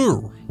I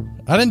do?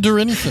 I didn't do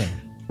anything.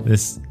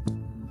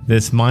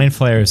 This Mind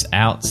Flayer is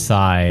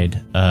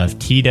outside of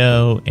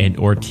Tito and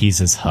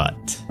Ortiz's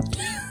hut.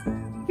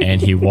 And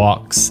he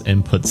walks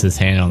and puts his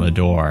hand on the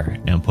door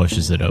and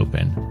pushes it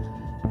open.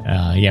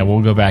 Yeah,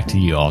 we'll go back to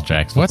you,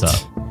 Altrax. What's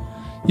up?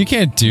 You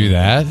can't do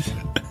that.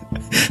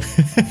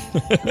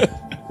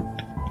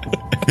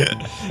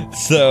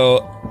 So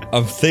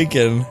I'm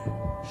thinking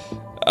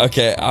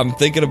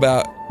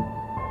about.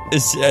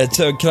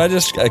 So can I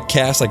just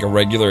cast like a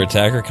regular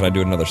attack, or can I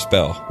do another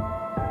spell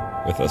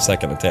with a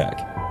second attack?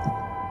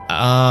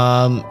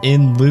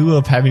 In lieu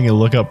of having to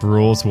look up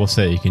rules, we'll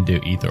say you can do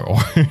either or.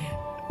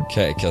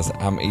 Okay, because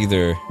I'm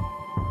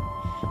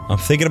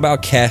thinking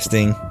about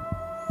casting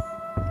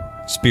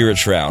Spirit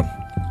Shroud.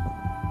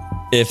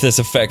 If this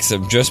affects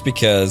him, just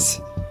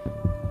because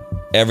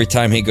every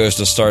time he goes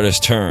to start his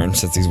turn,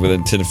 since he's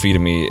within 10 feet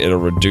of me, it'll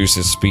reduce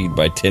his speed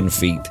by 10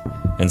 feet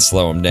and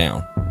slow him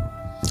down.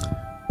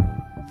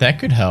 That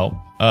could help.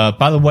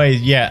 By the way,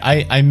 yeah,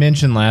 I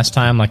mentioned last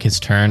time, like his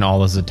turn,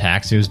 all his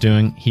attacks he was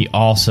doing, he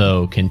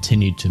also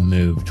continued to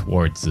move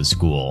towards the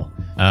school.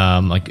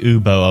 Like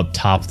Ubo up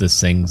top of this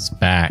thing's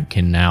back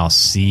can now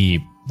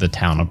see the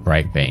town of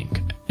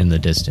Brightbank in the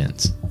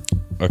distance.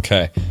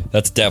 Okay,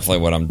 that's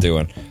definitely what I'm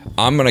doing.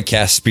 I'm going to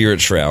cast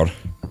Spirit Shroud.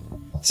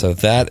 So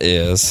that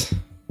is...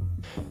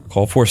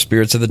 Call for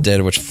spirits of the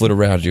dead which flit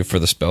around you for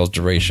the spell's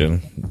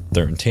duration.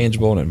 They're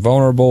intangible and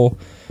invulnerable.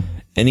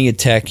 Any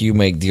attack you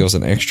make deals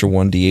an extra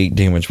 1d8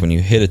 damage when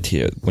you hit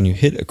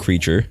a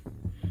creature.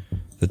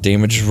 The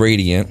damage is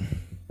radiant.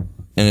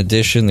 In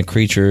addition, the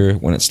creature,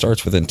 when it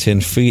starts within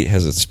 10 feet,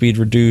 has its speed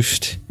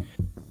reduced.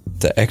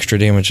 The extra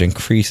damage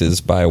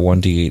increases by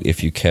 1d8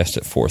 if you cast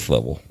at 4th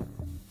level.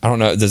 I don't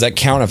know, does that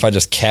count if I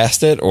just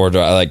cast it, or do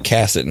I like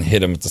cast it and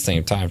hit him at the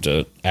same time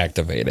to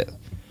activate it?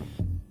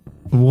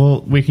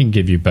 Well, we can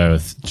give you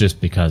both, just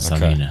because,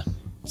 Okay. I mean...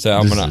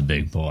 So This is a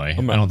big boy.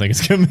 I don't think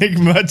it's going to make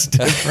much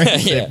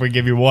difference Yeah. if we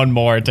give you one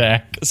more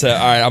attack. So,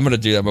 alright, I'm going to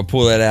do that. I'm going to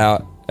pull that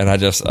out, and I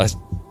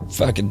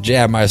fucking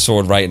jab my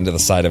sword right into the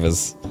side of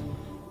his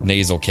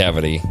nasal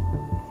cavity.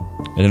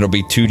 And it'll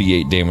be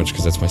 2d8 damage,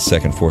 because that's my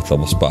second 4th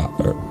level spot,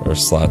 or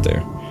slot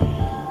there.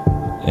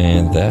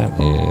 And that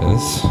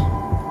is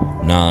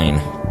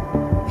 9.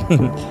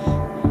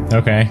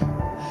 Okay.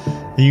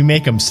 You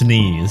make him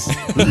sneeze,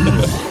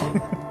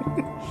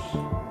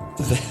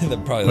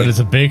 That probably, but it's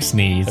a big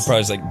sneeze. that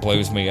probably just, like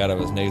blows me out of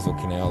his nasal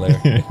canal there.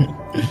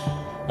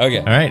 Okay.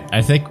 All right,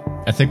 I think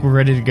we're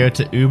ready to go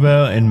to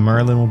Ubo, and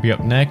Merlin will be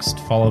up next,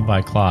 followed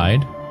by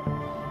Clyde.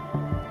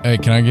 Hey,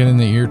 can I get in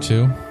the ear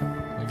too?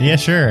 Yeah,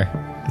 sure.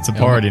 It's a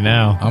party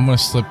now. I'm gonna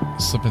slip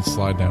and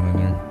slide down in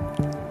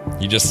there.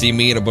 You just see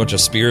me and a bunch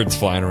of spirits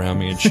flying around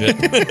me and shit.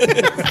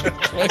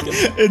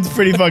 It's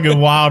pretty fucking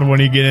wild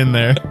when you get in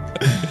there.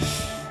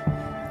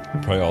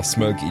 Probably all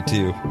smoky,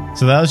 too.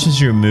 So that was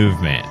just your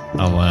movement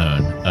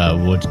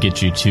alone. Would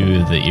get you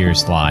to the ear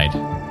slide.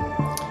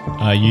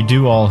 You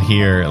do all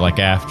hear, like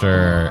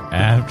after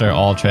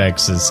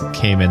Altrax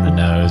came in the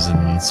nose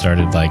and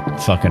started like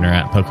fucking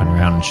around, poking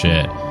around and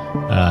shit.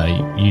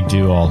 You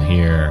do all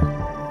hear.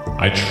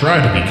 I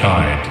tried to be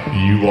kind.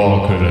 You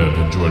all could have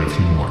enjoyed a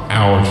few more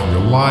hours of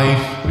your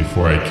life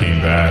before I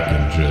came back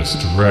and just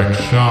direct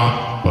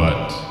shot,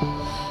 but,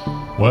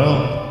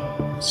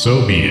 well,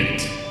 so be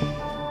it.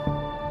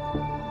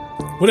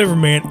 Whatever,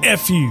 man.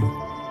 F you.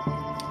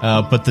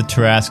 But the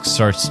Tarrasque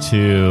starts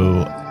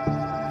to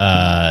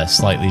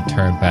slightly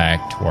turn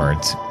back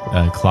towards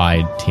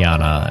Clyde,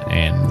 Tiana,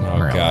 and Oh,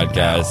 Merlin God,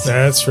 now. guys.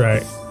 That's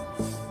right.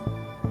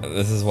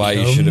 This is why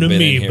you Come should have to been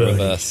me, in here with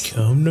buddy. us.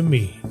 Come to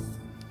me.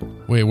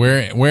 Wait,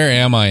 where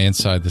am I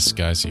inside this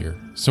guy's ear?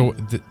 So,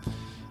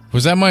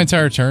 was that my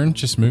entire turn?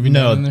 Just moving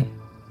No. down in there?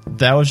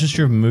 That was just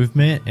your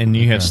movement, and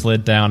you have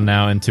slid down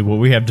now into what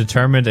we have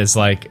determined is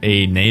like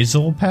a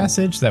nasal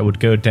passage that would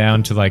go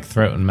down to like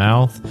throat and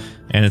mouth,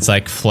 and it's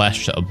like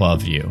flesh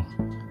above you.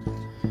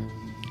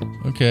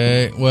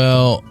 Okay,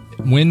 well,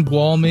 wind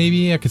wall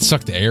maybe? I could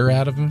suck the air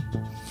out of him?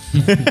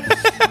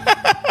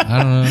 I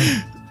don't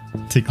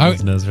know. Tickle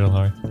his nose real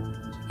hard.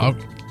 I'm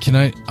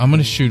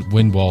gonna shoot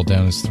wind wall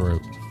down his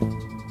throat.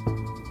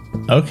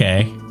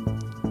 Okay.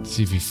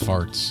 See if he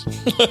farts.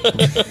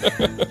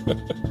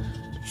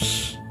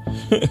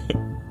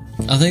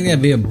 I think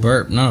that'd be a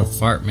burp, not a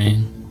fart,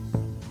 man.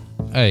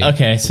 Hey,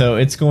 Okay, so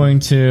it's going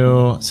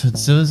to. So it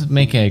does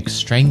make a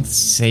strength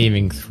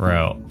saving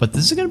throw, but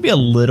this is going to be a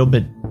little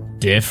bit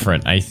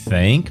different, I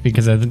think,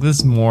 because I think this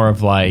is more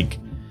of like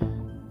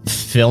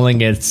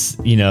filling its,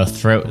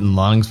 throat and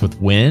lungs with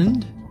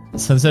wind.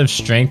 So instead of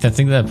strength, I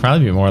think that'd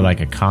probably be more like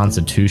a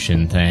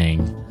constitution thing,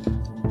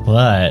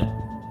 but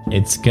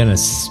it's gonna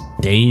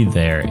stay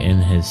there in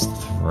his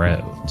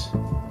throat.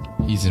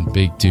 he's in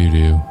big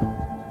doo-doo.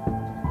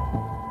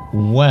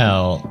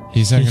 Well,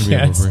 He's not going to be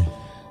able to breathe.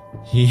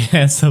 He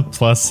has a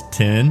plus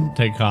 10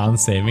 to con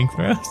saving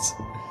throws.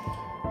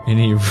 And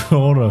he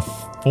rolled a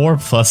 4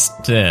 plus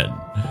 10.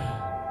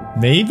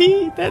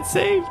 Maybe that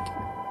saved?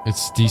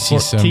 It's DC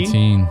 14?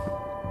 17.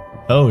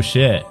 Oh,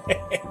 shit.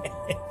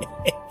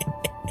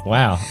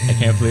 Wow. I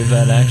can't believe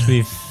that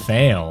actually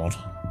failed.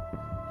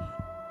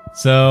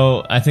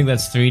 So, I think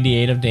that's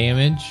 3d8 of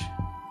damage.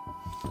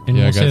 And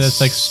Yeah, I we'll say got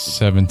that's like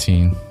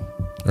 17.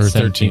 Or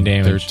 17 13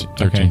 damage.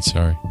 13, Okay.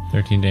 sorry.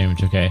 13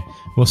 damage, okay.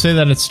 We'll say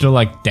that it's still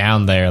like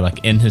down there,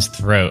 like in his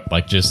throat,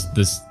 like just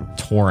this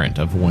torrent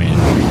of wind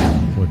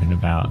whipping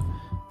about.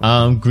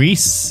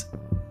 Grease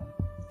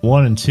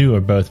 1 and 2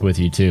 are both with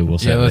you too. We'll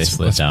say Yeah, they let's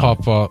split down.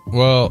 pop off.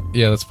 Well,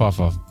 yeah, let's pop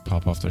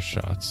off their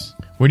shots.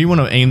 Where do you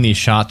want to aim these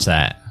shots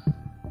at?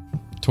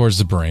 Towards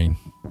the brain.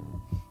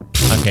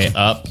 Okay,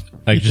 up,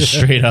 like just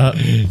straight up.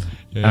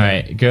 All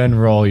right, go ahead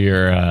and roll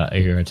your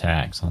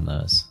attacks on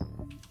those.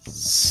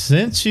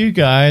 Since you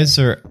guys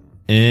are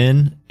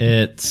in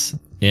it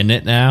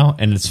now,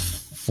 and it's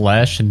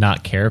flesh and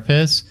not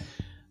carapace,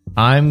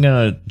 I'm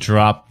gonna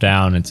drop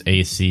down its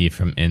AC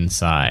from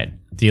inside.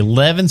 The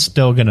 11's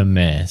still gonna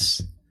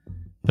miss,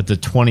 but the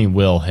 20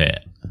 will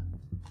hit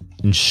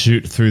and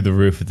shoot through the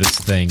roof of this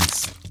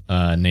thing's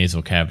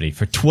nasal cavity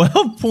for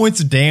 12 points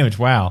of damage.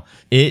 Wow.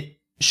 It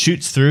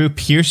shoots through,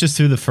 pierces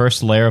through the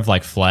first layer of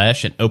like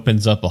flesh, and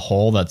opens up a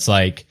hole that's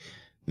like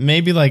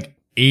maybe like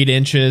 8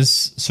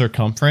 inches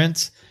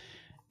circumference.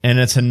 And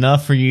it's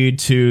enough for you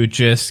to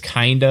just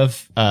kind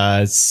of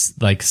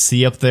like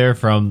see up there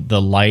from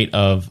the light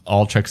of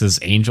Ultrix's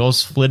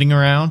angels flitting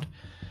around.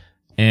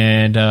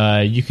 And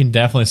you can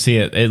definitely see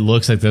it. It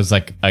looks like there's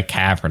like a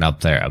cavern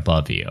up there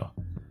above you.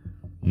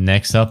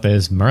 Next up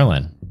is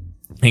Merlin.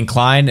 And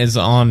Clyde is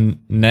on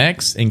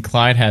next, and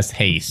Clyde has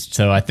haste.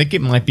 So I think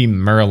it might be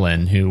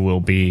Merlin who will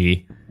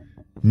be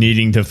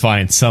needing to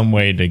find some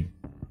way to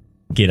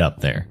get up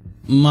there.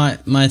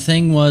 My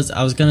thing was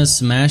I was gonna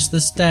smash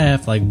the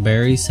staff like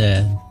Barry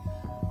said,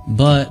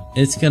 but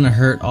it's gonna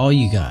hurt all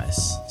you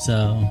guys.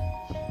 So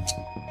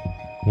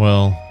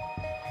Well,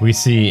 we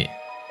see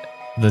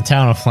the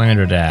town of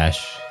Flanderdash,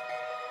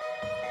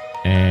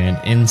 and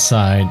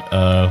inside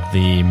of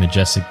the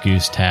Majestic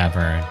Goose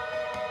Tavern,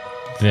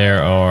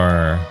 there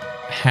are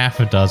half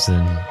a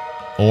dozen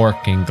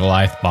orc and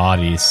Goliath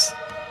bodies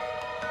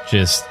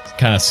just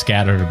kind of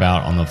scattered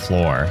about on the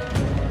floor.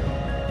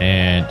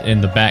 And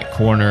in the back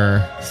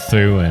corner,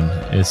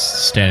 Thuin is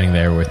standing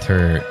there with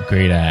her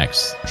great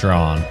axe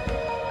drawn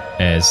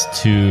as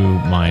 2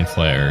 mind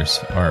flayers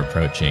are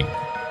approaching.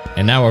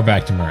 And now we're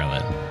back to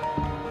Merlin.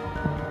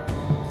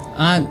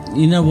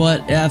 you know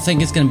what? I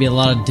think it's gonna be a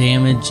lot of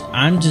damage.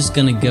 I'm just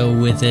gonna go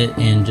with it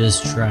and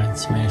just try and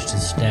smash the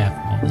staff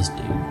on this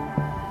dude.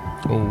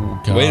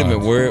 Oh, God. Wait a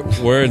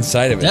minute, we're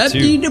inside of it That too.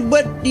 you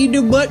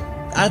but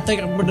I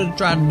think I'm gonna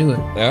try to do it.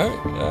 All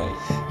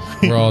right.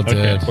 We're all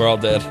dead. We're all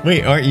dead.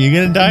 Wait, aren't you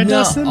gonna die, No,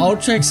 Dustin?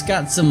 Ultrix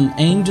got some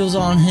angels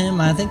on him.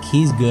 I think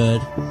he's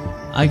good.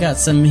 I got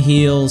some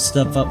heal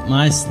stuff up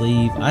my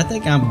sleeve. I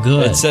think I'm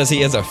good. It says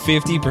he has a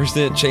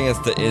 50% chance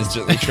to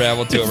instantly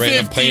travel to a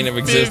random plane of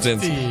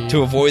existence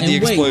to avoid the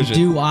And wait, explosion.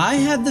 do I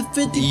have the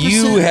 50%?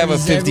 You have a or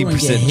does everyone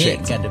 50% get hit?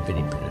 chance. Got the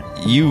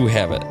 50%. You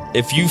have it.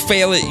 If you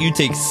fail it, you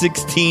take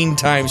 16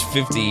 times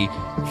 50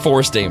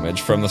 force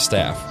damage from the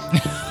staff.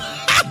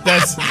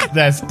 That's dead.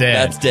 That's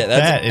dead.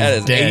 That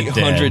is dead,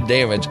 800 dead.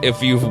 damage.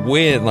 If you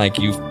win, like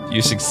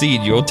you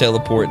succeed, you'll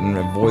teleport and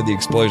avoid the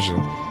explosion.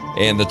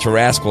 And the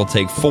Tarrasque will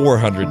take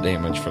 400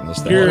 damage from the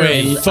staff. You're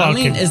Wait,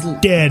 fucking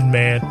dead,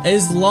 man.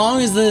 As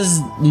long as this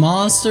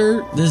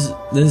monster, this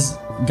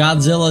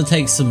Godzilla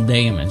takes some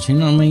damage, you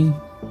know what I mean?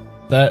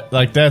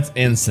 That's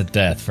instant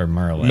death for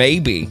Merlin.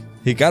 Maybe.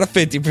 He got a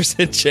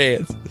 50%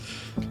 chance.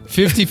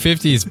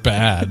 50-50 is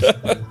bad.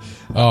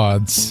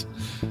 Odds.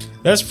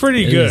 That's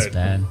pretty It is good.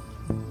 bad.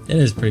 It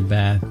is pretty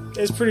bad.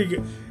 It's pretty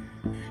good.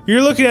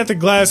 You're looking at the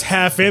glass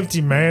half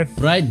empty, man.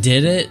 But I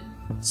did it.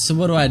 So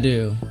what do I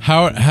do?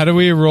 How do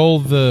we roll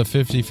the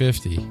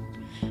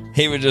 50-50?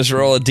 He would just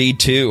roll a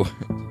D2.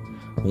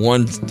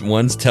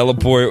 One's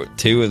teleport,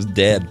 2 is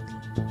dead.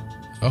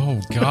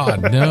 Oh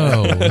God,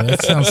 no!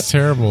 That sounds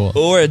terrible.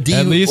 Or a D.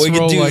 At least we could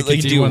roll do like a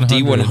do D100.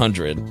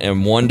 D100,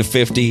 and 1 to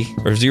 50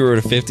 or 0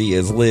 to 50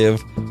 is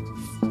live.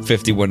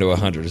 51 to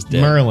 100 is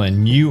dead.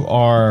 Merlin, you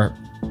are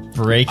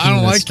breaking I don't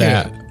the like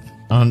staff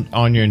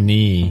on your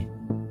knee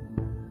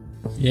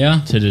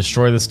Yeah. to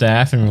destroy the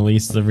staff and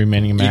release the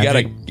remaining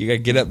magic. You gotta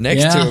get up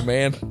next Yeah. to it,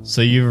 man.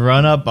 So you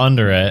run up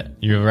under it,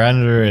 you run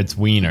under its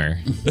wiener,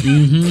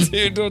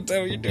 Dude, don't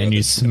tell me you're doing and you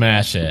this.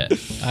 smash it.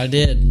 I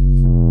did.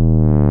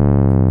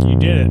 You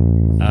did it.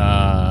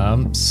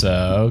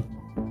 So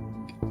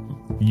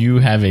you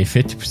have a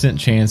 50%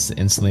 chance to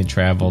instantly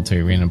travel to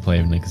a random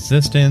plane of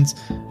existence,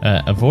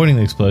 avoiding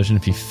the explosion.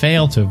 If you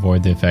fail to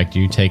avoid the effect,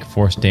 you take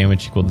force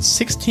damage equal to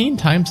 16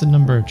 times the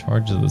number of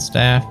charges of the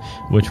staff,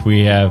 which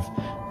we have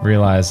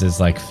realized is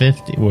like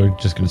 50. We're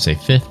just going to say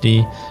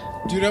 50.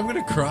 Dude, I'm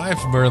gonna cry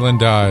if Merlin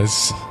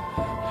dies.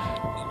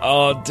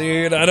 Oh,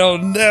 dude, I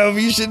don't know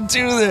if you should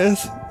do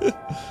this.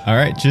 All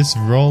right, just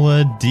roll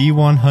a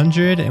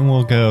D100 and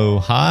we'll go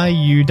high,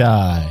 you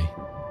die.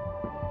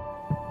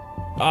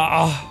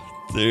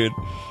 Dude.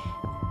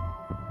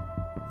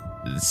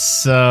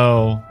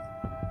 So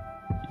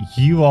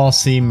you all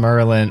see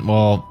Merlin,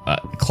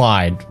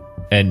 Clyde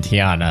and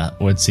Tiana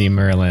would see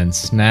Merlin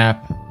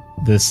snap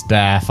the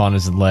staff on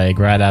his leg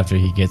right after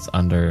he gets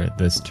under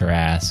this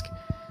Tarrasque.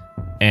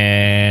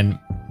 And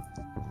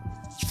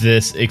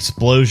this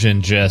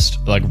explosion just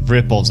like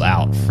ripples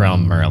out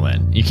from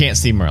Merlin. You can't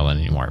see Merlin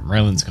anymore.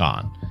 Merlin's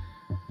gone.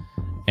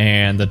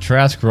 And the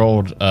Tarrasque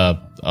rolled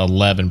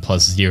 11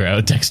 plus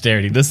 0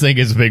 dexterity. This thing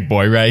is a big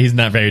boy, right? He's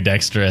not very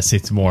dexterous.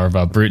 It's more of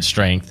a brute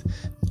strength.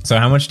 So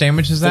how much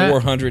damage is that?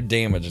 400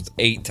 damage. It's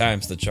 8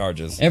 times the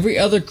charges. Every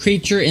other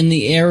creature in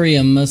the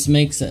area must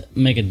make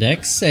a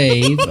dex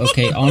save.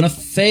 Okay, on a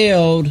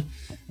failed,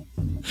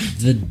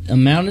 the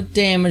amount of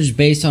damage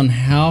based on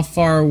how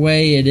far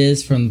away it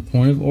is from the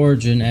point of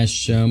origin as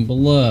shown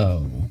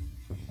below.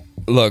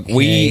 Look,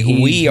 Okay,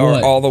 we are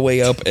what? all the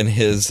way up in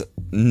his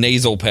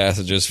nasal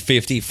passages,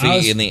 50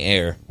 feet in the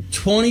air.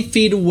 20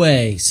 feet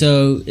away,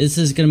 so this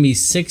is going to be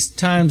 6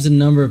 times the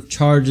number of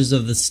charges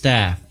of the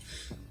staff.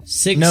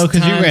 6 No, 'cause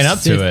you times ran up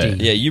to 50.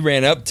 it. Yeah, you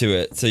ran up to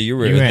it, so you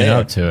were You ran there.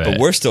 up to it. But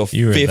we're still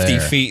You were 50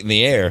 there. feet in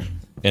the air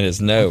in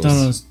his I nose.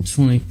 thought it was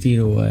 20 feet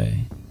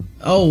away.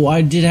 Oh,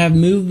 I did have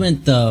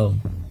movement though.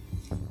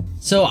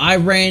 So I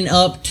ran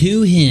up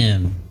to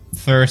him.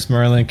 First,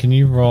 Merlin, can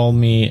you roll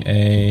me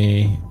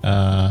a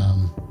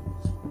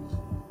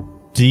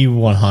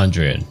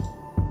D100?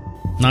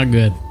 Not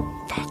good.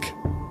 Fuck.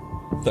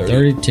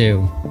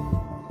 32.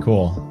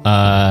 Cool.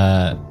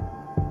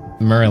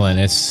 Merlin,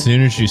 as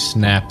soon as you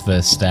snap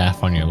the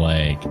staff on your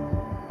leg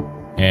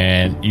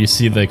and you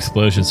see the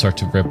explosion start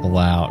to ripple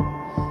out,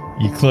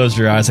 you close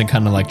your eyes and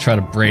kind of like try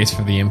to brace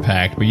for the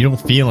impact, but you don't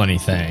feel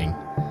anything.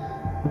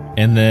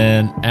 And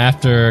then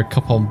after a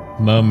couple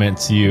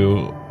moments,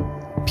 you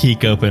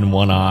peek open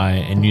one eye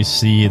and you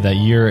see that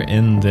you're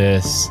in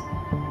this.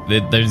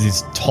 There's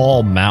these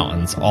tall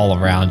mountains all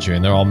around you,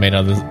 and they're all made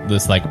out of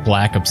this like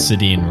black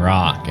obsidian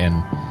rock,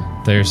 and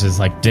there's this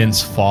like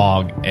dense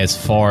fog as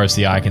far as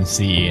the eye can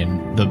see,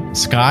 and the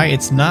sky,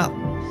 it's not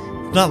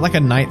like a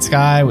night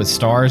sky with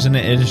stars in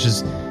it.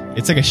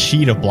 It's like a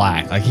sheet of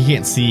black. Like you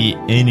can't see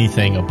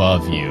anything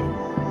above you.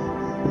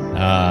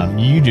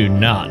 You do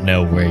not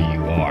know where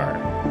you are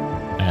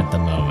at the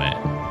moment.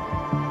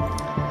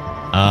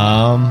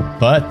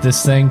 But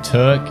this thing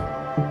took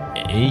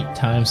 8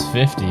 times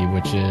 50,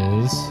 which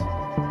is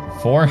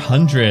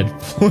 400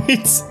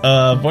 points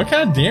of what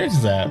kind of damage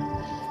is that?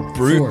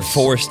 Brute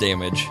force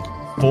damage.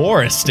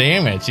 Force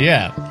damage,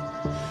 yeah.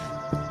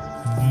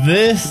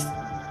 This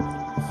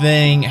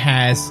thing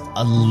has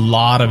a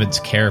lot of its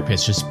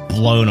carapace just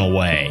blown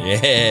away.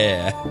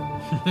 Yeah.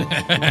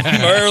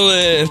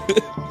 Merlin.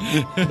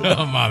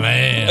 Oh, my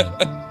man.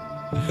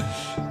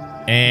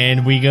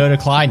 And we go to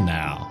Clyde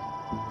now.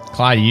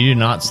 Clyde, you do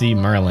not see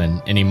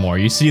Merlin anymore.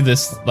 You see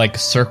this like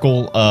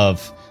circle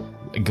of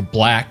like,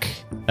 black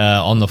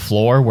on the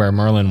floor where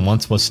Merlin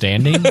once was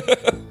standing,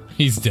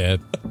 He's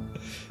dead.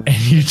 and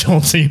you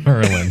don't see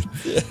Merlin.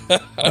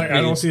 Like,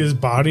 I don't see his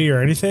body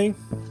or anything.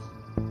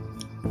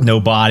 No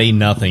body,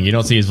 nothing. You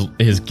don't see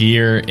his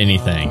gear,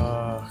 anything.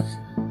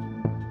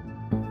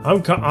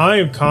 I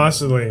am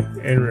constantly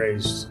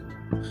enraged.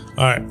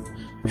 All right,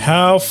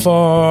 how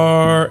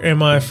far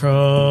am I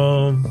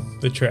from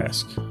the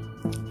Trask?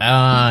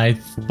 I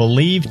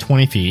believe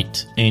 20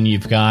 feet, and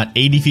you've got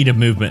 80 feet of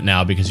movement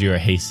now because you are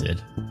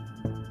hasted.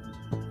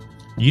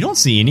 You don't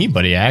see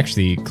anybody,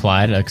 actually,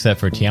 Clyde, except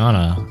for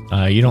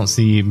Tiana. You don't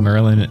see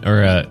Merlin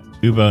or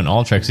Ubo and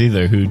Ultrex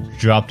either, who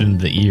dropped into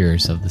the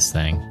ears of this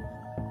thing.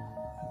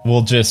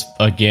 We'll just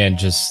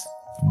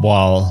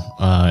while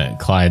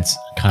Clyde's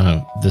kind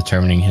of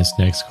determining his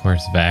next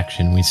course of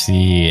action, we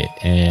see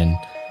in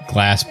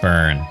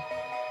Glassburn,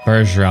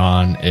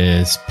 Bergeron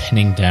is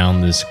pinning down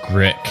this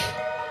Grick.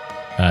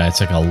 It's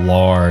like a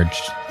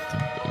large,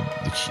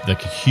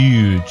 like a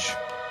huge,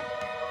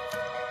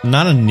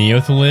 not a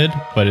neothalid,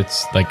 but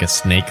it's like a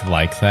snake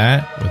like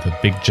that with a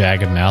big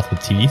jagged mouth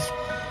with teeth.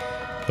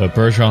 But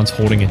Bergeron's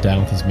holding it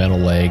down with his metal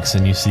legs,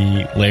 and you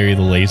see Larry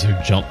the Laser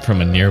jump from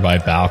a nearby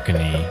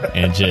balcony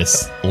and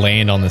just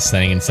land on this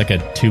thing, and it's like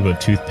a tube of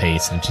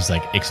toothpaste, and it just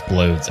like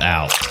explodes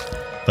out.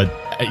 But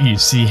you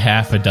see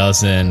half a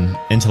dozen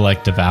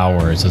intellect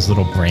devourers, those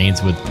little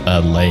brains with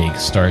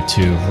legs, start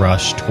to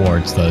rush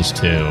towards those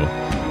two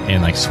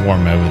and like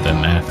swarm over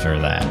them after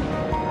that.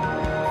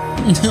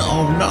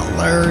 Oh, not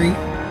Larry.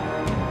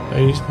 I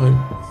use my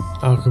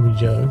alchemy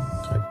jug.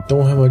 I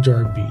don't have my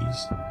jar of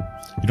bees.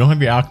 You don't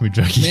have your alchemy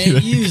drug Man, either.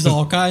 you use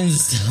all kinds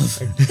of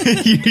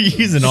stuff. You're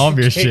using all of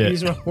your Can't use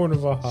shit. my Horn of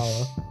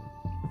Valhalla.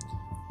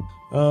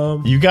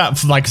 You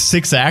got like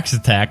 6 axe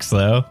attacks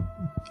though.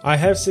 I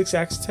have 6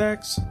 axe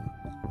attacks.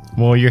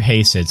 Well, you're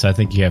hasted, so I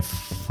think you have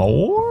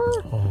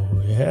 4.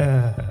 Oh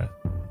yeah.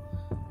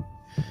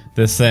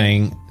 This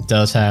thing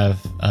does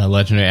have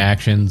legendary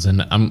actions,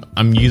 and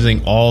I'm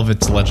using all of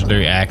its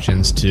legendary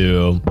actions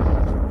to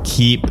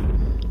keep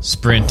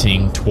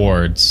sprinting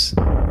towards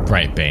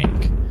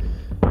Brightbank,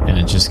 and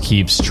it just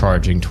keeps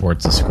charging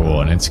towards the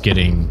school, and it's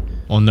getting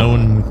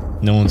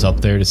no one's up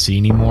there to see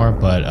anymore.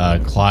 But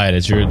Clyde,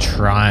 as you're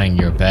trying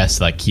your best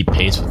to like keep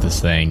pace with this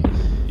thing,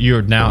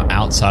 you're now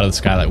outside of the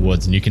Skylight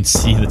Woods, and you can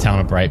see the town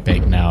of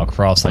Brightbank now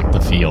across like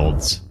the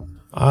fields.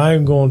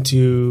 I'm going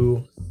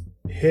to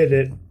hit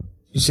it.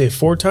 You say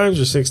 4 times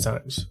or 6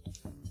 times?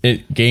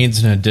 It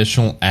gains an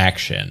additional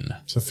action.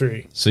 So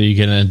 3. So you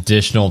get an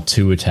additional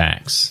 2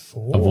 attacks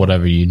of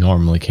whatever you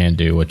normally can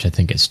do, which I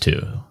think is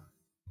 2. All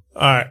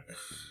right.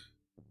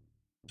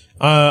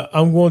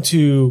 I'm going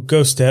to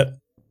go step,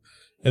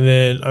 and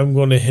then I'm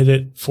going to hit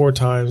it 4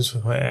 times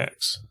with my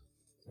axe.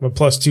 My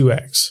 +2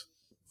 axe.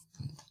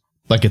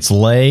 Like its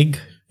leg?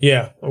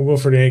 Yeah, I'm going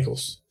for the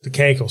ankles. The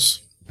cankles.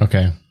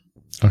 Okay.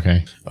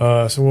 Okay.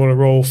 So I'm going to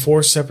roll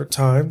 4 separate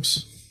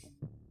times.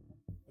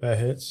 That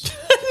hits.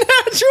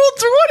 Natural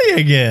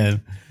 20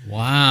 again.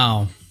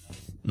 Wow.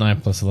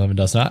 9 plus 11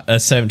 does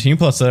not. 17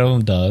 plus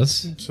 11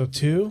 does. So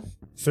 2,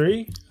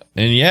 3.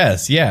 And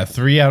yes,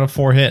 3 out of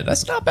 4 hit.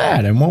 That's not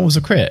bad. And 1 was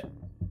a crit.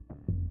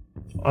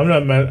 I'm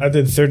not mad. I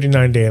did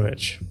 39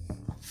 damage.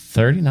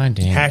 39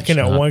 damage. Hacking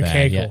at not one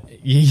bad. cankle. Yeah.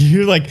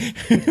 You're like,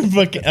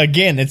 look,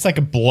 again, it's like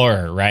a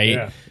blur, right?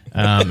 Yeah.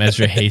 As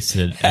you're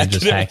hasted and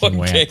just hacking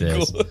One away at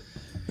this. cankle.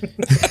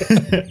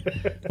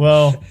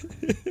 Well,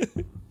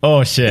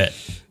 oh shit.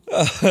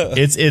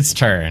 It's its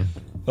turn.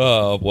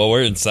 Oh, well,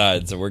 we're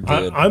inside, so we're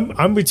good.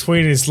 I'm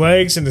between his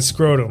legs and the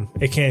scrotum.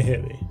 It can't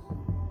hit me.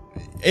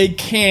 It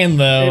can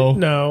though.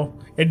 No,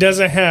 it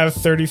doesn't have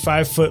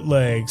 35-foot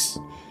legs.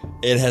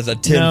 It has a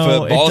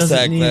 10-foot ball doesn't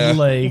sack need though.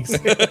 legs.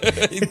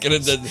 He's gonna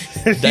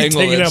He's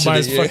dangle taking that out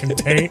by shit his at you. fucking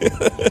taint.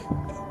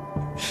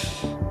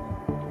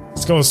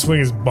 It's gonna swing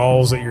his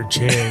balls at your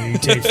chin. You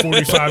take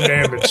 45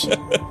 damage.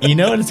 You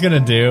know what it's gonna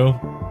do?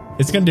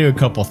 It's gonna do a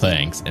couple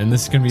things, and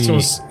this is gonna be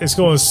It's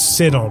gonna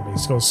sit on me.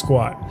 It's gonna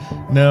squat.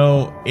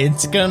 no.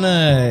 It's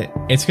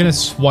gonna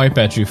swipe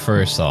at you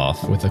first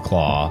off with a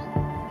claw.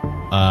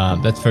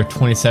 That's for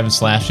 27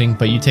 slashing,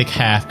 but you take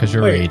half because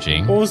you're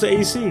raging. What was the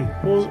AC?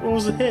 What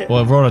was the hit?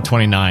 Well, it rolled a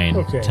 29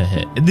 Okay. to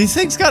hit. These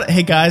things got.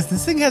 Hey guys,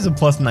 this thing has a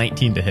plus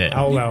 19 to hit.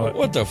 I'll allow it.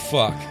 What the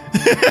fuck?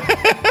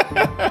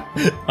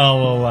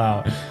 Oh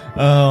wow.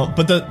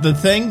 But the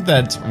thing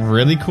that's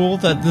really cool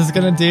that this is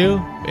gonna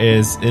do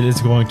is it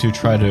is going to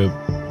try to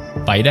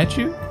bite at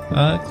you,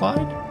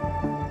 Clyde.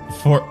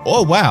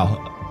 Oh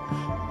wow.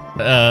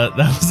 That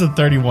was a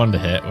 31 to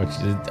hit, which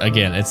is,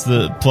 again, it's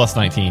the plus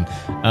 19.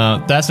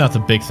 That's not the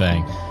big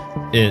thing.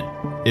 It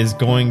is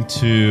going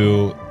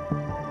to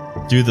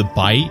do the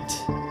bite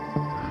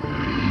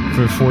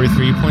for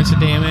 43 points of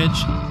damage.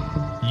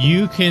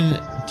 You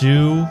can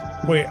do.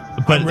 Wait,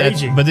 But I'm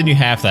raging. but then you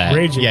have that.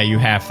 Raging. Yeah, you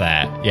have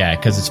that. Yeah,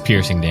 because it's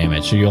piercing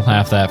damage. So you'll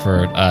have that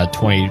for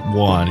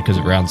 21 because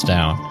it rounds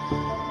down.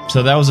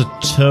 So that was a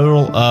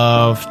total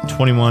of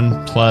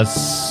 21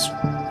 plus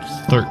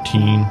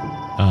 13,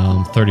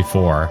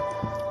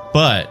 34.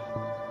 But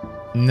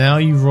now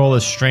you roll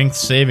a strength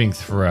saving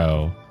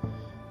throw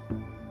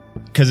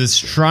because it's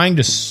trying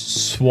to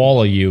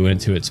swallow you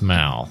into its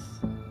mouth.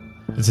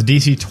 It's a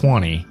DC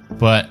 20,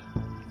 but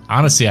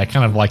honestly, I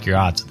kind of like your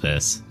odds with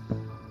this.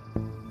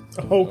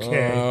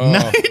 Okay.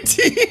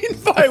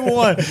 19 by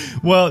 1.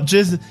 Well,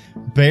 just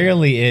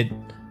barely. It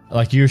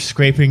like you're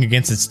scraping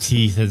against its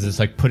teeth as it's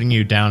like putting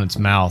you down its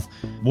mouth.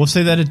 We'll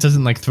say that it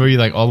doesn't like throw you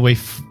like all the way.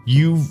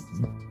 You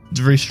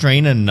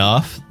restrain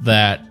enough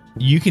that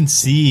you can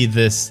see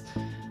this.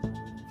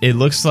 It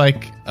looks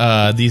like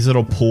these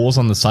little pools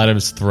on the side of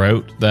its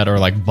throat that are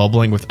like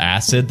bubbling with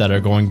acid that are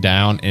going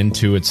down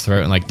into its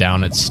throat and like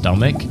down its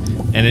stomach,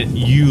 and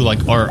you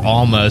like are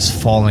almost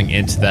falling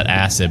into that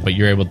acid, but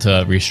you're able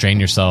to restrain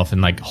yourself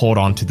and like hold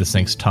on to this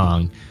thing's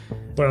tongue.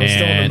 But I'm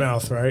still in the And-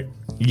 mouth, right?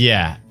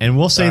 Yeah, and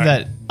we'll say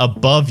Alright. that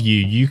above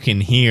you can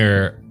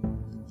hear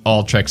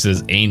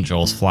Altrex's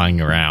angels flying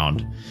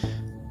around.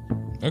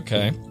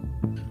 Okay.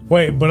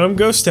 Wait, but I'm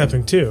ghost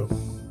stepping too.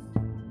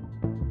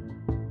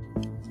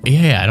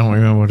 Yeah, I don't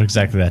remember what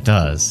exactly that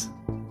does.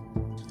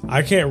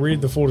 I can't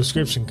read the full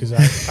description because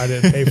I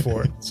didn't pay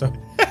for it. So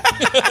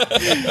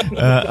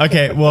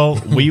Okay,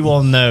 well, we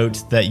will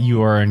note that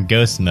you are in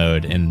ghost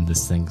mode in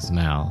this thing's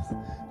mouth.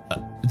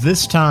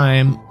 This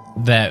time,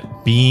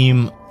 that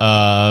beam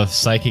of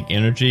psychic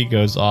energy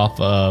goes off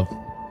of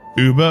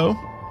Ubo.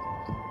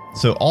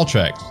 So,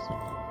 Altrex,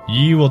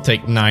 you will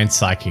take 9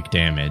 psychic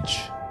damage.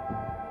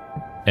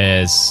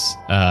 As,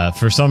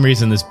 for some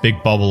reason, this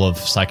big bubble of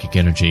psychic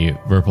energy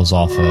ripples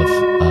off of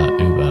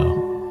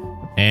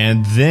Ubo.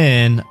 And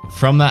then,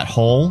 from that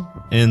hole,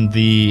 in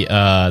the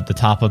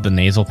top of the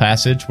nasal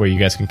passage, where you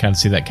guys can kind of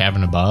see that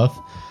cavern above,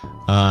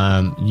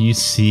 you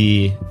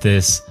see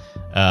this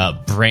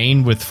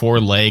brain with 4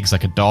 legs,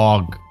 like a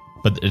dog,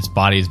 but its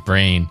body is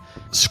brain,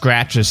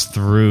 scratches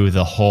through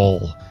the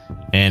hole,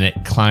 and it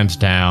climbs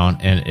down,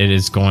 and it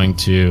is going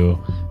to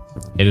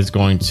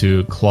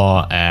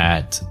claw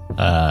at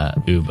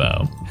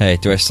Ubo Hey,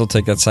 do I still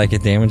take that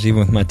psychic damage even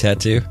with my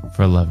tattoo?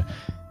 for 11.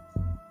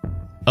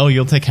 Oh,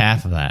 you'll take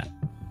half of that,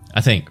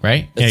 I think,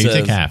 right? Yeah, It you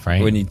take says, half,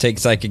 right? When you take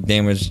psychic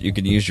damage, you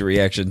can use your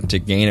reaction to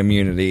gain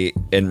immunity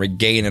and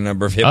regain a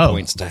number of hit Oh.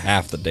 points to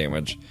half the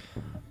damage.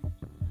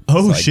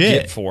 Oh So I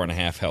shit! get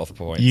 4.5 health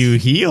points. You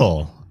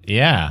heal.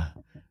 Yeah.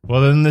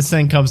 Well, then this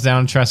thing comes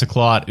down and tries to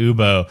claw at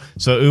Ubo.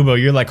 So Ubo,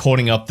 you're like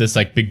holding up this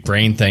like big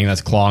brain thing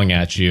that's clawing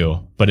at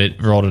you, but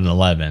it rolled an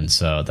 11,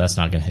 so that's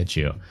not gonna hit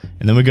you.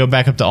 And then we go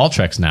back up to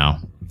Ultrex now.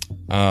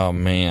 Oh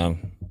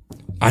man,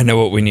 I know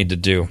what we need to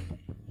do.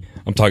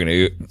 I'm talking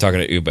to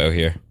Ubo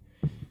here.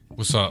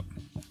 What's up?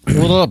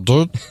 What up,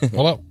 dude?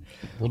 What up?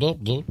 What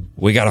up, dude?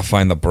 We gotta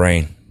find the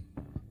brain.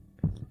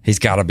 He's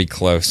gotta be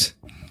close.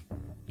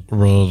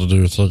 Where do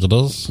you think it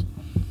is?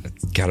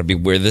 It's gotta be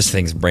where this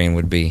thing's brain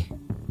would be.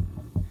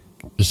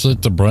 You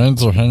think the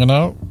brains are hanging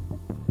out?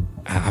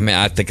 I mean,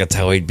 I think that's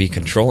how he'd be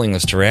controlling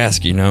this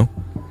Tarask, you know?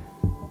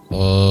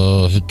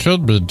 He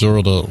could be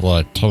doing it,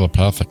 like,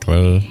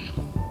 telepathically.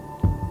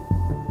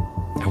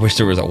 I wish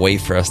there was a way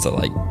for us to,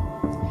 like,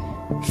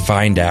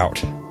 find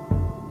out.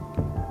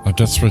 I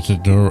guess we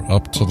could go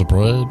up to the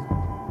brain.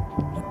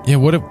 Yeah,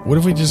 what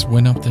if we just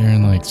went up there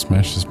and like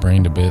smashed his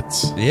brain to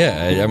bits?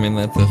 Yeah, I mean,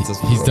 that's what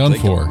He's I'm done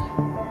thinking. for.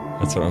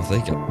 That's what I'm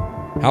thinking.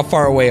 How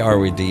far away are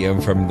we,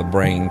 DM, from the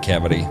brain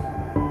cavity?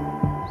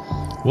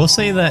 We'll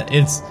say that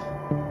it's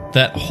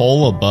that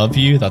hole above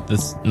you that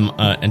this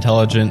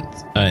intellect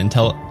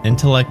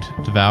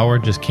devourer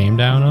just came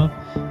down of.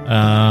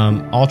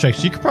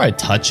 Ultrex, you could probably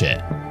touch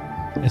it.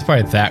 It's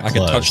probably that I close.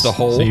 could touch the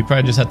hole? So you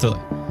probably just have to.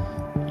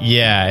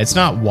 Yeah, it's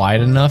not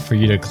wide enough for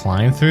you to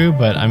climb through,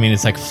 but I mean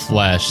it's like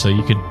flesh, so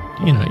you could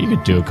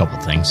do a couple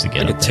things to get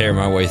I up could there. tear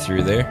my way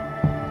through there.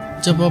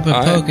 Jump up and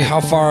All right, poke it.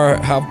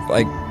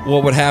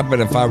 what would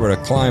happen if I were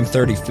to climb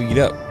 30 feet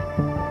up?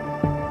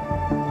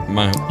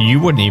 You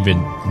wouldn't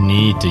even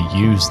need to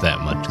use that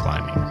much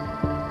climbing.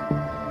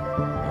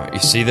 You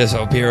see this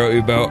up here,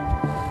 Ubo?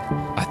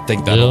 I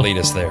think that'll Yeah. lead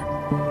us there.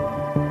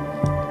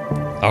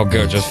 I'll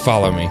go, just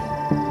follow me.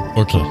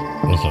 Okay. All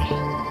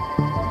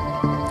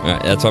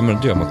right, that's what I'm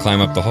gonna do. I'm gonna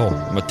climb up the hole.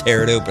 I'm gonna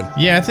tear it open.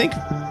 Yeah, I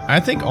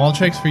think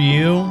Ultrex for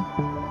you.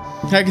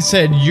 Like I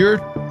said, you're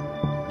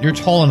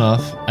tall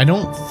enough. I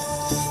don't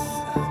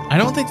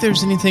think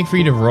there's anything for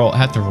you to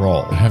have to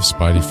roll. I have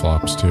Spidey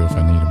flops too if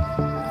I need them.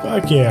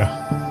 Fuck yeah.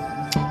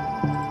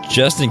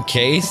 Just in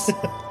case.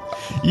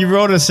 You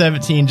rolled a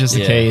 17 just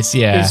in Yeah. case.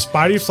 Yeah. Dude,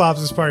 Spidey Flops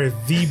is probably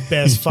the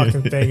best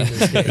fucking thing in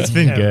this game. It's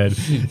been good.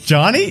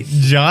 Johnny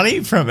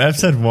from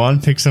episode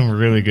 1 picked some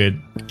really good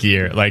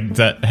gear, like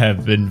that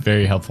have been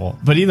very helpful.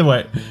 But either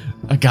way,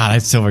 God, I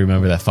still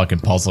remember that fucking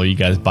puzzle you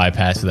guys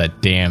bypassed with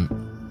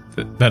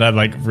that I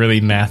like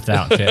really mathed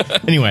out shit.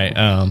 Anyway,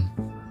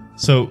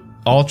 so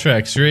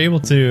Ultrex, you're able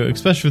to,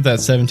 especially with that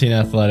 17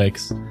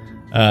 athletics,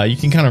 you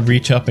can kind of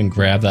reach up and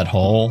grab that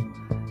hole,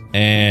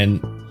 and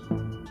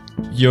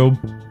you'll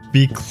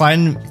be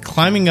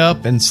climbing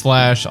up and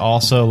 /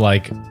 also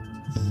like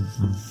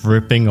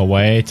ripping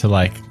away to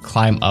like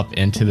climb up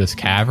into this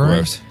cavern.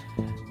 Gross.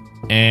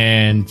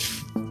 And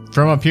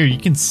from up here, you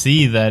can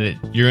see that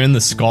you're in the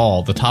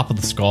top of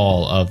the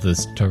skull of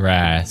this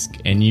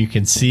Tarask, and you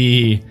can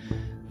see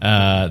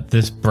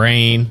this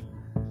brain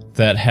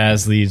that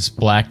has these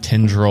black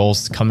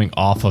tendrils coming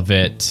off of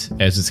it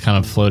as it's kind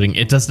of floating.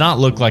 It does not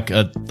look like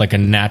a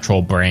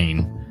natural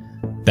brain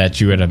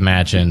that you would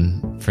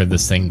imagine for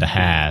this thing to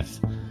have.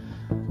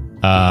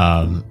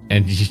 And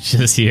you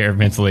just hear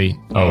mentally,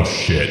 Oh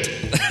shit.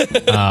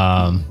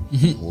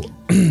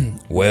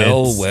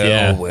 Well,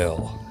 yeah.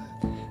 well.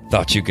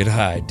 Thought you could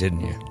hide,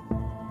 didn't you?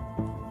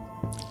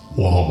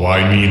 Well,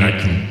 I mean,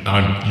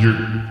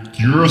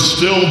 you're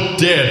still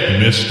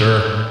dead,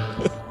 mister.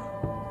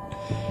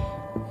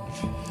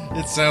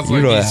 It sounds You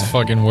like know, he's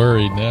fucking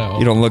worried now.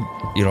 You don't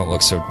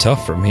look so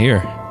tough from here.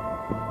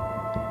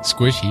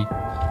 Squishy.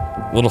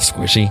 Little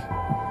squishy.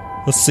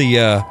 Let's see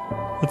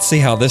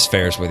how this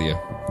fares with you.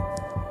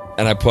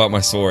 And I pull out my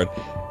sword,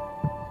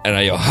 and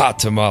I yell, "Hot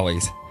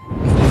tamales!"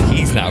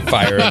 He's not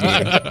firing you.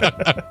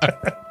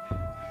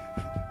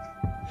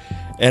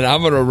 And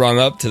I'm gonna run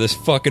up to this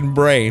fucking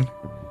brain,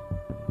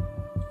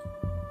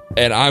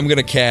 and I'm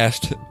gonna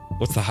cast.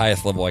 What's the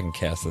highest level I can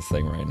cast this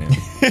thing right now?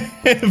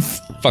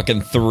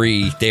 Fucking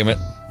 3, damn it,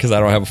 because I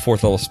don't have a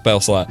 4th level spell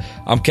slot.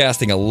 I'm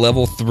casting a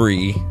level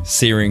 3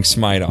 Searing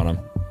Smite on him,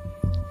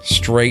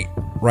 straight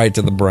right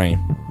to the brain.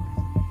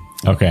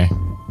 okay,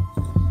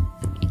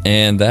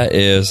 And that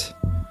is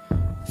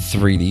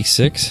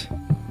 3d6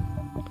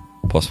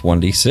 plus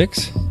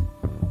 1d6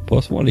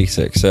 plus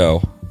 1d6.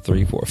 So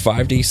 3, 4,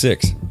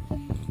 5d6.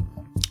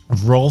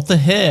 roll to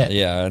hit.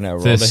 Yeah, I know.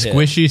 Roll The the hit.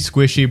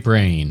 squishy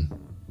brain.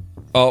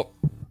 Oh.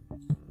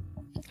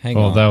 Hang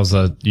Well, on. that was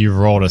you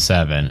rolled a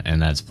 7,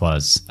 and that's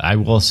plus. I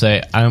will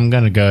say, I'm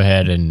going to go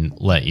ahead and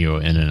let you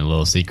in a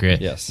little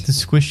secret. Yes. The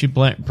squishy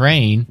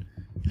brain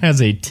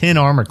has a 10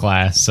 armor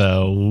class,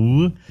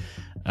 so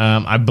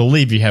I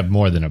believe you have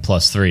more than a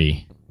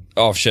 +3.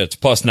 Oh, shit. It's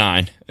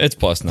 +9. It's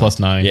 +9.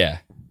 +9. Yeah.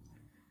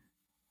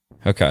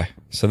 Okay.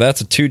 So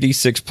that's a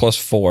 2d6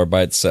 +4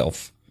 by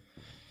itself.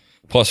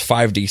 Plus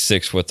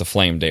 5d6 with the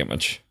flame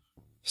damage.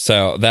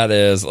 So that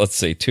is, let's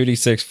see,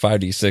 2d6,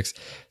 5d6,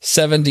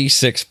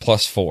 7d6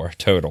 +4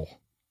 total.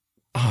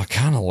 Oh,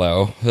 kind of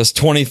low. That's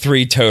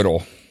 23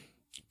 total.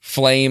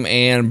 Flame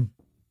and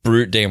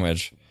brute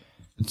damage.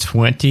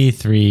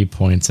 23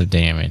 points of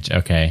damage.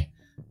 Okay.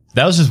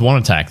 That was just one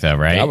attack, though,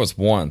 right? That was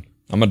one.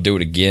 I'm going to do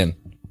it again.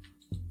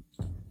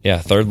 Yeah,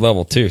 3rd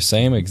level too.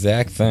 Same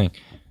exact thing.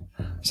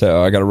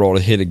 So I got to roll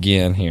to hit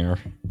again here.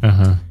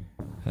 Uh-huh.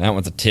 And that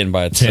one's a 10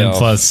 by 10 itself.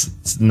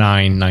 plus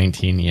 9,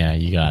 19. Yeah,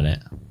 you got it.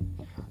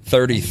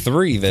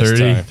 33 this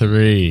time.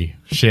 33.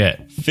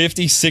 Shit.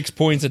 56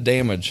 points of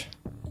damage.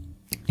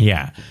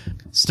 Yeah.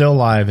 Still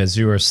alive as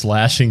you are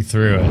slashing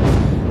through it.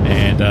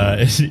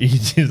 And he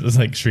just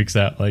like shrieks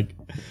out like,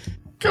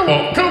 Come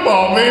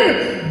on,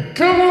 man.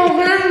 Come on,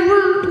 man.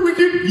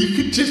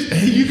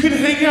 You could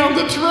hang out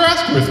the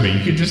Tarrasque with me.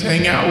 You could just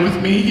hang out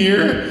with me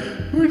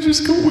here. We could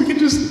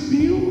just,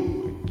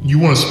 you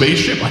want a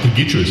spaceship? I can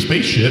get you a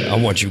spaceship. I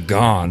want you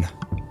gone.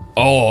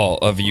 All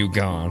of you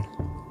gone.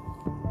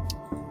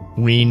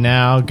 we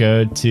now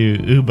go to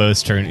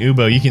Ubo's turn.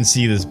 Ubo, you can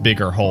see this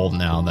bigger hole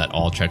now that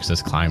Ultrex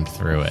has climbed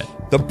through it.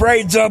 The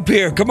braid's up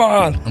here. Come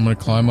on. I'm going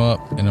to climb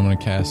up and I'm going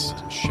to cast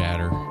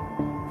Shatter.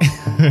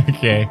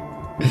 Okay.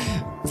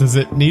 Does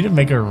it need to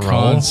make a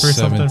roll Con for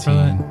something for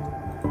 17.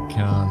 that?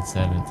 Con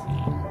 17.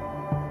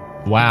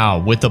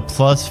 Wow, with the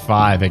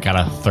 +5, it got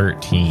a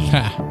 13.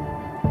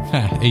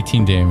 Ha,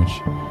 18 damage.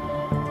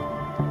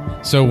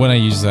 So when I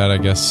use that, I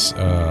guess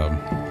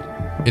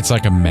it's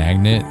like a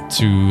magnet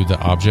to the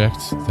object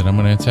that I'm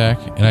going to attack.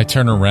 And I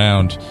turn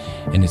around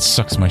and it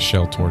sucks my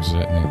shell towards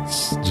it and it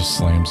just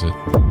slams it.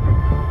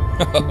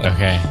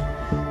 Okay.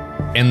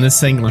 And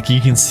this thing, like, you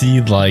can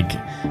see, like,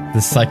 the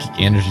psychic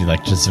energy,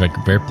 like, just, like,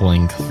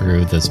 rippling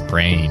through this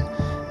brain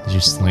as you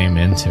slam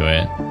into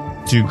it.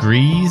 Do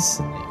Grease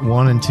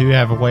 1 and 2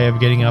 have a way of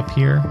getting up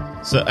here?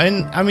 So,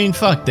 and, I mean,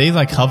 fuck, they,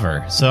 like,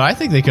 hover. So I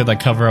think they could, like,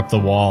 cover up the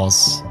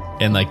walls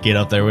and, like, get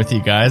up there with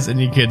you guys, and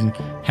you could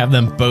have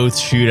them both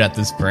shoot at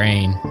this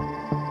brain.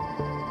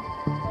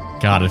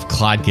 God, if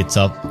Clyde gets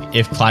a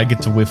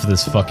whiff of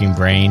this fucking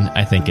brain,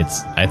 I think it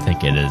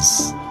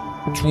is.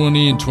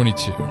 20 and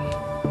 22.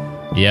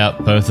 Yep,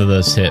 both of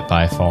those hit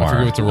by far. I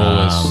forget what the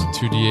roll is.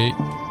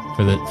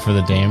 2d8. For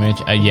the damage.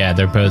 Yeah,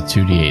 they're both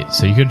 2d8.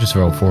 So you could just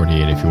roll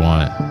 4d8 if you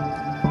want.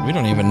 We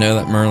don't even know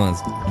that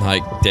Merlin's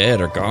like dead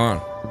or gone.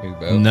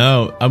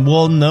 No,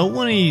 well,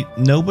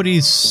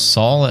 nobody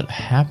saw it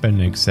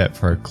happen except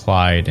for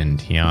Clyde and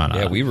Tiana.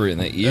 Yeah, we were in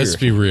the ear. Let's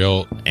be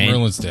real. And-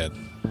 Merlin's dead.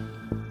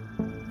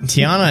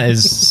 Tiana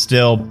is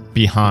still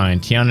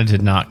behind. Tiana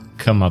did not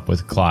come up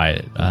with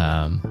Clyde.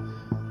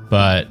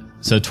 But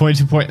so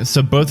 22 points.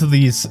 So both of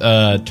these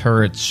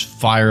turrets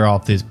fire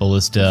off these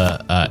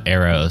ballista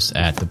arrows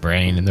at the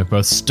brain, and they're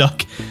both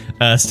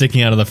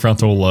sticking out of the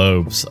frontal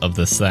lobes of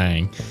this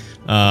thing.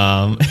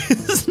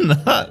 It's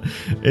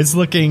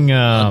looking.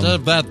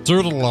 Gave that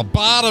dude a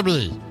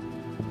lobotomy.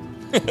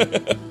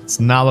 It's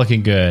not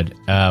looking good.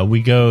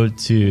 We go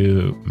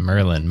to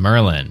Merlin.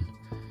 Merlin,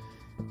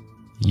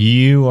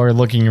 you are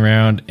looking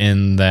around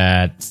in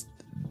that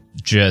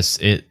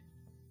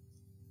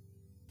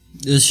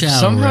The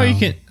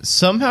shadow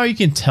somehow you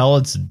can tell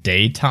it's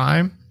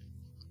daytime,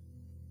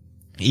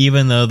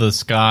 even though the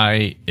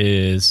sky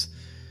is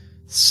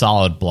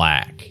solid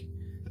black.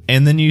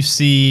 And then you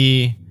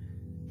see,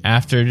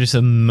 after just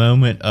a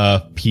moment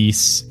of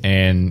peace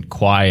and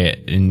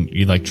quiet, and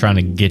you're like trying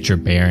to get your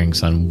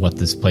bearings on what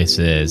this place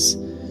is,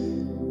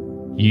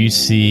 you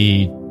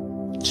see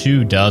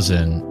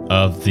 24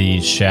 of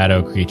these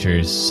shadow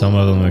creatures. Some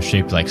of them are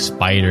shaped like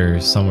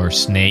spiders, some are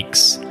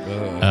snakes.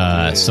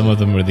 Some of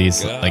them are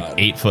these like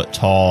 8 foot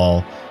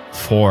tall,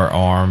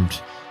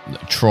 4-armed,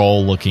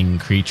 troll-looking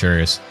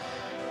creatures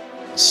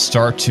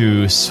start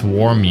to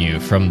swarm you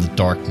from the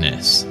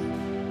darkness,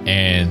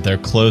 and they're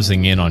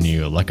closing in on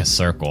you like a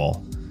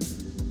circle.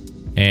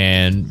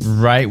 And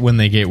right when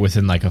they get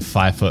within like a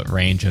 5 foot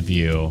range of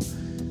you,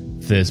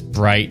 this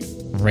bright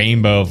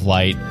rainbow of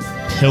light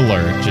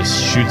pillar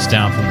just shoots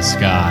down from the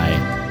sky,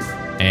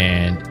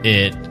 and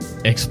it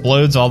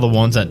explodes all the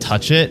ones that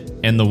touch it,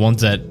 and the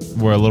ones that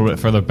were a little bit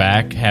further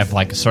back have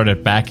like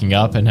started backing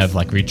up and have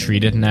like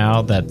retreated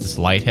now that this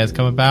light has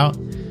come about.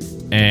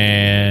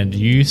 And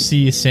you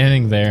see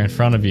standing there in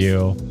front of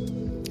you,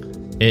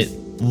 it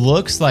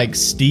looks like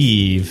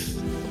Steve,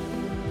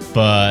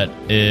 but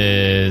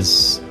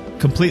is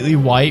completely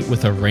white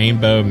with a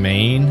rainbow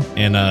mane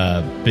and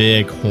a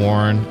big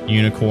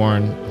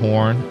unicorn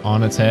horn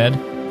on its head.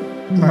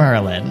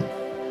 Merlin,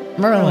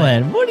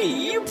 what are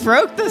you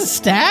broke the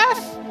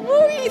staff?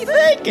 What are you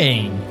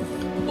thinking?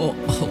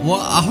 Well,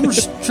 I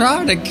was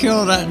trying to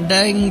kill that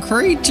dang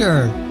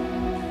creature.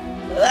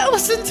 That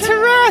was a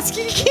Tarask.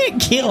 You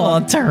can't kill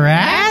a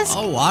Tarask.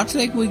 Oh, I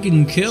think we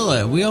can kill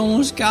it. We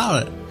almost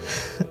got it.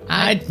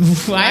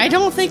 I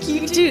don't think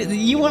you do.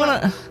 You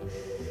wanna?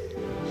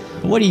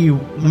 What do you,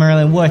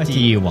 Merlin? What do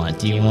you want?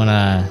 Do you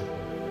wanna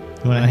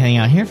hang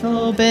out here for a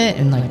little bit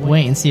and like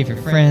wait and see if your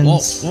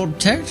friends? Well,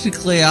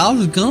 technically, I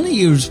was gonna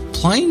use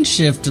plane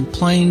shift to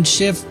plane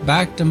shift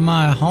back to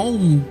my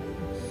home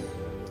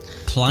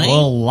plane.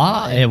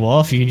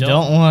 Well, if you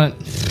don't want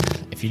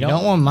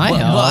my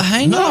help, but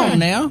hang on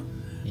now.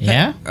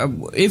 Yeah.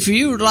 If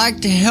you would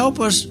like to help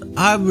us,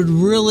 I would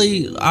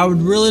really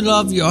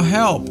love your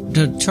help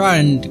to try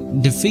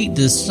and defeat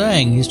this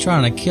thing. He's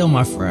trying to kill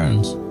my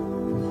friends.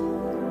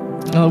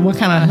 What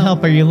kind of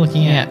help are you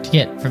looking at to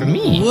get from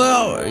me?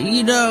 Well,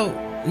 you don't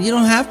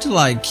have to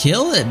like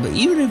kill it, but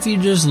even if you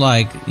just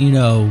like,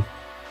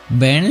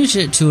 banish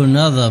it to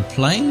another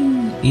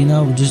plane,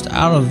 just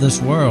out of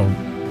this world.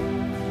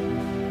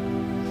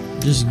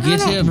 Just get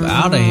him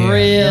out of here.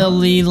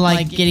 Really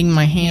like getting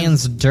my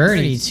hands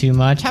dirty too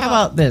much. How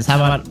about this? How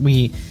about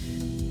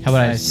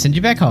I send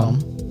you back home?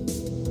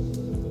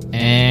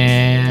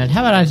 And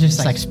how about I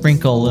just like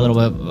sprinkle a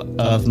little bit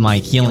of my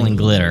healing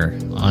glitter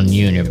on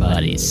you and your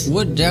buddies?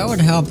 That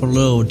would help a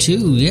little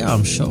too, yeah,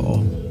 I'm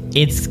sure.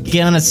 It's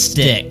gonna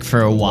stick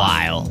for a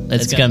while.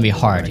 It's gonna be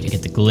hard to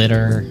get the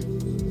glitter.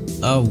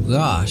 Oh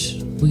gosh,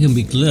 we can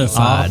be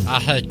glitterified. I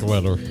hate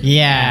glitter.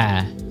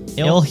 Yeah.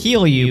 It'll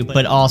heal you,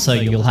 but also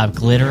you'll have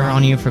glitter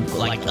on you for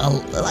like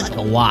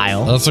a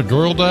while. As a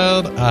girl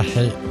dad, I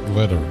hate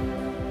glitter.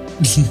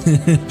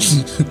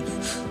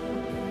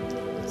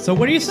 So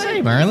what do you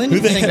say, Merlin? You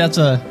think that's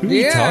a... Who are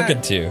you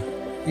talking to?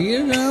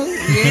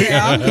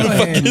 Yeah, I'll go What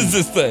ahead. is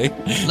this thing?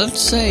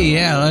 Let's go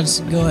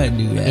ahead and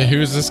do that. Yeah,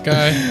 who's this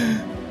guy?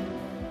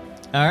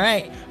 All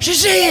right.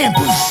 Shazam!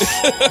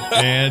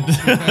 And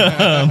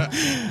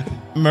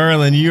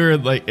Merlin, you're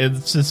like,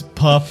 it's just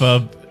puff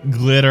of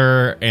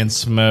glitter and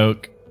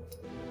smoke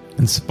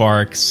and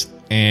sparks,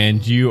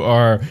 and you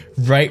are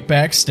right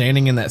back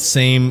standing in that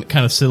same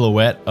kind of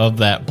silhouette of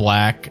that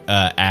black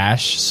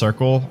ash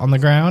circle on the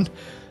ground,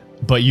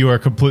 but you are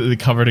completely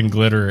covered in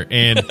glitter.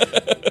 And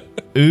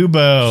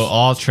Ubo,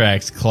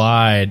 Altrex,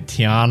 Clyde,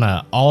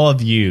 Tiana, all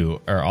of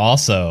you are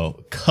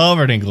also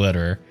covered in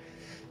glitter.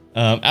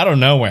 Out of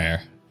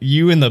nowhere,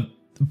 you in the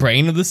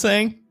brain of this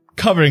thing,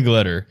 covered in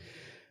glitter.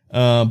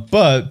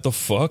 But The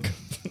fuck?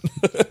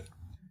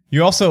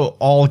 you also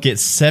all get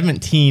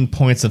 17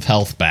 points of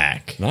health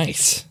back.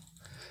 Nice.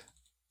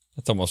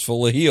 That's almost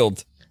fully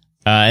healed.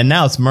 And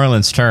now it's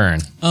Merlin's turn.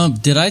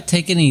 Did I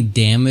take any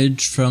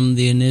damage from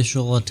the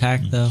initial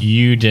attack though?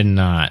 You did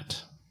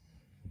not.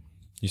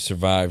 You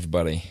survived,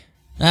 buddy.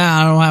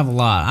 I don't have a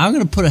lot. I'm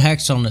gonna put a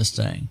hex on this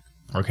thing.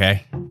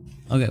 Okay.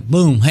 Okay,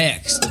 boom,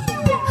 hexed.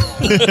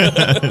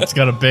 It's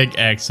got a big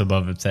X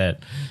above its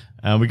head.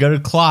 We go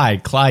to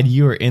Clyde. Clyde,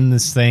 you are in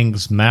this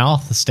thing's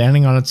mouth,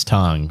 standing on its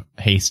tongue,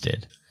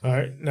 hasted. All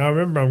right, now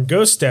remember I'm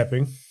ghost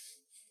stepping.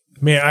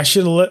 Man, I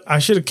should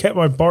have kept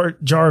my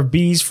jar of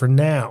bees for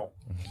now.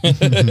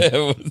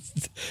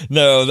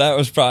 No, that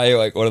was probably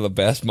like one of the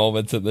best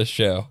moments of this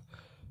show.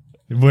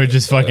 We're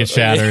just fucking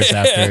shatters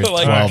after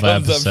Like, 12 comes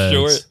up episodes.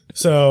 short.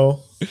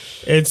 So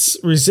it's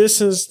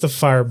resistance to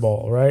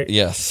fireball, right?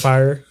 Yes.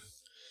 Fire.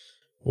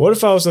 What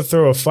if I was to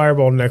throw a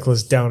fireball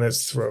necklace down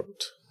its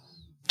throat?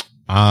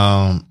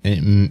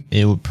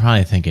 It would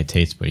probably think it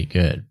tastes pretty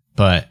good,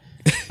 but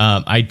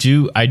I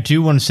do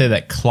want to say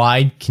that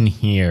Clyde can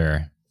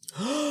hear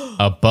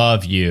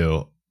above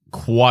you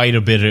quite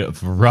a bit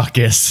of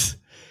ruckus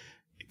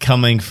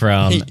coming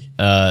from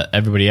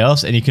everybody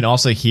else, and you can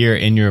also hear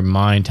in your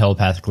mind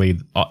telepathically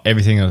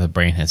everything that the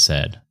brain has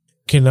said.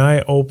 Can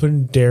I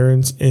open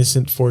Darren's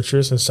instant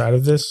fortress inside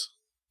of this?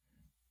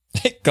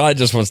 God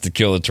just wants to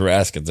kill the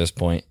Tarask at this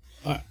point.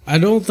 I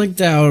don't think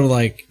that would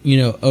like,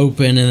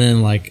 open and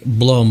then like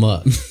blow him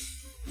up.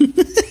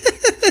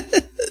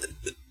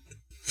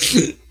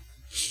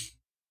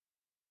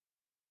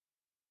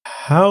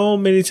 How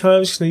many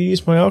times can I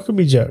use my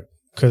alchemy jug?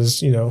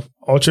 Because,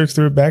 Ultrix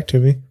threw it back to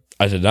me.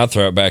 I did not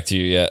throw it back to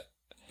you yet.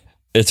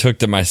 It's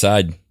hooked to my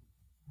side.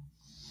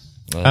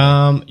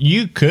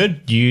 You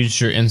could use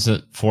your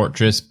instant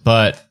fortress,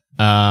 but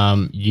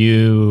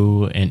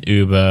you and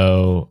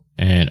Ubo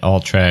and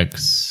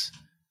Altrex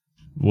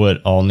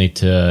would all need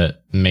to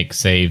make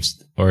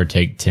saves or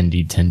take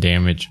 10d10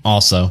 damage.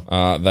 Also,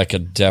 That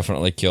could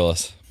definitely kill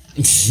us.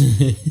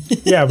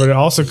 Yeah, but it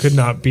also could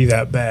not be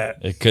that bad.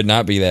 It could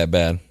not be that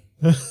bad.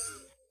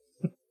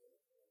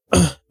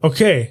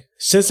 Okay,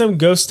 since I'm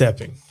ghost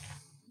stepping,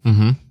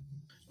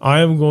 I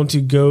am going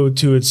to go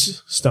to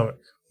its stomach.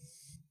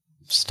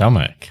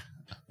 stomach.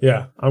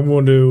 Yeah, I'm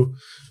in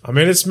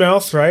its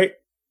mouth, right?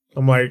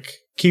 I'm like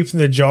keeping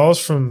the jaws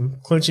from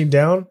clenching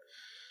down.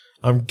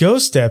 I'm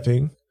ghost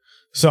stepping,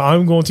 so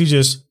I'm going to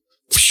just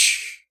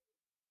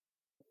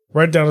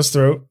right down his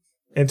throat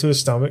into his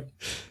stomach.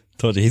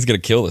 Told you he's gonna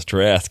kill this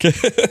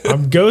Tarask.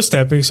 I'm ghost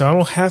stepping, so I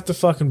don't have to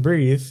fucking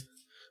breathe.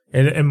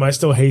 And am I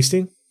still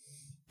hasting?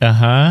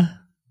 Uh-huh.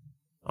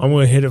 I'm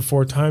going to hit it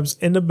 4 times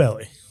in the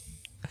belly.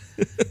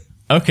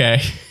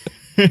 Okay.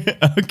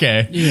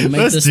 Okay, You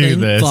make let's this do thing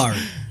this. fart.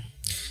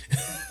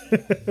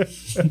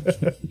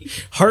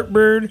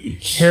 Heartburn,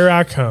 here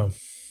I come.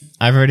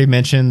 I've already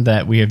mentioned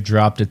that we have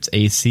dropped its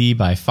AC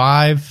by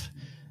 5.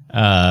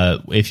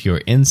 If you're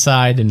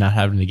inside and not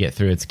having to get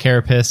through its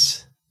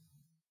carapace,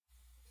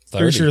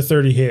 Pretty sure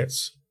 30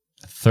 hits.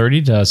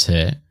 30 does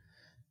hit.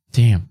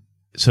 Damn.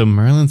 So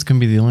Merlin's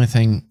going to be the only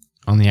thing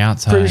on the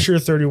outside. Pretty sure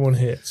 31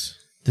 hits.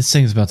 This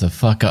thing's about to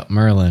fuck up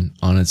Merlin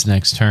on its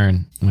next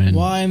turn.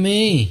 Why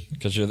me?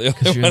 Because you're the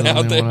 'Cause only you're one the out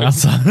only there. one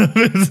outside of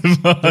its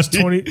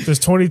body. Does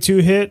 22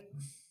 hit?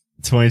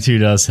 22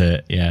 does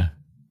hit, yeah.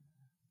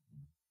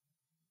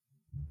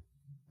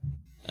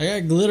 I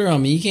got glitter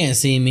on me. You can't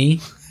see me.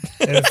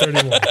 And a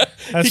 31.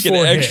 That's You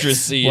 4 get extra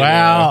hits. C.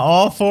 Wow,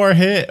 all 4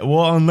 hit.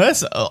 Well,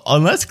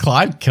 unless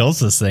Clyde kills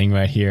this thing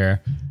right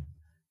here,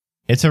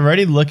 it's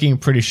already looking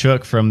pretty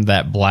shook from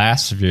that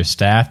blast of your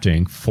staff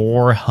doing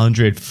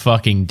 400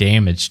 fucking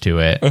damage to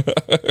it.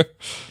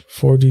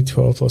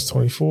 4d12 plus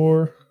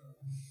 24.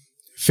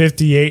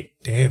 58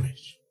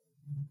 damage.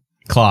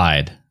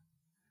 Clyde,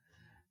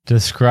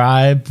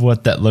 describe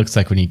what that looks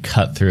like when you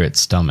cut through its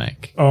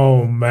stomach.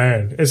 Oh,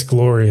 man. It's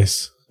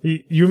glorious.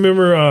 You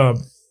remember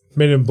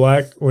Men in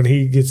Black when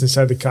he gets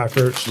inside the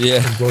cockroach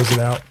and blows it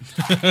out?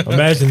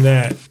 Imagine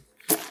that.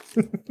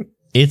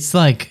 It's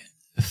like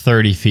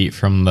 30 feet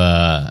from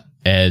the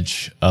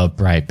edge of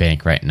Bright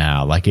Bank right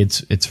now. Like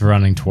it's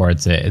running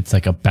towards it. It's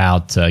like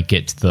about to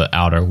get to the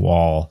outer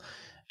wall.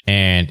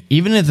 And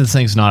even if this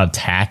thing's not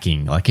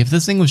attacking, like if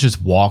this thing was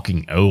just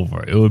walking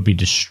over, it would be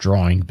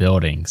destroying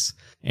buildings.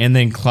 And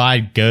then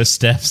Clyde ghost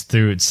steps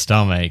through its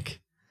stomach.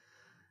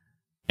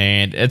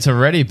 And it's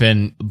already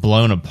been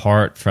blown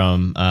apart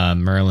from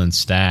Merlin's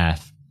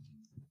staff.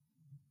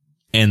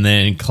 And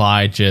then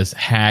Clyde just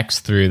hacks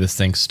through this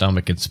thing's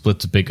stomach and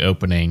splits a big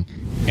opening,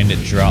 and it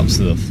drops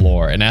to the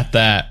floor. And at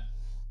that,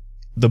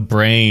 the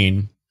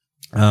brain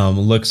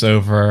looks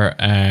over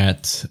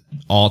at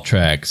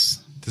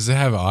Altrex. Does it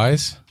have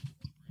eyes?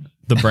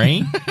 The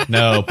brain?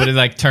 No, but it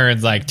like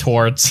turns like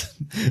towards,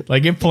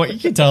 like it point. You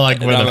can tell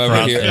like where I'm the over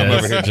front here. is. I'm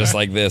over here just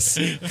like this.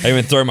 I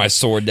even throw my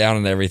sword down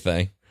and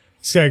everything.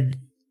 It's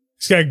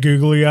got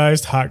googly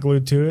eyes hot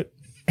glued to it.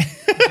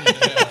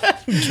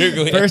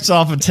 First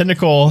off, a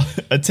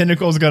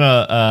tentacle's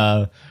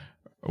gonna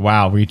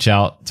reach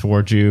out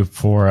towards you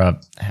for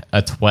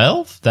a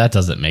 12. That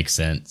doesn't make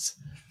sense.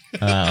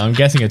 I'm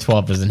guessing a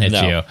 12 doesn't hit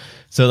No. you.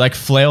 So it, like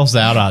flails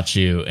out at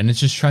you, and it's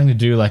just trying to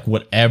do like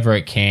whatever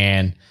it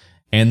can,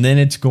 and then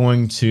it's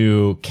going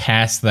to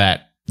cast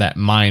that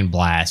mind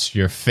blast,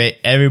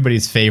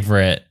 everybody's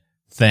favorite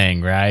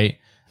thing, right?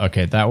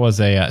 Okay, that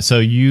was so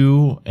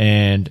you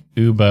and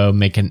Ubo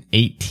make an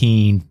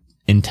 18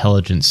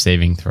 intelligence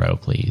saving throw,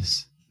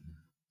 please.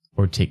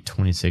 Or take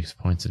 26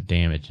 points of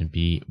damage and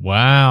be...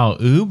 Wow,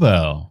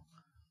 Ubo.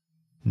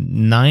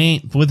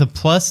 9 with a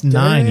plus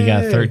 9, you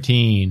got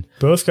 13.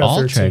 Both got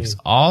Altrex 13.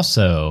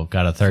 also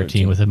got a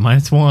 13 with a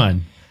minus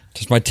 1.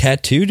 Does my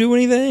tattoo do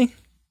anything?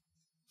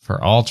 For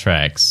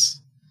Altrex,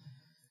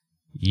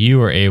 you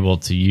were able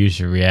to use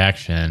your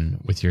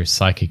reaction with your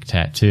psychic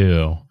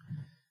tattoo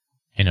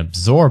and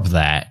absorb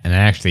that and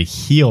actually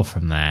heal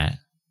from that.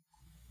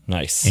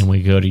 Nice. And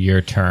we go to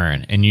your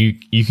turn, and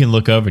you can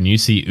look over and you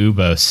see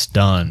Ubo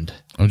stunned,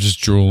 I'm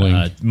just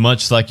drooling.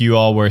 much like you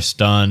all were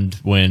stunned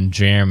when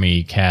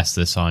Jeremy cast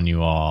this on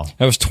you all.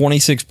 That was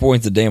 26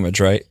 points of damage,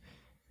 right?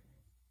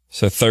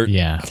 So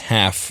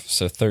half,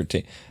 so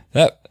 13.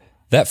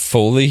 That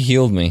fully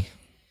healed me.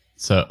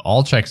 So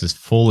Altrex is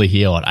fully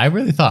healed. I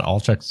really thought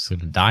Altrex was going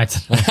to die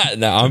tonight.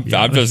 No,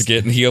 I'm just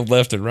getting healed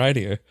left and right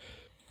here.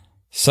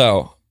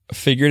 So,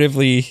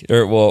 figuratively,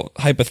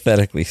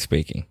 hypothetically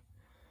speaking,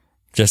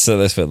 just so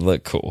this would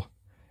look cool.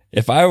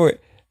 If I were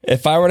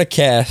to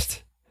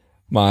cast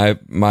my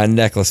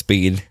necklace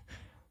bead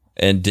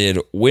and did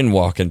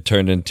Windwalk and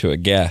turned into a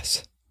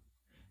gas,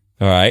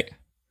 all right?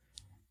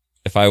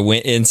 If I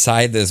went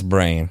inside this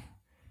brain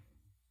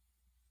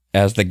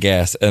as the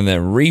gas and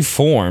then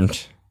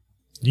reformed,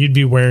 you'd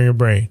be wearing a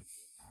brain.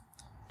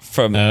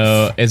 from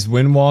Is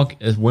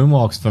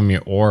Windwalk's from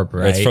your orb,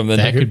 right? It's from the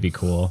that could be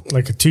cool.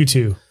 Like a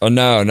tutu. Oh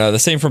no, the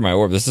same for my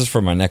orb. This is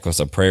for my necklace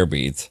of prayer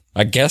beads.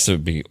 I guess it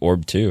would be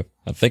orb too.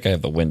 I think I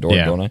have the wind orb,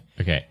 don't I?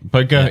 Okay,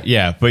 but go.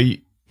 Yeah, but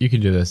you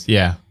can do this.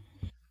 Yeah.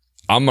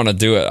 I'm gonna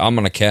do it. I'm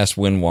gonna cast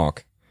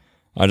Windwalk.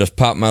 I just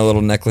pop my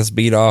little necklace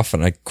bead off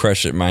and I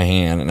crush it in my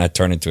hand and I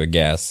turn it to a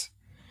gas.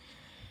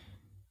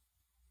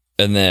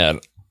 And then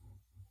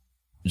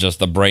just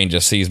the brain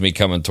just sees me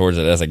coming towards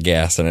it as a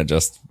gas and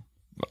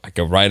I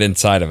go right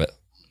inside of it.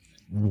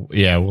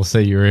 Yeah, we'll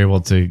say you're able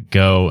to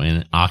go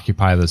and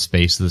occupy the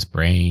space of this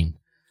brain,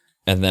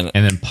 And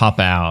then pop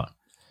out.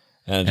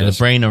 And the just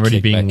brain already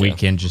kick being back in.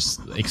 weakened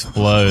just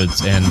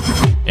explodes, and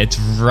it's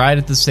right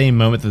at the same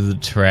moment that the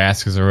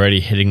Tarrasque is already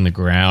hitting the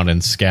ground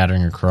and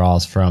scattering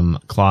across from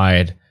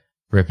Clyde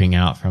ripping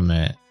out from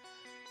it.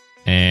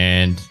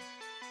 And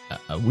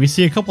we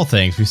see a couple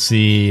things. We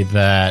see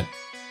that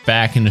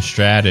back in the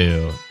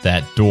Stratu,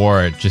 that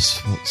door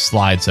just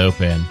slides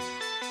open,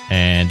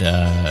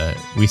 And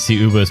we see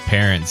Ubo's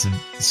parents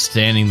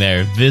standing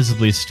there,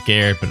 visibly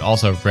scared, but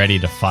also ready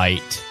to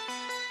fight.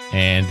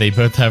 And they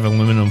both have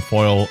aluminum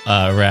foil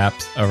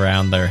wrapped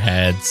around their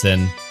heads.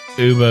 And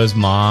Ubo's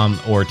mom,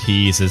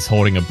 Ortiz, is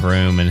holding a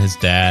broom, and his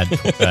dad,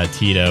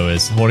 Tito,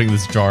 is holding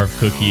this jar of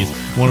cookies.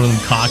 One of them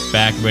cocked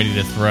back, ready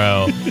to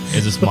throw,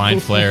 as this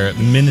Mind Flayer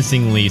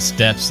menacingly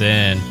steps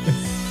in.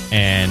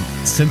 And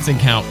sensing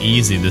how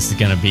easy this is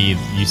going to be,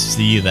 you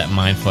see that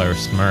Mind Flayer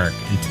smirk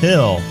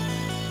until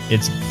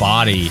its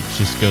body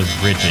just goes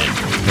rigid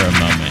for a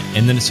moment.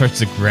 And then it starts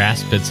to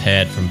grasp its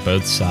head from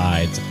both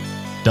sides,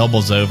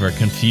 doubles over,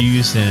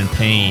 confused and in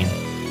pain.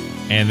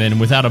 And then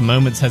without a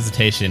moment's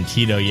hesitation,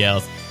 Tito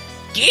yells,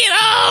 "Get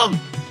him!"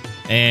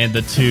 And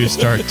the two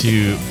start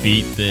to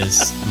beat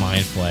this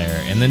Mind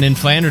Flayer. And then in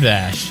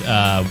Flanderdash,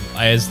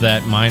 as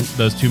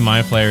those two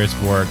Mind Flayers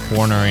were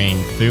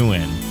cornering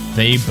Thuin,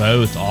 they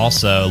both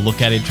also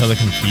look at each other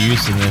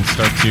confused and then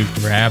start to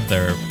grab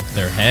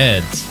their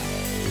heads.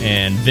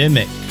 And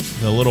Vimic,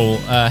 the little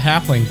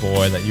halfling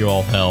boy that you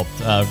all helped,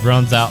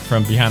 runs out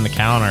from behind the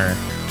counter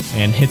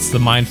and hits the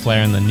Mind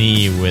Flayer in the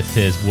knee with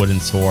his wooden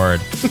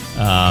sword.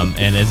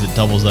 And as it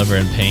doubles over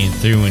in pain,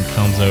 Thuin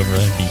comes over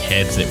and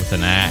beheads it with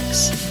an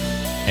axe.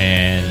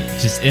 And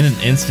just in an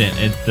instant,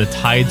 the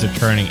tides are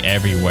turning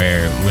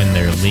everywhere when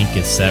their link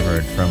is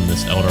severed from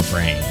this Elder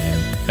Brain.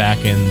 And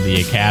back in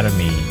the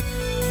academy,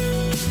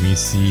 we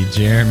see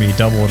Jeremy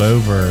doubled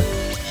over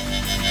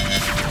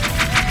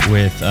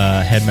with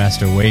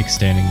Headmaster Wake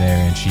standing there,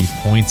 and she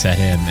points at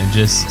him and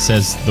just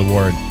says the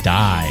word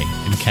 "die"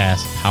 and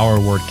casts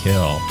Power Word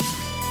Kill.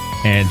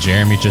 And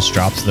Jeremy just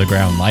drops to the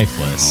ground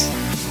lifeless.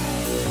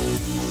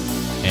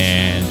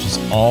 And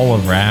just all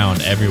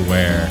around,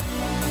 everywhere,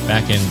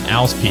 back in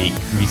Owl's Peak,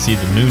 we see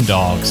the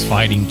Moondogs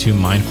fighting two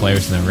Mind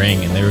Flayers in the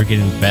ring, and they were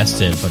getting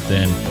bested, but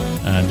then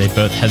they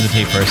both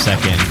hesitate for a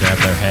second and grab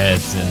their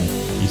heads, and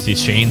you see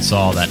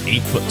Chainsaw, that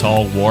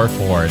 8-foot-tall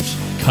Warforged,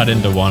 cut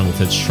into one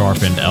with its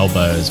sharpened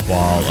elbows,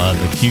 while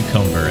the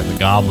Cucumber, the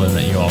goblin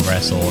that you all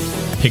wrestled,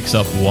 picks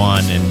up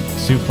one and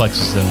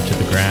suplexes them to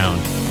the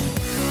ground.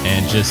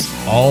 And just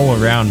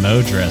all around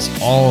Modress,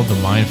 all of the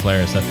Mind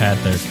Flayers have had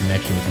their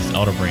connection with this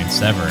Elder Brain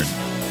severed.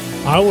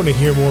 I want to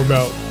hear more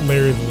about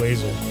Larry the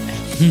Laser.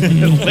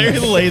 Larry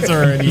the Laser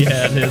already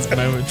had his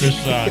moment to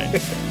shine.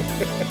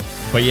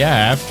 But yeah,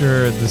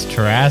 after this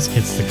Tarrasque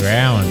hits the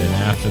ground and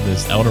after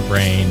this Elder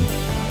Brain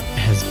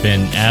has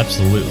been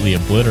absolutely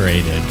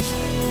obliterated,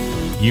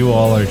 you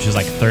all are just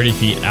like 30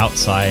 feet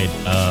outside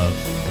of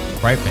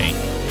Brightbank.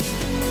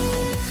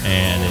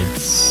 And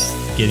it's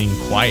getting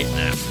quiet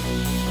now.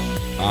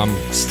 I'm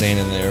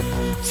standing there,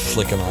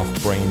 flicking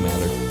off brain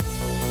matter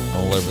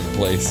all over the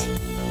place.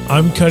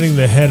 I'm cutting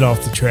the head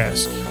off the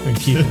Trask and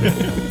keeping it.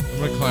 I'm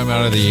gonna climb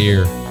out of the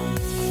air.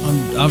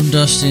 I'm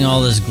dusting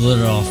all this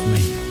glitter off me.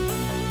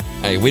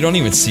 Hey, we don't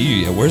even see you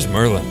yet. Where's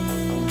Merlin?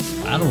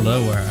 I don't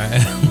know where I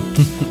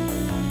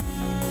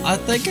am. I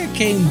think I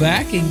came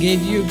back and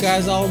gave you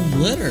guys all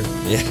glitter.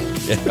 Yeah,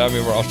 I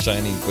mean, we're all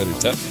shiny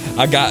glitter.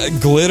 I got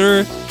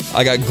glitter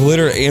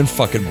and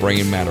fucking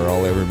brain matter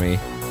all over me.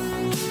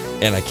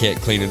 And I can't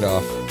clean it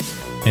off.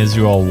 As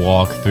you all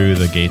walk through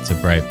the gates of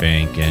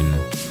Brightbank and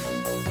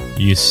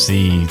you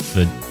see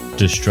the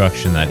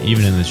destruction that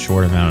even in this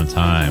short amount of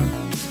time,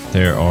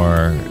 there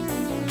are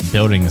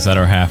buildings that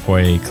are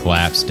halfway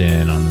collapsed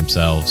in on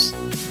themselves.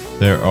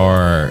 There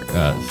are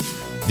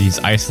these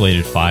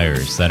isolated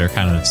fires that are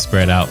kind of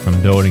spread out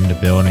from building to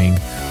building.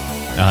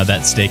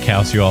 That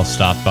steakhouse you all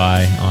stopped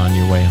by on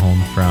your way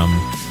home from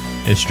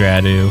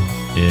Estradu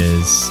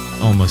is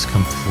almost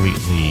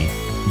completely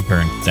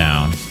burnt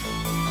down.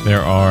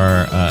 There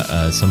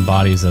are some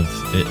bodies of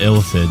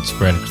Illithid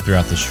spread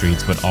throughout the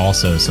streets, but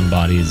also some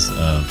bodies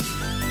of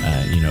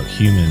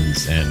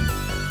humans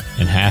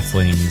and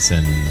halflings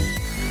and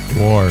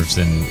dwarves,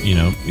 and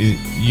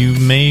you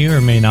may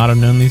or may not have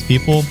known these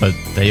people, but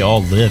they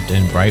all lived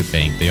in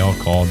Brightbank. They all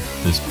called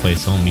this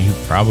place home. You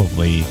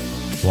probably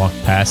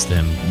walked past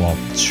them while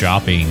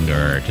shopping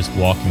or just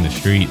walking the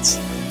streets.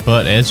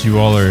 But as you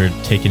all are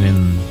taking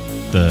in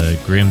the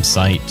grim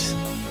sight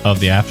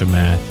of the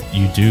aftermath,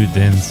 you do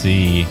then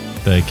see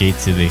the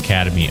gates of the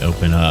academy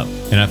open up.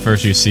 And at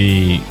first you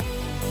see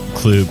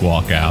Klug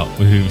walk out,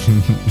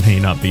 who may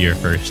not be your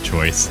first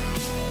choice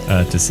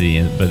to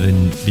see, but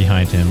then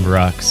behind him,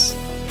 Rux,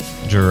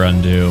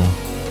 Gerundu,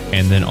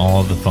 and then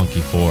all of the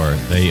Funky Four.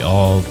 They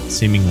all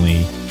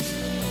seemingly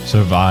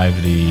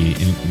survive the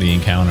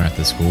encounter at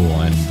the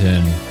school, and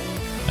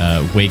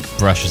then Wake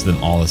brushes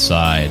them all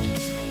aside,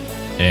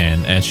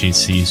 and as she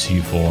sees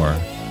you four,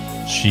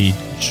 she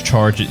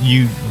charges.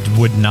 You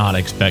would not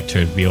expect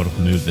her to be able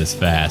to move this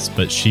fast,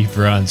 but she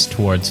runs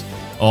towards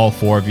all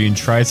four of you and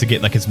tries to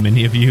get like as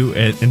many of you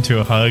into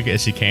a hug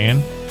as she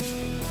can.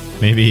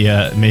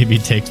 Maybe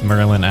takes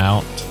Merlin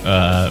out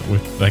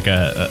with like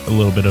a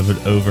little bit of an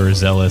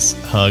overzealous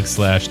hug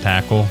 /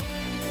 tackle.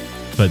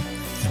 But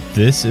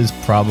this is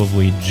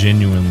probably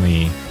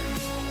genuinely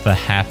the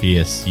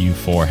happiest you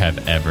four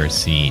have ever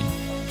seen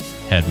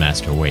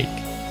Headmaster Wake.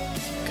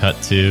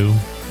 Cut to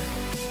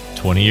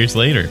 20 years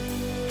later.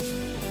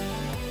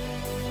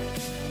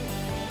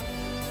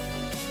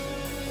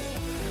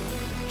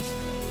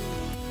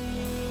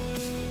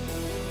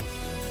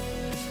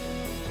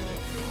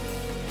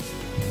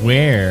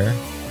 where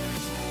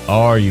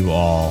are you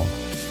all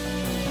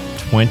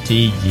 20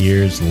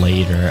 years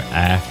later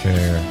after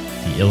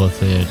the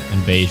Illithid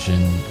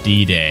invasion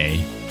D-Day?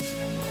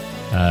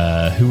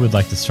 Who would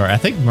like to start? I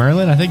think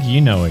Merlin, I think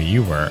you know where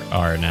you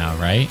are now,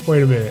 right?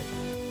 Wait a minute.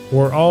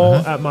 We're all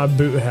at my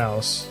boot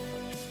house.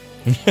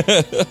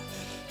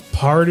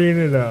 Partying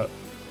it up.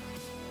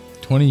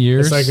 20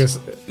 years?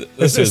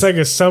 It's like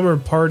a summer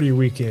party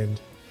weekend.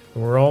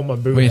 And we're all at my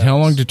boot house. Wait, how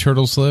long do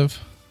turtles live?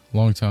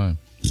 Long time.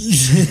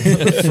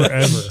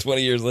 Forever.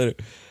 20 years later.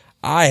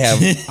 I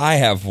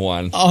have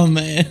one. Oh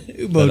man,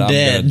 Ubo that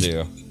dead. I'm gonna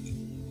do.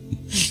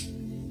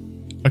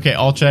 Okay,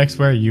 all checks,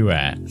 where are you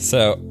at?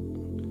 So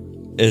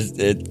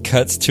it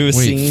cuts to a Wait,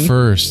 scene.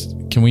 first,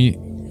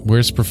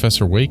 where's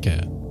Professor Wake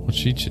at? What's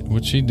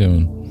she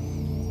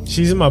doing?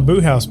 She's in my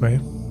boot house,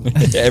 man.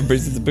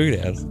 Everybody's at the boot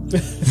house.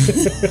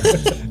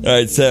 All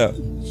right, so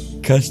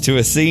cuts to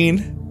a scene,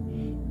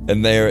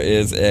 and there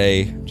is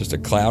just a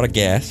cloud of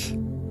gas.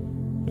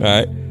 All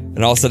right,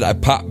 and all of a sudden I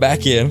pop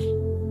back in,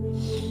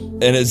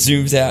 and it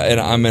zooms out, and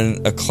I'm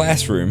in a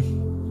classroom,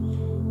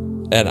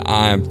 and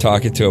I'm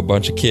talking to a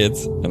bunch of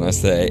kids, and I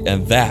say,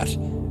 and that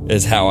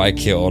is how I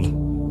killed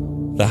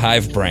the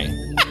hive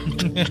brain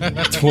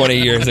 20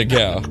 years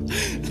ago.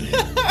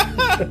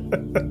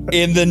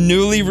 In the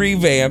newly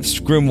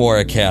revamped Grimoire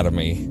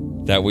Academy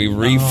that we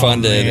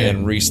refunded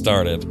and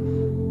restarted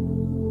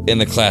in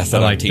the class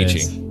that I'm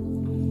teaching.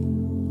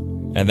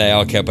 And they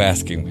all kept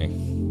asking me.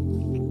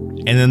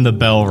 And then the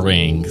bell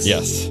rings.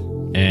 Yes.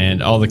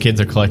 And all the kids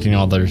are collecting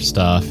all their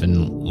stuff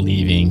and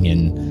leaving.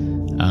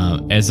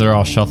 And as they're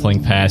all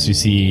shuffling past, you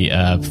see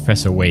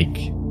Professor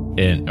Wake,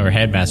 or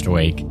Headmaster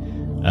Wake,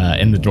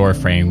 in the door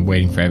frame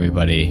waiting for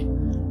everybody.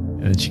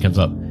 And then she comes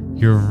up.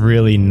 You're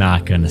really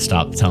not going to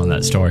stop telling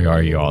that story,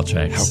 are you,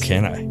 Allchecks? How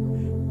can I?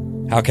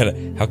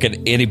 How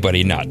can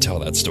anybody not tell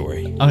that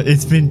story?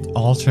 It's been,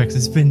 Allchecks,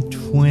 it's been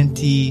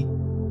 20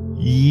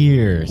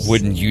 years.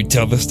 Wouldn't you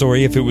tell the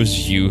story if it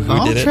was you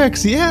who did it?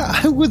 Allchecks, yeah,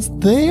 I was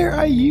there.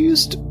 I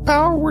used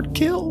Power Word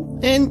Kill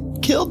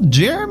and killed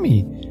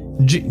Jeremy.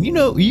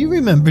 You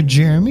remember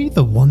Jeremy,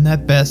 the one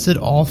that bested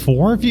all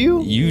four of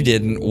you? You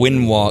didn't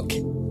windwalk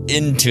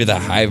into the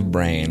hive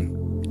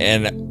brain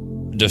and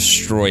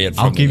destroy it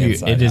from I'll give the you,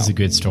 inside it is out. a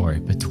good story,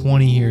 but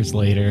 20 years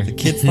later, The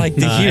kids like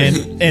to hear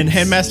it. and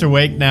Headmaster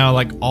Wake now,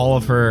 like all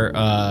of her,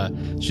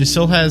 she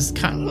still has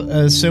kind of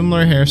a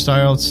similar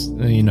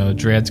hairstyles,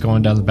 dreads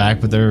going down the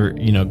back, but they're,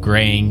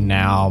 graying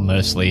now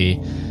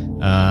mostly.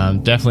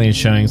 Definitely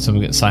showing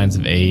some signs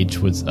of age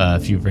with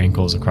a few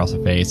wrinkles across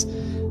her face.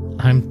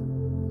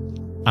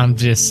 I'm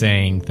just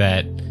saying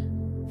that,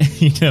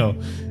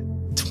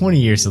 20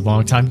 years is a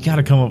long time. You got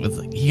to come up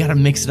with, you got to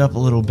mix it up a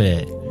little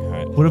bit.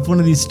 What if one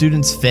of these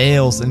students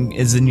fails and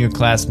is in your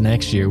class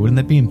next year? Wouldn't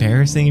that be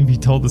embarrassing if you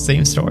told the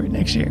same story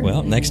next year?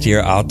 Well, next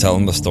year I'll tell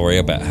them the story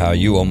about how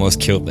you almost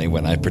killed me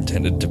when I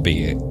pretended to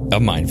be a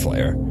mind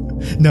flayer.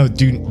 No,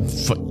 dude,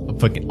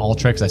 fucking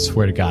Alltrex, I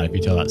swear to God, if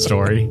you tell that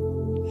story,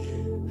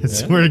 I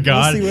swear to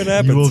God, see what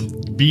happens. you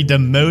will be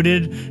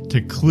demoted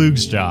to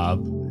Klug's job,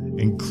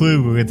 and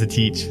Klug will get to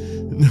teach.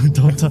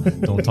 Don't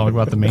talk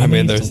about the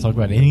mayonnaise. Don't talk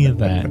about any of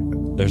that.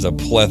 There's a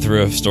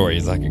plethora of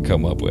stories I could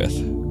come up with.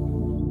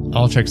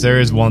 Alltrex, there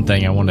is one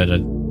thing I wanted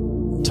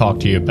to talk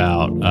to you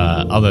about,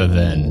 other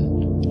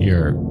than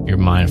your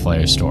Mind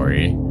Flayer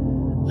story.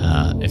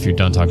 If you're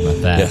done talking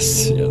about that,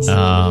 Yes.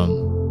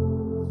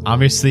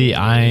 Obviously,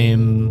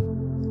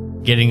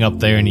 I'm getting up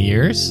there in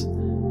years.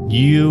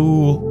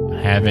 You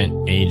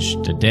haven't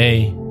aged a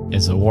day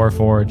as a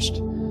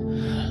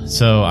Warforged,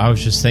 so I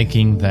was just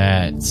thinking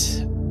that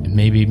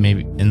maybe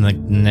in like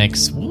the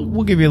next,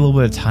 we'll give you a little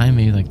bit of time,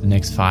 maybe like the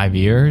next 5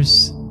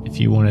 years, if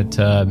you wanted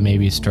to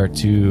maybe start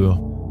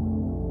to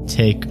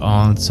take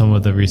on some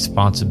of the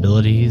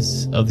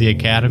responsibilities of the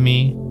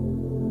academy.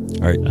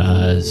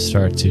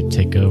 Start to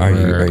take over.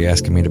 Are you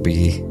asking me to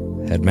be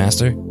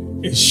headmaster?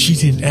 She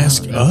didn't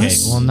ask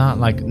us. Well, not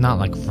like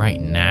right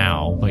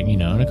now, but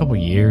in a couple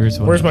years.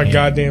 When Where's I my can,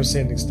 goddamn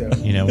sanding stone?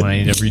 when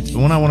I need to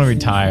when I want to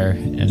retire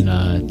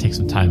and take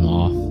some time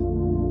off.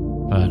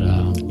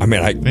 But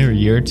maybe a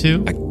year or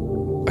two.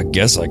 I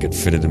guess I could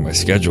fit it in my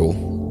schedule.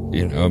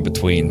 In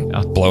between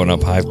blowing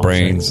up hive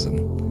brains and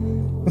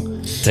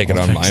taking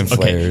on mind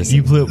flayers. Okay,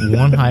 you put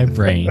one hive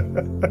brain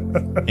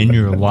in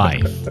your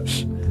life.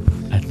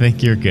 I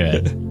think you're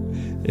good.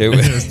 It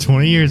was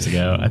 20 years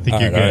ago. I think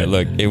you're good. All right,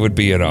 look, it would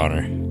be an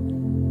honor.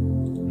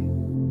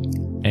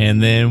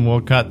 And then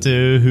we'll cut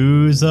to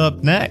who's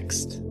up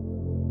next.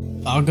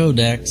 I'll go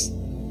Dex.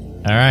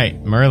 All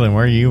right, Merlin,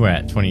 where are you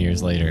at 20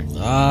 years later?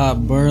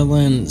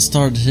 Merlin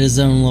started his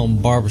own little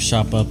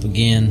barbershop up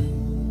again.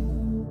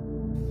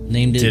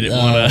 Named it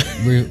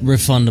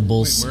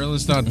Refundables.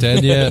 Merlin's not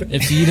dead yet.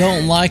 If you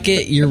don't like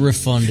it, you're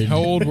refunded. How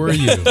old were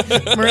you?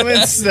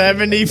 Merlin's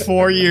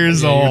 74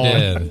 years old.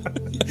 You're dead.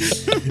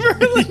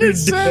 Merlin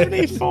is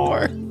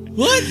 74.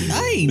 What?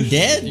 I ain't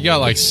dead. You got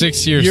like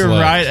 6 years You're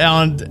left. right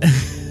on.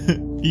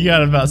 You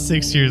got about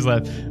 6 years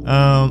left.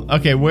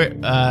 Okay, where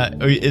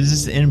is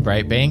this in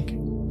Brightbank?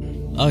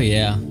 Oh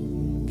yeah.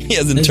 He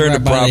hasn't It's turned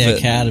right a by the profit.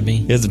 academy.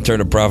 He hasn't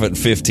turned a profit in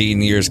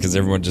 15 years because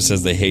everyone just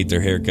says they hate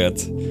their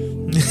haircuts.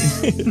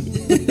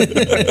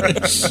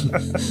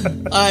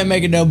 I ain't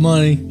making no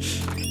money.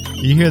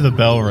 You hear the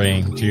bell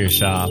ring to your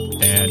shop,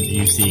 and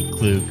you see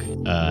Kluk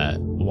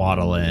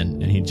waddle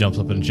in, and he jumps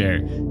up in a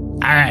chair. All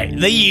right,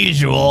 the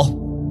usual.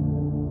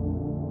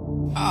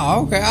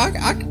 Oh, okay. I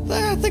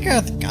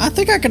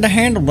think I can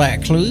handle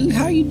that, Clue.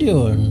 How you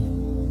doing?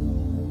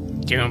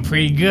 Doing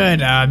pretty good.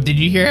 Did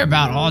you hear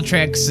about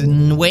Ultrex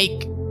and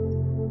Wake?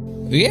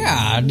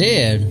 Yeah, I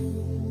did.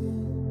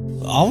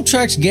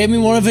 Ultrex gave me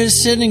one of his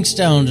sending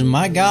stones, and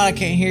my God, I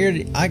can't hear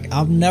it.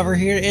 I'll never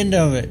hear the end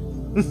of it.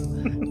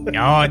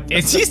 Oh,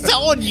 is he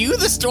telling you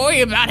the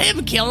story about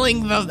him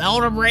killing the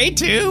Elder Brain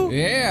too?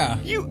 Yeah.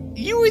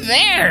 You were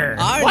there.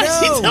 I Why know. is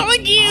he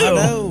telling you? I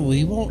know.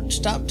 He won't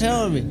stop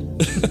telling me.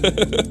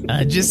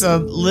 Just a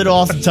little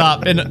off the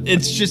top, and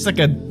it's just like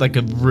a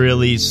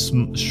really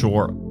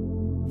short.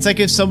 It's like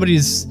if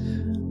somebody's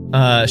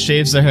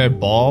shaves their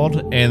head bald,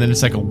 and then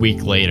it's like a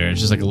week later,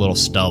 it's just like a little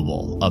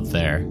stubble up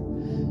there.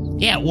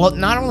 Yeah, well,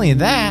 not only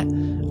that,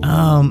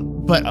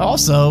 but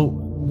also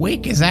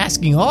Wake is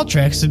asking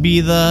Ultrex to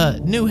be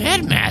the new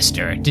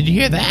headmaster. Did you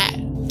hear that?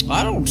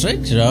 I don't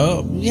think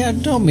so. You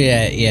haven't told me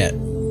that yet.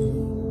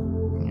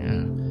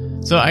 Yeah.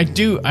 So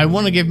I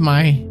want to give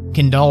my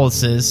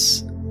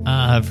condolences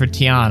for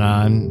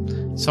Tiana.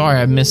 I'm sorry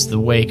I missed the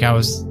wake. I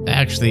was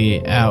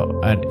actually out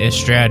at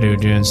Estradu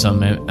doing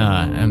some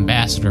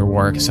ambassador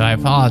work, so I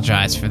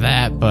apologize for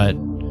that. But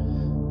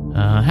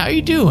how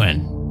you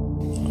doing?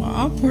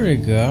 I'm pretty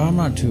good. I'm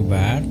not too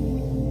bad.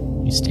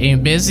 You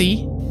staying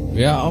busy?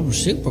 Yeah, I'm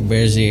super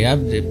busy.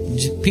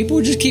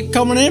 People just keep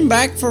coming in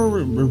back for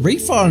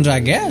refunds,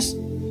 I guess.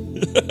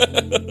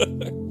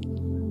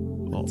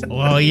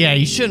 Well, yeah,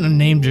 you shouldn't have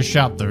named your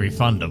shop the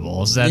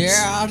Refundables.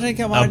 That's I think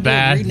I might a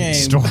bad rename.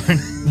 store.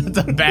 That's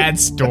a bad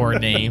store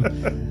name.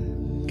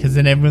 Because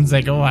then everyone's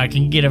like, "Oh, I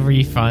can get a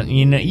refund."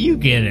 You know, you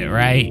get it,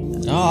 right?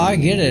 Oh, I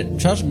get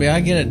it. Trust me, I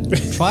get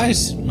it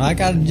twice. I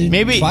gotta do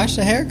twice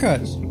the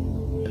haircuts.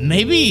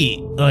 Maybe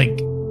like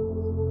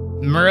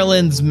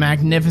Merlin's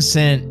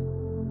magnificent.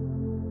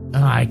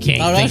 Oh, I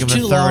can't think of a that's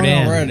too third long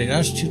in. already.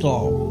 That's too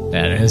long.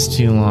 That is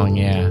too long,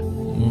 yeah.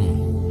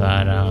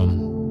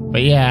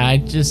 But yeah,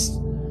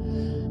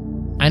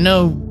 I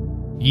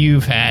know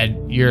you've had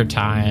your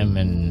time,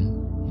 and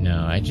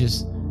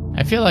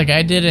I feel like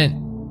I didn't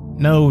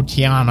know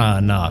Tiana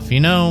enough. You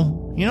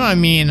know what I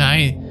mean?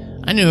 I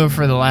knew her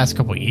for the last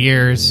couple of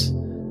years.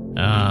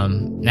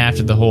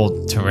 After the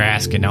whole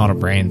Tarrasque and Elder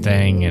Brain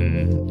thing,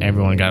 and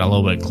everyone got a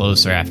little bit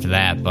closer after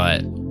that,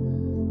 but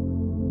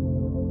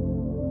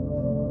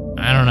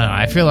I don't know.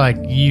 I feel like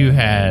you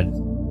had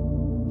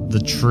the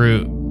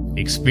true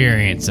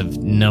experience of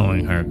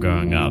knowing her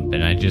growing up,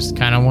 and I just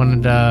kind of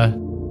wanted to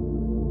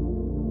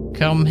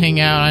come hang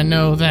out. I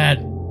know that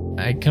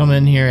I come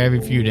in here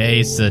every few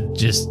days to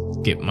just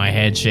get my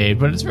head shaved,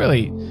 but it's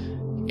really,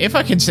 if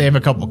I can save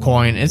a couple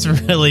coin, it's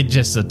really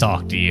just to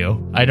talk to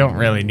you. I don't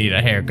really need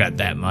a haircut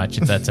that much,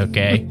 if that's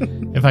okay.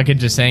 If I could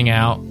just hang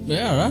out.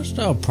 Yeah, that's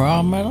no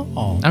problem at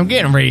all. I'm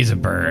getting razor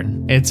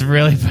burn. It's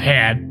really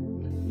bad.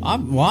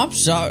 I'm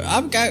sorry.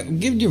 I'm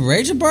giving you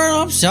razor burn.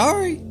 I'm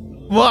sorry.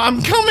 Well,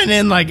 I'm coming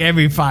in like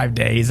every 5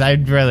 days.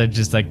 I'd rather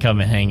just like come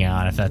and hang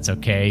out if that's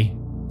okay.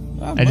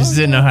 I just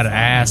didn't know how to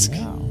ask.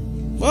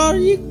 Well,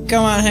 you can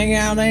come out and hang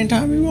out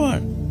anytime you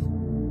want.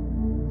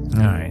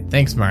 All right.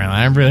 Thanks, Marlon.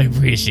 I really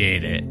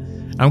appreciate it.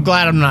 I'm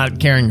glad I'm not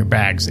carrying your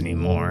bags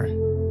anymore.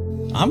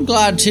 I'm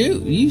glad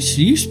too. You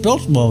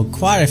spilt them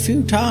quite a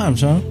few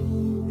times, huh?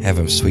 Have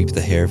him sweep the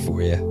hair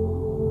for you.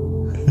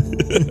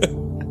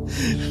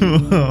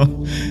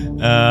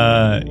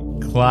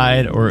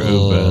 Clyde or Ubo?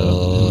 Who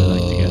would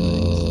like to go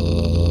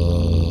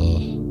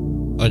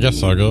next? I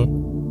guess I'll go.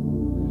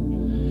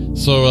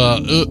 So,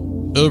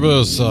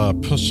 Ubo's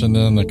pushing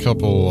in a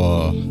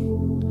couple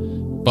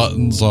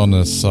buttons on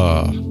this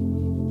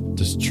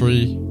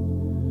tree.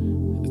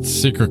 It's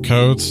secret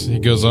codes. He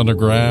goes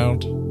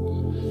underground.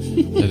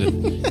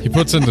 He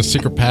puts in the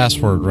secret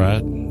password,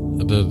 right?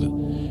 And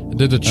then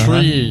the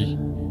tree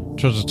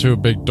turns into a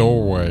big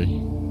doorway,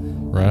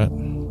 right?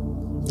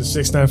 The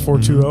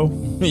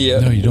 69420. Yeah.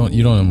 No, you don't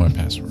know my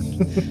password.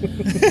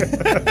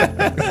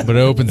 But it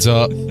opens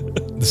up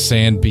the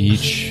sand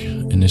beach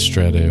in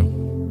Estradu.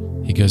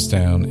 He goes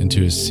down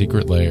into his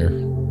secret lair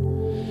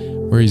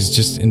where he's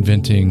just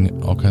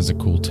inventing all kinds of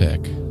cool tech.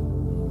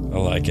 I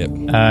like it.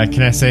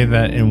 Can I say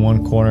that in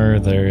one corner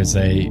there is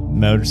a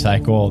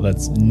motorcycle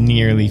that's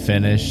nearly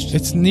finished?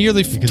 It's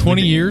nearly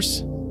 20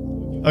 years.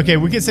 Okay,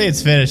 we can say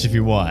it's finished if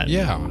you want.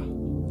 Yeah.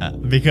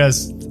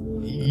 Because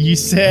you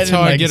said That's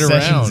how I in get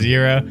session around.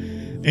 0.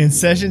 In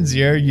session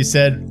 0, you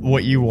said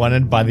what you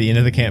wanted by the end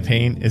of the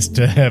campaign is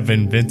to have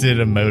invented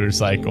a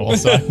motorcycle.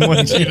 So I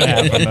want you to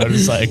have a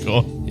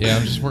motorcycle. Yeah,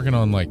 I'm just working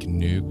on like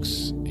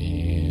nukes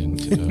and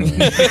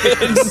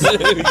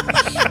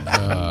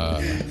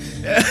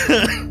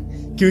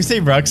Can we say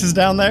Rux is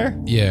down there?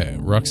 yeah,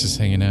 Rux is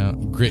hanging out.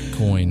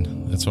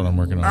 Gritcoin That's what I'm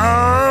working on.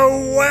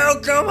 Oh,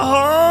 welcome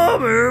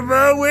home,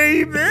 Ubo. Where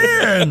you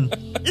been?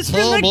 It's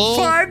been like Bubba.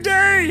 5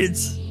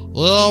 days.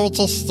 Yeah, I was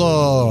just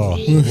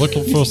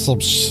looking for some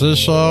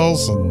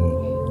seashells,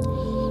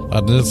 and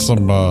I did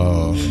some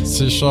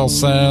seashell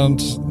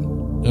sand,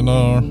 you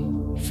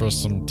know, for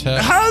some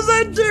tech. How's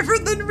that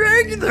different than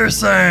regular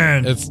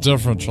sand? It's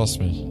different, trust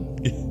me.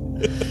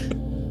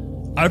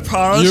 I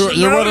promised You a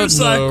wouldn't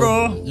motorcycle.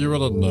 know. You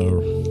wouldn't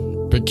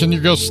know. But can you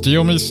go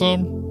steal me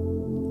some?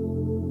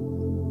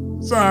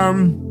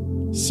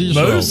 Some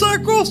Seashells.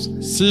 motorcycles?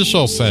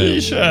 Seashell sand.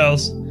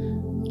 Seashells.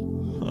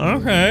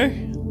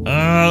 Okay.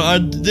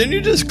 Didn't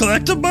you just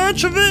collect a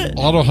bunch of it?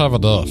 I don't have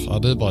enough. I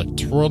did like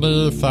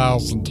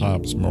 20,000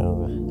 times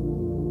more.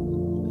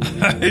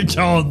 I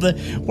don't think.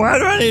 Why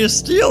do I need to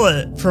steal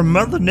it? From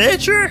Mother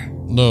Nature?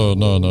 No.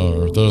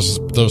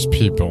 Those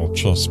people,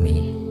 trust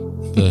me.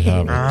 They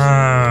have it.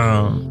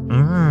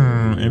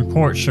 In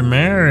Port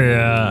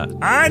Samaria.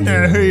 I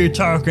know who you're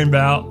talking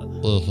about.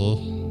 Uh-huh.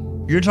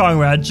 You're talking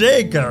about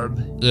Jacob.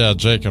 Yeah,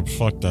 Jacob,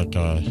 fuck that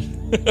guy.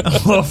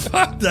 Oh,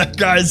 fuck that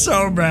guy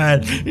so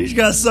bad. He's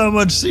got so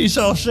much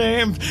seashell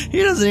shame,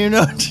 he doesn't even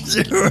know what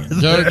to do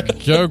with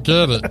it. Go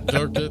get it.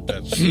 Go get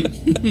that shit.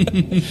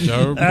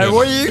 Go Hey, get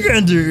what it. are you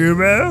gonna do,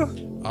 Ubo?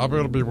 I'm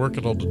gonna be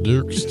working on the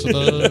nukes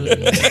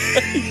today.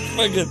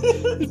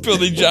 Fucking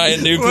building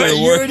giant nuclear Well,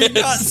 you already got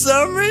warheads.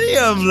 so many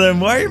of them.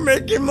 Why are you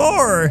making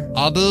more?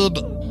 I need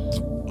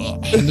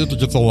to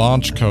get the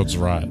launch codes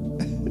right.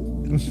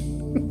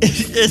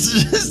 It's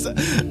just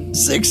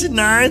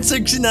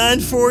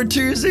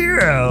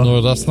 6969420.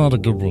 No, that's not a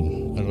good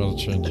one. I gotta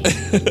change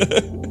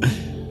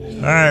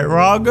it. Alright, well,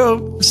 I'll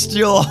go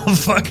steal all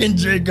fucking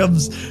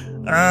Jacob's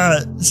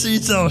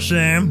seashell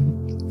sham.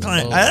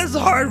 That's a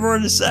hard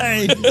word to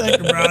say if you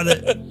think about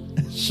it.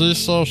 She's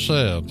so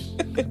sad.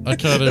 I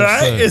can't even Right?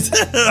 say it. Is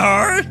that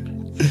hard?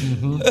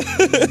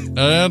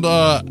 And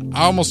I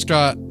almost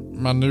got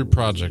my new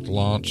project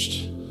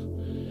launched.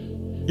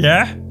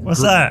 Yeah?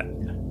 What's that?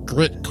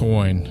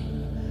 Gritcoin.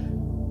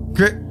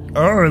 Grit.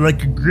 Oh,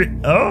 like a grit.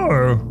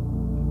 Oh.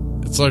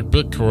 It's like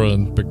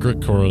Bitcoin, but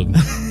Gritcoin.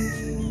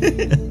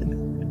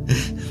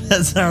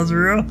 That sounds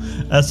real.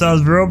 That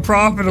sounds real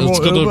profitable. It's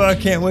gonna- Uber, I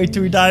can't wait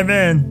till we dive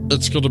in.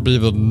 It's gonna be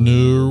the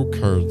new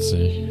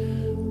currency.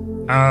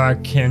 I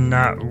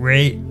cannot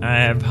wait. I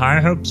have high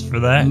hopes for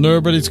that.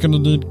 Nobody's gonna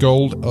need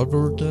gold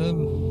ever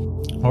again.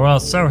 Well,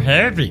 it's so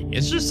heavy.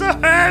 It's just so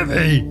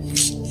heavy.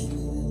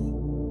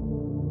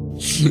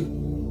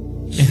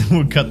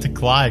 We'll cut to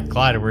Clyde.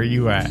 Clyde, where are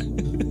you at?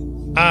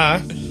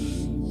 I'm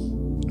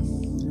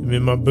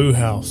in my boo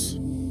house.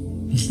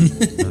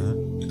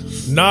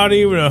 Not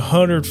even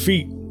 100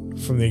 feet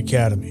from the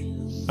academy.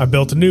 I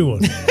built a new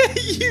one.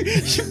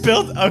 You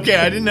built. Okay,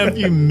 I didn't know if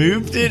you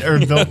moved it or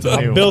built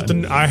a new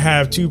one. I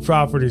have 2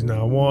 properties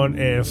now. One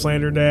in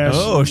Flanderdash.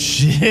 Oh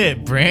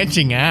shit!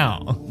 Branching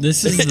out.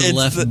 This is the It's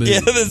left boot.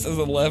 Yeah, this is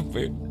a left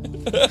boot.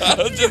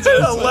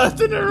 A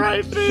left and a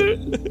right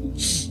boot.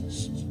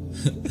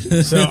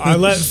 So I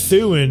let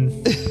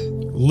Thuin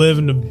live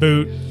in the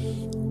boot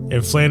in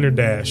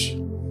Flanderdash.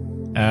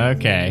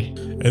 Okay.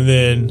 And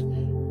then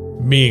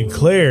me and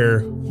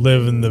Claire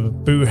live in the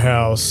boot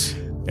house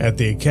at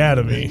the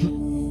academy.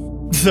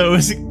 So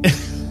is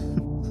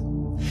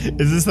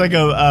this like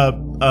a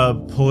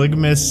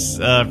polygamous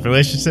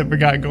relationship we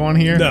got going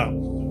here? No,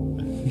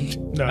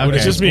 Okay.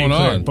 it's just me and What's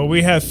going Claire. on? But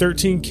we have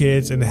 13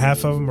 kids, and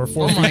half of them are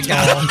 4 Oh feet my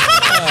tall. god.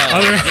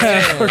 Other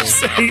half are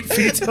 8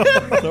 feet tall.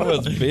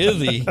 Someone's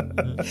busy.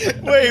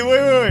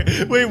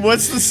 Wait.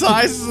 What's the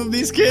sizes of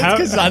these kids? How-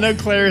 Because I know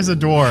Claire is a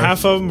dwarf.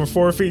 Half of them are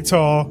 4 feet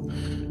tall.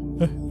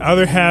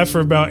 Other half are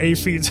about 8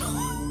 feet tall.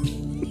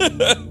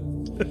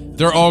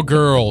 They're all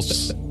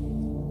girls.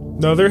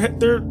 No, they're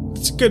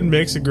it's a good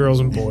mix of girls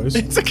and boys.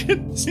 It's a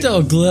good.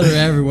 Still glitter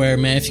everywhere,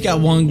 man. If you got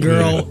one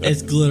girl,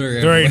 it's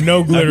glitter There everywhere. ain't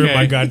no glitter in Okay.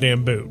 my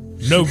goddamn boot.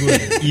 No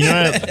glitter.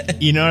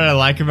 You know what I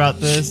like about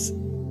this?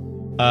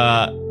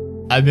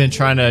 I've been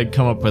trying to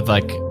come up with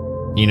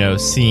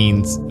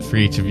scenes for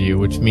each of you,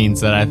 which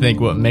means that I think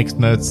what makes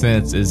most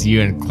sense is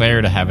you and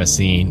Claire to have a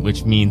scene,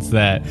 which means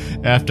that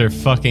after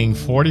fucking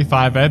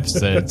 45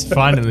 episodes,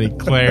 finally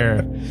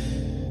Claire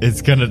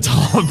is gonna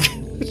talk.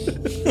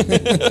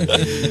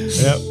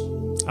 Yep.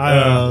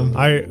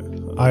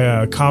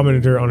 I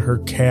commented her on her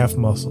calf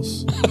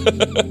muscles.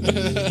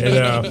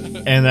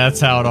 And that's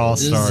how it all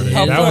Just started.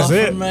 hit That it was off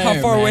it. from there,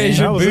 How far away is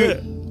man. your that was boot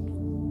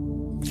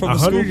it. from the 100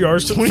 school?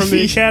 yards from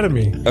the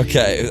academy.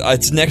 Okay,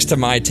 it's next to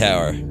my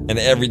tower, and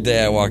every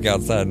day I walk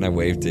outside and I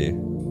wave to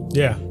you.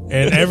 Yeah,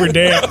 and every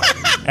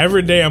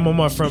day I'm on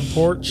my front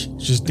porch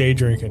just day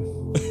drinking.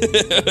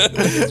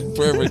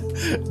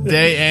 Perfect.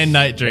 Day and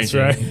night That's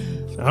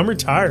drinking. right. I'm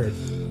retired.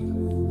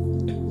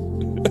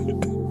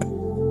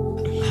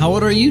 How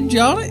old are you,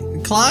 Johnny?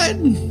 Clyde?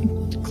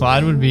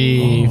 Clyde would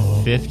be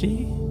 50.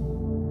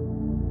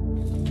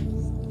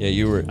 Yeah,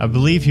 you were. I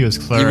believe he was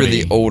 30. You were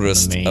the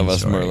oldest in the main of us,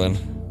 story. Merlin.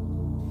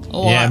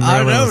 Oh, Yeah, I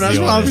Merlin know. was That's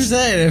the what I'm oldest.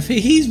 saying. If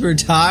he's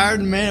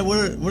retired, man,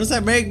 what does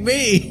that make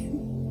me?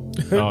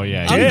 Oh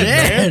yeah, I'm yeah.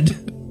 dead.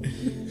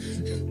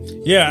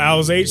 Yeah, I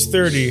was age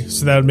 30,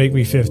 so that would make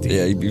me 50.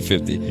 Yeah, you'd be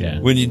 50. Yeah.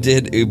 When you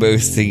did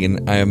Ubo's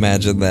scene, I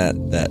imagine that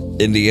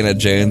Indiana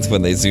Jones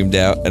when they zoomed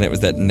out and it was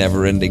that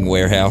never-ending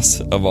warehouse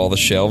of all the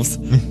shelves.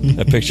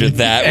 I pictured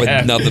that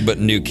with nothing but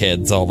nuke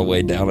heads all the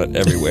way down it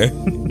everywhere.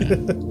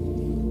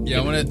 Yeah,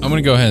 I'm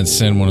gonna go ahead and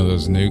send one of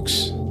those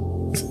nukes.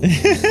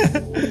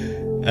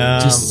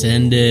 Just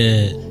send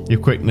it. Your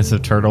quickness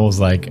of turtle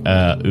is like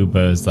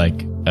Ubo's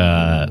like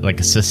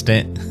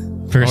assistant,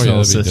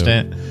 personal that'd be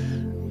assistant,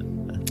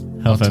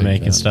 helping take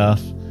making that. stuff.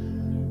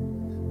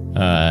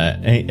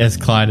 As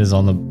Clyde is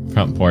on the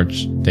front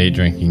porch day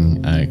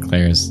drinking,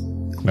 Claire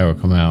will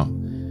come out.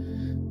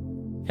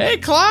 Hey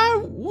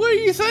Clyde, what are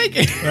you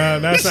thinking?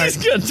 That's She's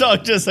not. gonna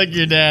talk just like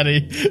your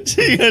daddy.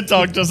 She's gonna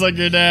talk just like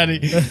your daddy.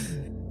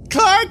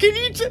 Clyde, can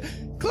you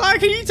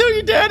tell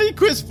your daddy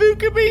quit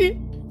spooking me?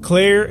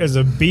 Claire is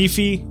a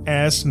beefy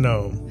ass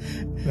gnome.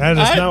 That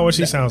is not what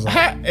she sounds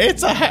like.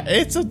 It's a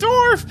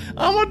dwarf.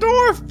 I'm a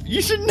dwarf.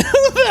 You should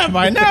know that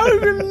by now.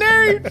 We've been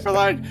married for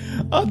like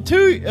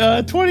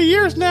 20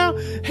 years now.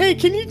 Hey,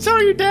 can you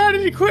tell your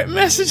daddy to quit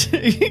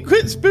messaging,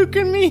 quit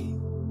spooking me?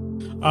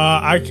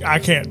 I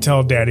can't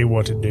tell Daddy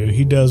what to do.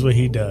 He does what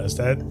he does.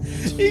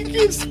 He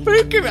keeps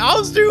spooking me. I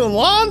was doing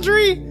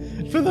laundry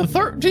for the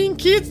 13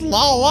 kids'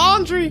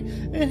 laundry,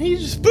 and he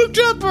just spooked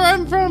up right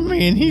in front of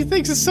me, and he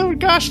thinks it's so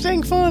gosh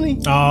dang funny.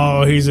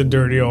 Oh, he's a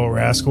dirty old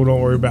rascal.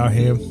 Don't worry about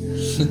him.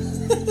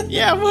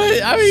 Yeah,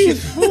 but I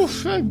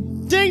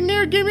mean, dang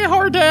near gave me a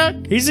heart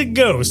attack. He's a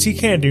ghost. He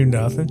can't do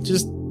nothing.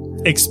 Just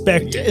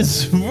expect it.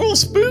 It's real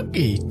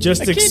spooky.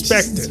 Just I can't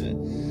expect just- it.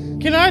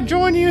 Can I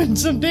join you in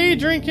some day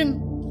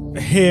drinking?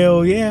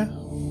 Hell yeah.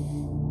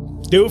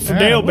 Do it for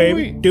Dale, what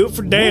baby. Do it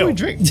for Dale.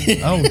 Drink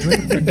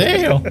for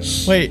Dale.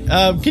 Wait,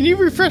 can you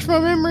refresh my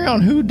memory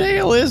on who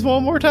Dale is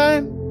one more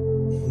time?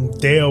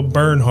 Dale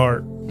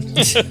Bernhardt.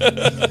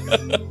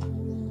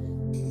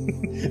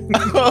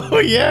 Oh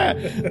yeah,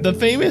 the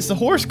famous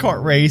horse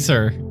cart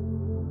racer.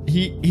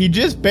 He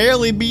just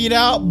barely beat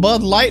out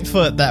Bud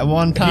Lightfoot that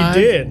one time.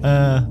 He did.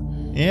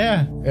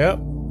 Yeah. Yep.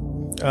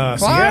 So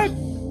Clyde, yeah.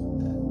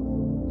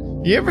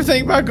 you ever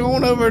think about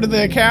going over to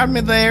the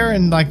academy there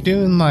and like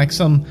doing like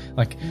some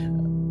like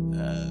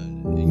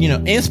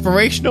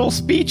inspirational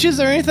speeches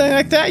or anything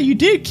like that? You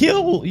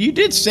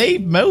did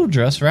save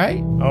Modrus,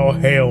 right? Oh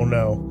hell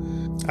no.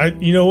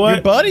 You know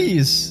what?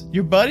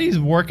 Your buddy's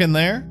working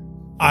there.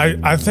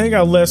 I think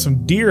I left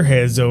some deer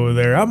heads over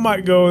there. I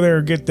might go over there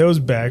and get those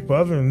back. But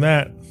other than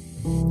that,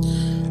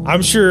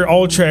 I'm sure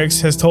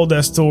Ultrex has told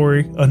that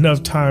story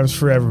enough times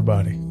for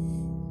everybody.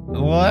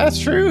 Well, that's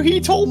true. He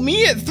told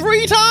me it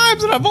 3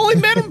 times, and I've only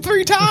met him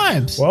 3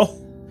 times. Well,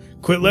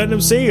 quit letting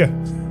him see you.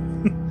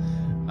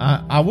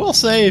 I will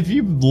say, if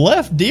you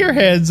left deer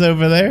heads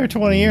over there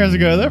 20 years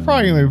ago, they're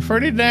probably gonna be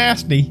pretty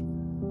nasty.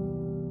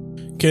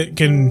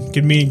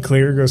 Can me and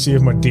Claire go see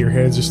if my deer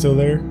heads are still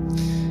there?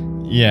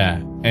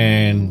 Yeah,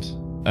 and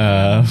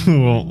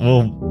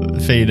we'll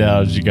fade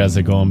out as you guys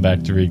are going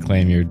back to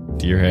reclaim your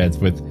deer heads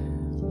with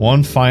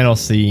one final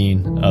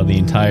scene of the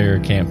entire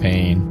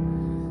campaign,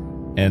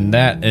 and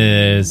that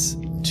is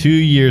 2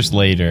 years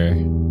later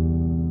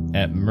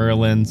at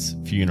Merlin's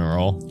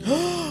funeral.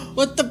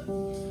 What the?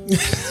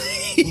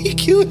 He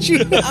killed you.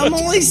 I'm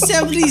only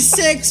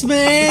 76,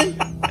 man.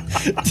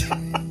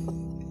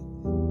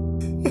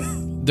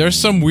 There's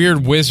some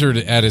weird wizard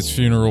at his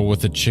funeral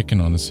with a chicken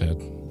on his head.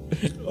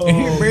 He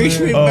brings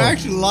me back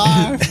to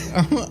life.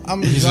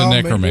 I'm He's a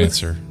zombie.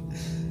 necromancer.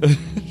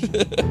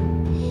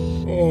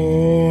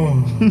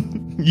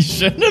 You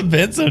shouldn't have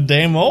been so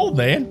damn old,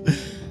 man.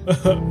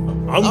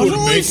 I'm I was going to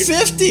only make it.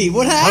 50.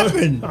 What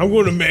happened? I'm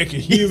going to make a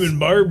human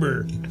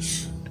barber.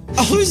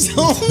 I was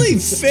only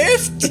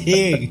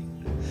 50.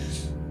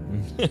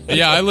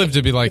 Yeah, I live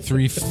to be like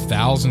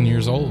 3,000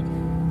 years old.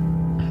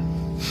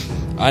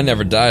 I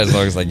never die as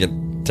long as I get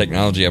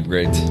technology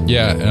upgrades.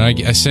 Yeah, and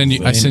I send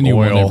you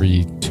one oil.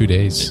 every 2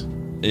 days.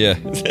 Yeah.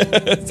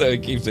 So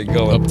it keeps it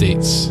going.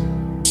 Updates.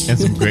 And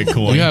some great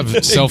coin. You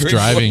have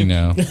self-driving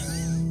now.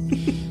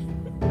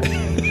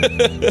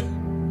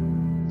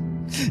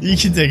 You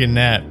can take a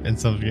nap and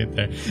something get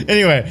there.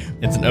 Anyway,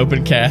 it's an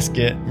open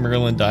casket.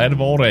 Merlin died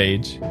of old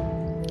age.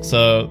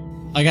 So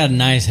I got a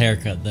nice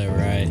haircut though,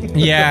 right?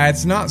 yeah,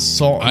 it's not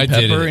salt and I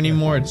did pepper it.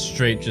 anymore. It's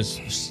straight it's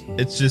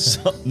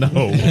just no.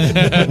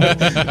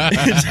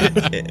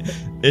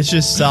 It's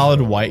just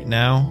solid white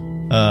now.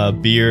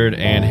 Beard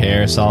and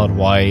hair solid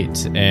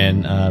white,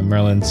 and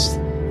Merlin's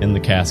in the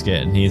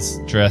casket and he's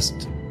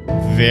dressed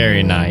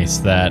very nice.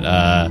 That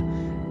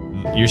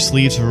your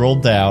sleeves are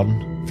rolled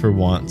down for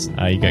once.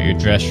 You got your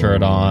dress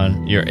shirt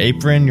on, your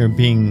apron. You're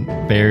being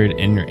buried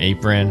in your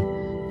apron.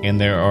 And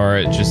there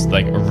are just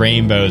like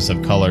rainbows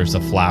of colors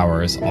of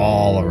flowers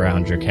all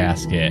around your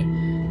casket.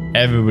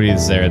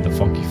 Everybody's there. The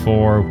Funky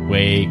Four,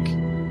 Wake,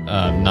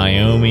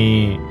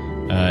 Naomi,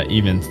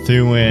 even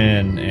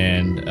Thuin,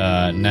 and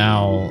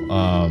now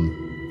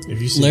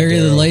If you say Larry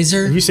the Daryl-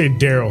 Laser? If you say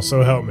Daryl,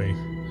 so help me.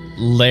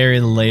 Larry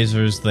the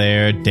Laser's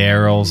there.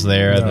 Daryl's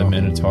there. The No.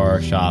 Minotaur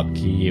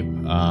shopkeep.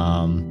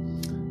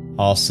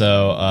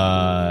 Also,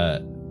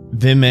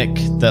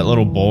 Vimic, that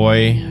little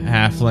boy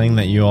halfling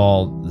that you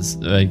all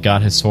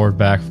got his sword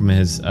back from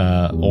his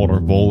older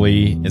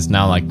bully, is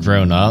now like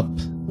grown up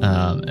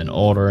and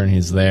older, and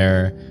he's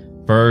there.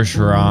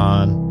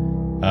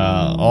 Bergeron,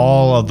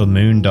 all of the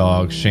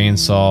Moondogs,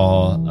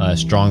 Chainsaw,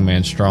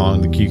 Strongman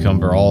Strong, the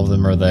Cucumber, all of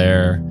them are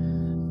there.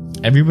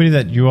 Everybody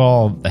that you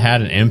all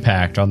had an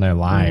impact on their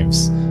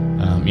lives,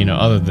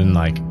 other than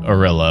like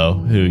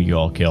Arillo, who you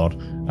all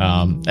killed.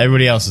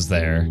 Everybody else is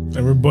there. And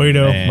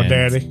Roboido, my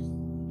daddy.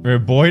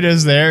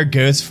 Roboido's there,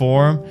 ghost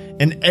form,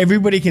 and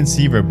everybody can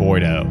see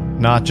Roboido,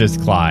 not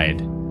just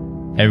Clyde.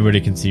 Everybody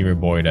can see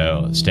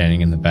Roboido standing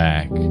in the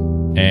back.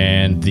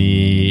 And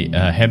the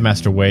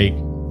Headmaster Wake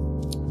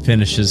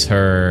finishes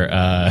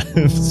her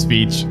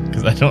speech,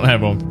 because I don't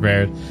have one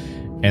prepared,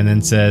 and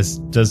then says,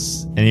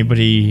 does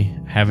anybody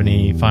have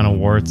any final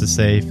words to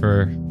say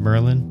for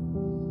Merlin?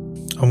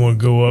 I'm going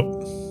to go up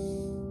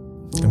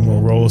and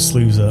we'll roll his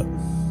sleeves up.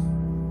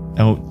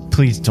 Oh,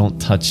 please don't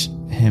touch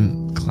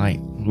him,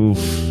 Clyde. Oof.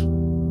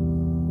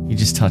 You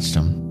just touched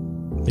him.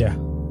 Yeah.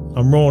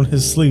 I'm rolling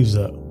his sleeves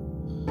up.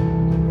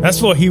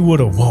 That's what he would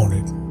have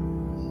wanted.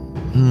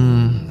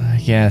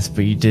 I guess,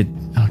 but you did.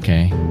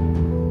 Okay.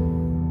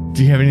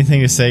 Do you have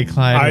anything to say,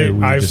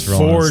 Clyde? I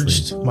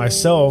forged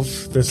myself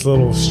this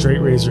little straight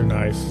razor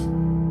knife.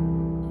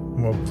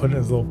 I'm going to put it in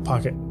his little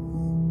pocket.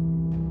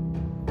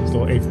 His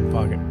little apron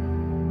pocket.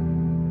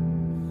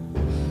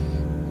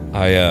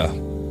 I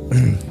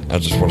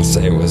just want to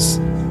say it was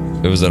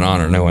an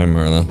honor knowing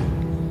Merlin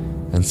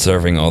and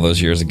serving all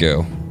those years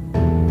ago.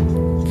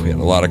 We had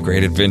a lot of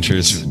great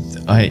adventures.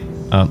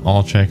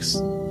 All checks.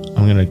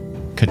 I'm gonna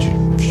cut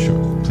you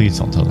short. Please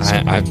don't tell us.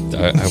 I won't.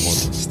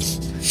 For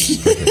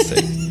his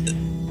sake.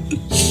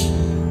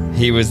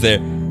 He was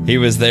there. He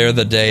was there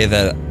the day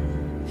that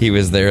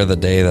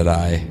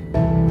I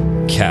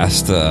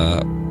cast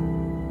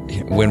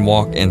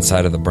Windwalk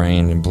inside of the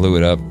brain and blew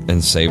it up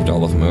and saved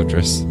all of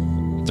Modris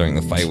during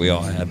the fight we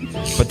all had.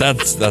 But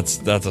that's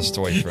a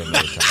story for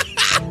another time.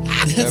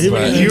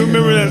 You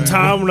remember that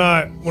time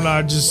when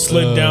I just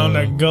slid down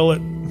the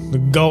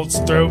gullet's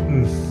throat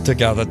and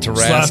took out the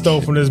Tarrasque, slapped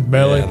open his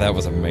belly? Yeah, that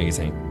was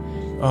amazing.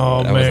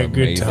 Oh man,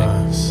 good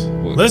times.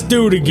 Let's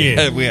do it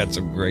again. We had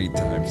some great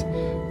times.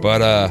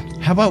 But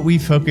how about we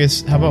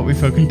focus?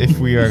 If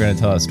we are going to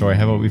tell that story,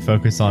 how about we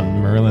focus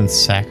on Merlin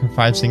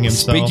sacrificing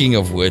himself? Speaking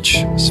of which,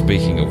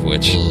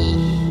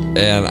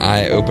 and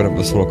I open up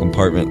this little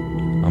compartment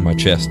on my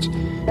chest,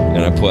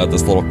 and I pull out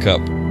this little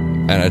cup,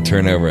 and I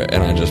turn over it,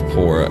 and I just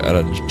pour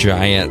a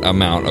giant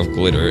amount of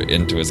glitter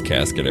into his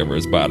casket over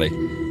his body.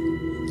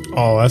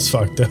 Oh, that's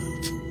fucked up.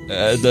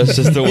 That's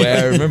just the way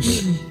I remember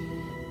it.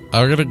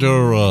 I'm gonna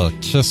go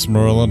kiss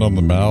Merlin on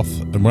the mouth,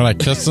 and when I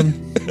kiss him,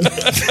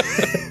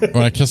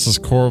 when I kiss his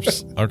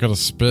corpse, I'm gonna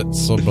spit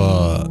some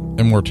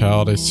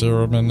immortality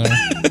serum in there.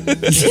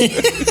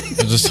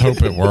 I just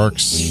hope it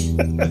works.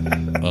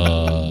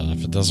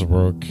 If it doesn't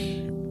work,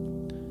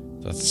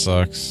 that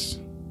sucks.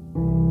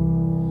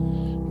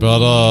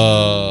 But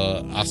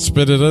I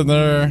spit it in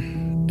there,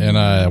 and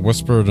I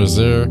whisper in his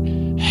ear,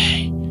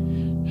 "Hey,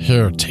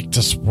 here, take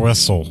this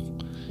whistle.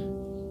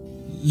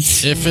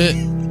 If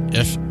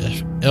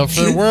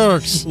it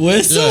works,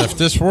 Whistle? yeah, if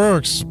this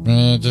works,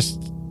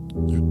 just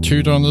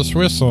toot on this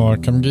whistle. I'll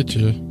come get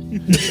you.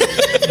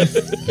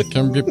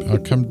 I'll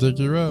come dig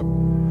you up.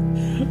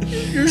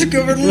 You're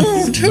covered in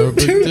No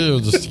big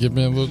deal. Just give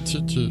me a little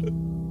toot.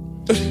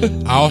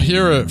 I'll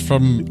hear it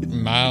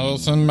from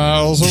miles and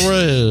miles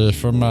away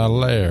from my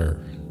lair."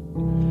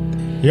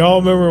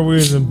 Y'all remember we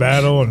was in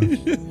battle and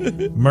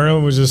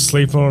Merlin was just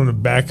sleeping on the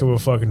back of a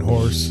fucking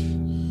horse?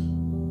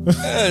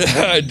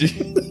 I do.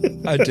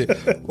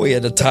 We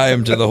had to tie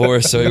him to the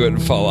horse so he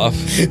wouldn't fall off.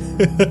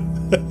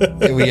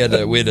 We had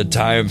to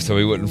tie him so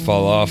he wouldn't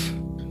fall off. You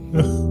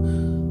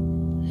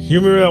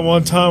remember that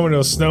one time when it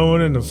was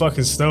snowing and the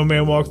fucking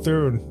snowman walked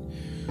through and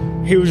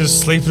he was just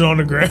sleeping on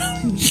the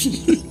ground?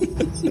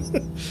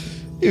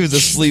 He was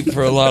asleep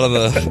for a lot of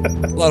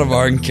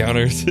our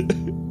encounters. A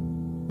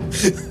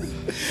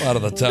lot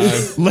of the time.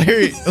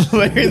 Larry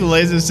the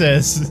Laser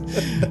says,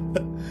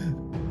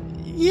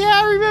 "Yeah,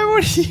 I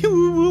remember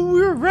when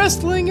we were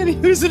wrestling and he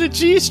was in a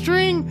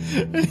G-string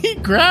and he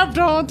grabbed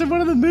onto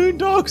one of the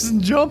Moondogs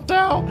and jumped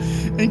out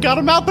and got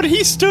him out, but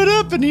he stood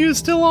up and he was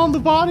still on the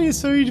body,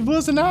 so he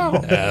wasn't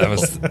out." Yeah,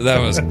 that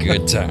was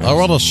good times. I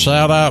want to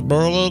shout out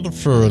Merlin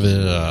for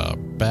the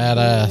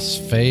badass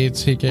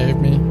fades he gave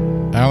me.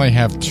 I only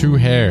have 2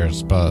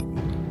 hairs, but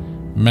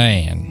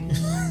man.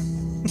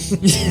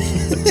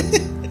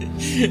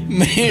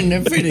 Man,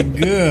 they're pretty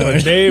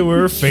good. They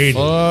were faded.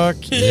 Fuck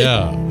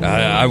yeah.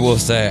 I will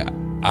say,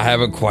 I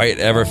haven't quite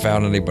ever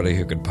found anybody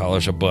who could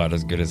polish a butt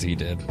as good as he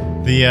did.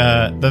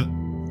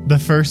 The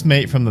first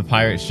mate from the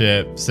pirate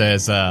ship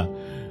says,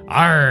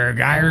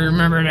 "Arg, I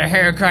remember the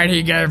haircut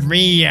he gave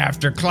me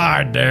after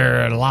Clyde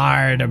there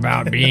lied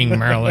about being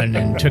Merlin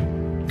and took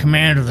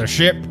command of the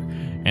ship,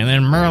 and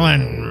then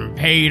Merlin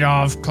paid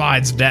off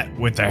Clyde's debt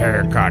with the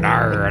haircut.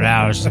 Arg,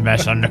 that was the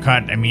best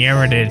undercut he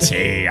ever did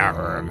see.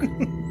 Arg."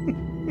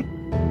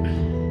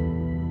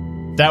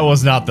 That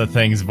was not the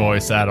Thing's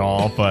voice at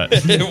all, but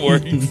It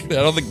worked.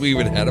 I don't think we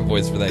even had a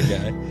voice for that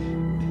guy.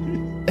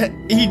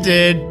 he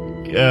did.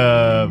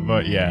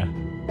 But yeah.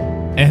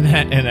 And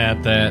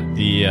at that,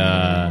 the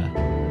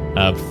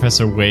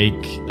Professor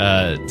Wake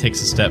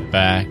takes a step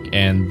back,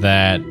 and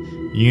that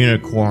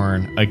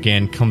unicorn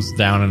again comes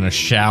down in a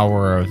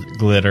shower of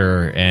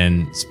glitter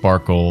and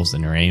sparkles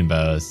and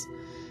rainbows.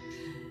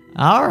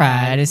 All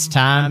right, it's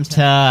time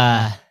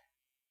to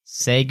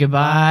say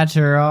goodbye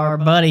to our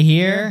buddy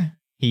here.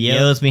 He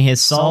owes me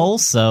his soul,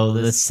 so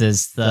this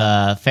is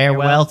the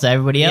farewell to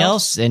everybody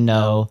else, and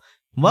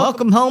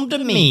welcome home to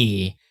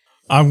me.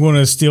 I'm going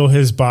to steal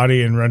his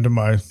body and run to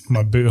my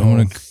boot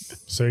home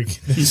so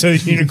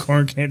the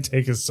unicorn can't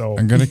take his soul.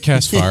 I'm gonna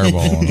cast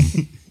Fireball on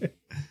him.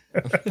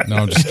 No,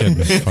 I'm just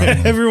kidding.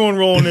 Everyone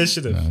roll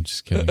initiative. No,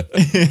 just kidding.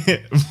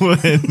 We'll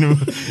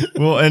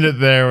end it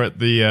there with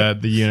the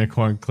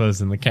unicorn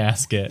closing the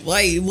casket.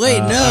 Wait,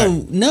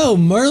 no.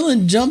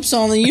 Merlin jumps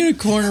on the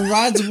unicorn and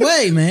rides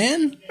away,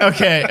 man.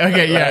 Okay,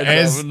 yeah.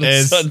 As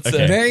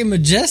Very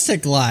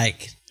majestic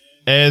like.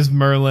 as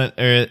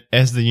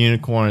the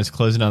unicorn is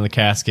closing down the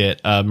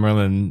casket,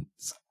 Merlin,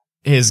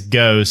 his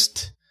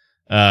ghost,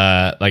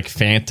 like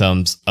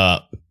phantoms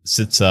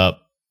sits up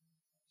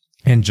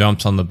and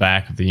jumps on the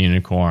back of the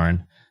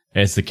unicorn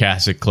as the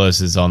casket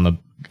closes on the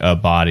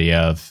body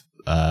of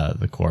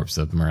the corpse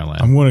of Merlin.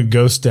 I'm going to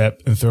go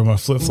step and throw my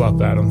flip-flop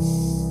at him.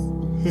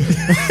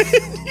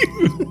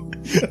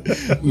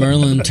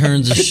 Merlin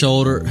turns his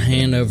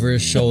hand over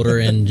his shoulder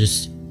and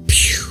just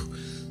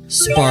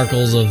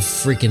sparkles of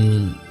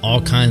freaking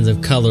all kinds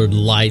of colored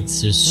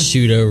lights just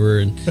shoot over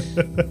and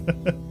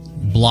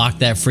block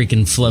that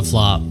freaking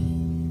flip-flop,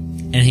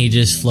 and he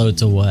just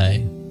floats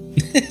away.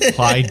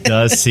 Clyde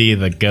does see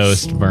the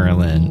ghost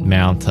Merlin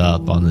mount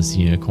up on this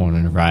unicorn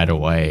and ride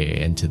away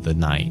into the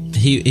night.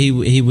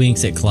 He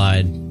winks at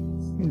Clyde.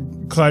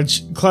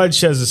 Clyde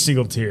sheds a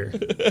single tear.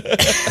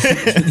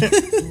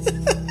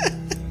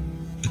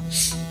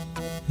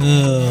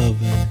 Oh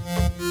man.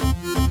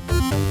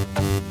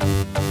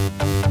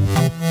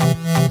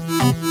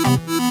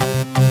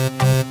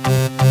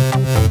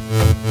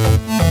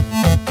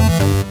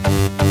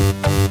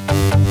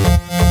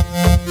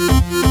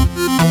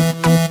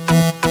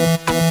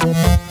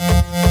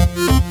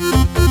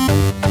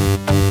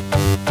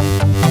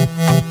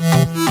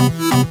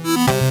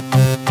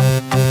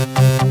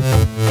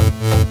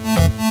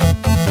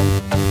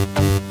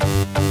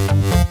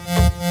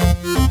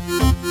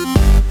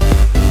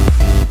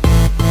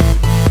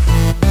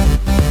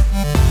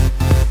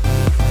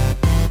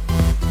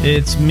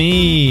 It's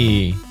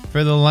me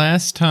for the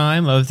last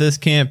time of this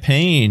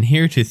campaign,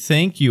 here to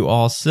thank you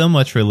all so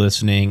much for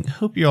listening.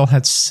 Hope you all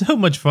had so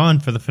much fun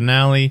for the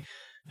finale.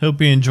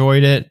 Hope you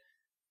enjoyed it.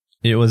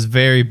 It was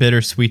very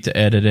bittersweet to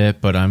edit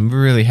it, but I'm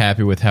really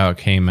happy with how it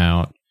came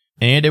out.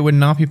 And it would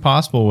not be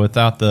possible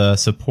without the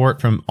support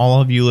from all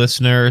of you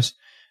listeners.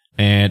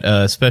 And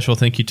a special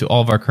thank you to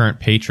all of our current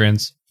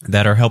patrons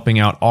that are helping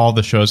out all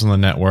the shows on the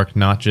network,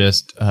 not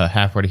just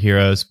Halfway to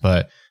Heroes,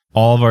 but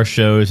all of our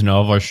shows and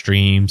all of our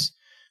streams.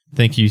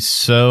 Thank you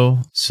so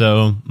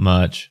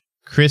much.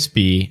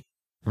 Crispy,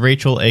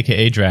 Rachel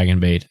aka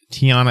Dragonbait,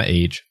 Tiana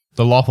H,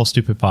 The Lawful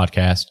Stupid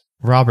Podcast,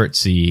 Robert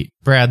C,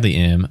 Bradley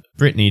M,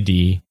 Brittany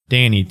D,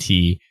 Danny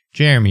T,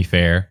 Jeremy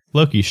Fair,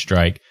 Loki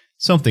Strike,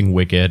 Something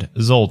Wicked,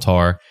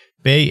 Zoltar,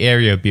 Bay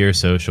Area Beer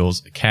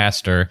Socials,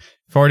 Caster,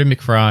 Farty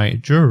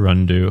McFry,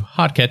 Jurundu,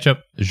 Hot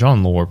Ketchup,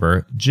 Jean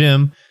Lorber,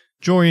 Jim,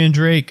 Jorian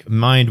Drake,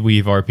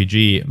 Mindweave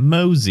RPG,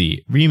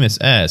 Mosey, Remus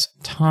S,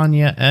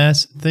 Tanya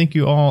S. Thank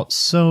you all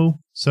so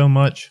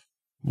much.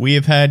 We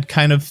have had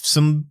kind of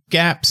some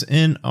gaps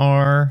in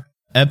our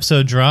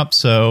episode drop,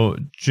 so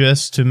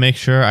just to make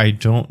sure I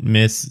don't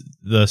miss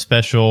the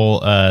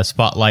special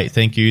spotlight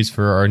thank yous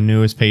for our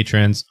newest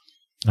patrons,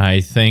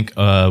 I think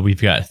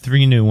we've got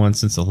 3 new ones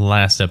since the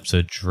last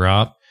episode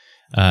drop.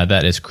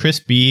 That is Chris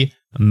B,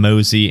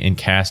 Mosey, and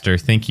Caster.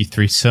 Thank you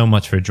 3 so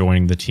much for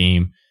joining the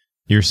team.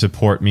 Your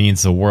support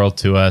means the world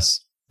to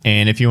us.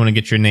 And if you want to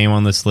get your name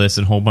on this list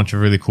and a whole bunch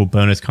of really cool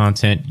bonus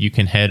content, you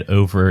can head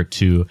over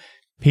to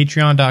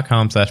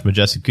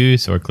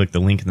patreon.com/majesticgoose or click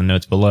the link in the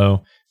notes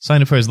below.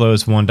 Sign up for as low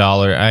as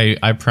 $1.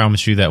 I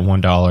promise you that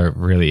 $1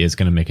 really is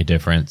going to make a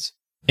difference.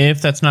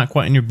 If that's not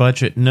quite in your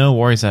budget, no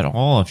worries at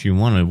all. If you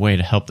want a way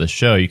to help the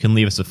show, you can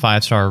leave us a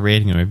 5-star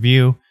rating and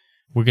review.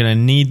 We're going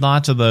to need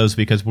lots of those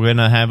because we're going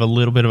to have a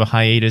little bit of a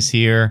hiatus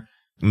here.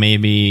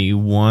 Maybe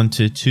 1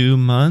 to 2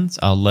 months.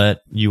 I'll let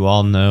you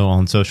all know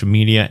on social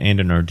media and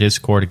in our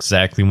Discord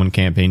exactly when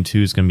Campaign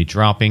 2 is going to be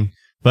dropping.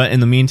 But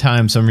in the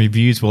meantime, some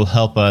reviews will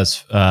help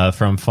us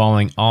from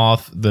falling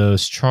off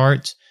those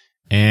charts.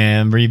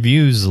 And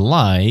reviews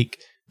like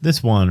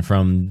this one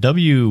from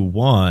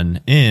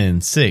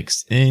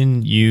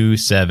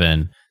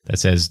W1N6NU7 that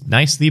says,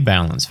 nicely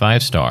balanced,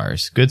 5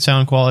 stars. Good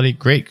sound quality,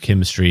 great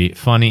chemistry,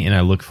 funny, and I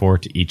look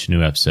forward to each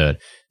new episode.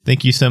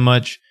 Thank you so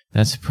much.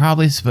 That's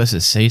probably supposed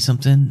to say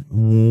something.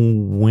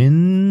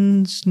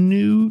 Winsnoot?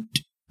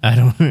 I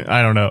don't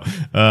know.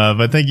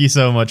 But thank you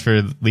so much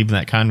for leaving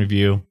that kind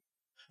review.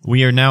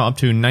 We are now up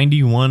to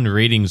 91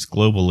 ratings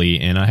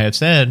globally, and I have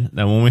said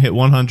that when we hit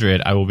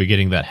 100, I will be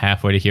getting that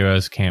Halfway to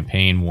Heroes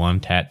Campaign 1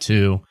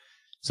 tattoo.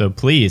 So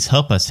please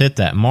help us hit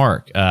that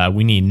mark.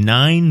 We need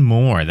 9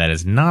 more. That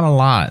is not a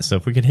lot. So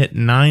if we could hit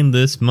 9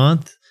 this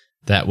month,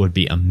 that would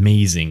be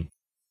amazing.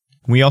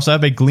 We also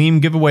have a Gleam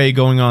giveaway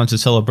going on to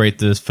celebrate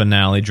this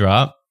finale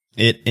drop.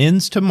 It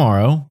ends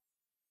tomorrow,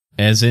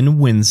 as in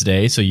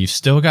Wednesday, so you've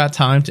still got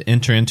time to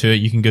enter into it.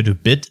 You can go to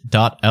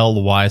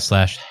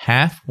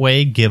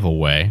bit.ly/halfway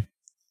giveaway.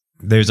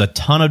 There's a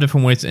ton of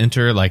different ways to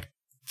enter, like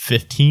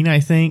 15, I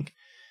think.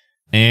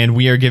 And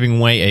we are giving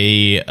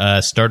away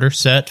a starter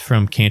set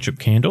from Cantrip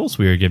Candles.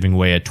 We are giving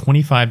away a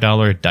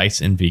 $25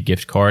 Dice Envy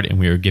gift card, and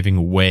we are giving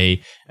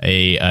away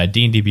a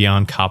D&D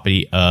Beyond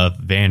copy of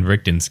Van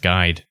Richten's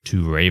Guide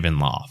to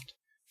Ravenloft.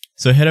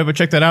 So head over,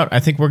 check that out. I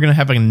think we're going to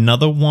have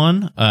another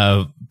one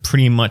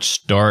pretty much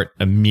start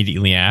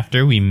immediately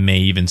after. We may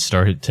even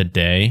start it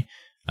today.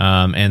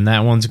 And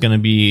that one's going to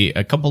be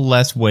a couple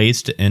less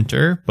ways to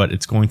enter, but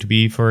it's going to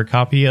be for a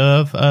copy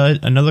of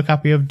another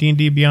copy of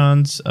D&D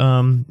Beyond's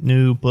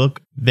new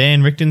book,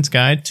 Van Richten's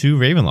Guide to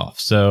Ravenloft.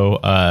 So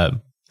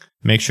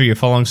make sure you're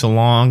following us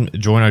along.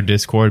 Join our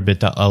Discord,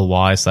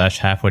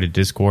 bit.ly/halfway to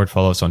Discord.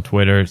 Follow us on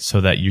Twitter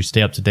so that you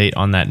stay up to date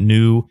on that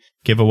new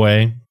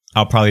giveaway.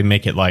 I'll probably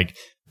make it like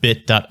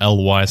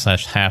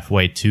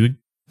bit.ly/halfway to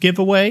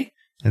giveaway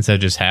instead of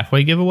just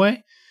halfway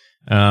giveaway.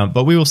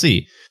 But we will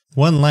see.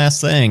 One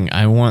last thing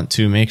I want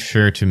to make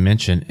sure to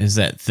mention is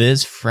that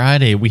this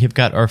Friday we have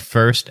got our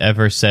first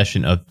ever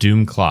session of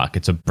Doom Clock.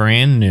 It's a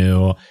brand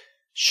new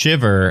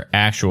Shiver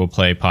actual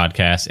play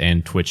podcast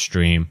and Twitch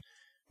stream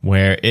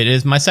where it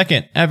is my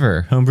second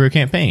ever homebrew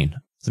campaign.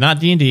 It's not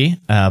D&D,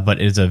 but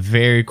it is a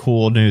very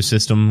cool new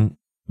system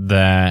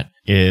that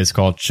is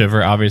called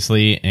Shiver,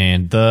 obviously,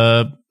 and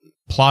the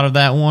plot of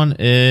that one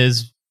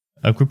is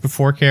a group of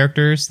 4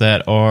 characters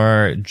that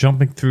are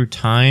jumping through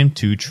time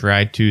to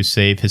try to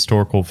save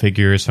historical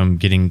figures from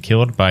getting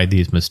killed by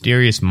these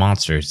mysterious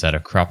monsters that are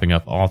cropping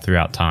up all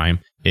throughout time.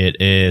 It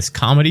is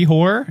comedy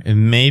horror. It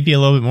may be a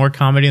little bit more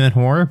comedy than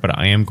horror, but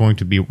I am going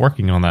to be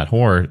working on that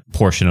horror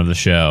portion of the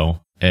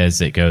show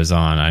as it goes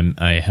on.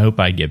 I hope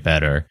I get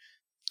better.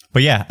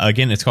 But yeah,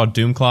 again, it's called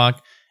Doom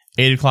Clock,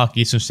 8 o'clock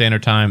Eastern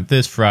Standard Time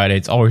this Friday.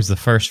 It's always the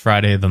first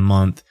Friday of the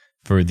month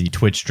for the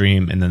Twitch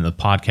stream and then the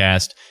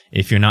podcast.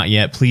 If you're not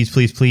yet, please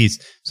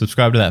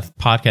subscribe to that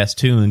podcast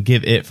too and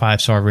give it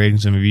 5-star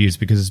ratings and reviews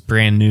because it's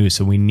brand new.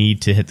 So we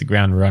need to hit the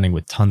ground running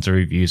with tons of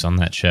reviews on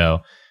that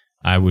show.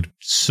 I would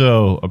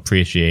so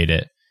appreciate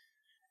it.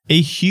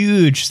 A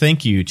huge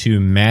thank you to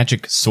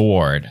Magic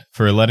Sword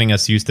for letting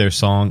us use their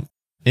song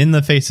In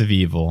the Face of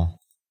Evil.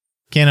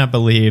 Cannot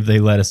believe they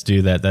let us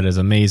do that. That is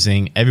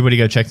amazing. Everybody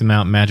go check them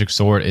out. Magic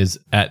Sword is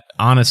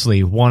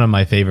honestly one of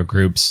my favorite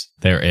groups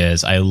there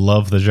is. I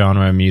love the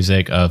genre of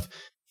music of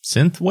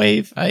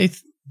synthwave, I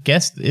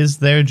guess is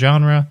their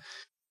genre.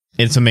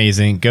 It's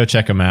amazing. Go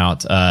check them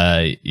out.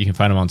 You can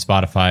find them on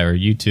Spotify or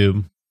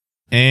YouTube.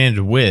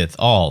 And with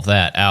all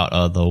that out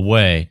of the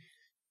way,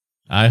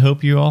 I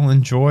hope you all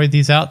enjoy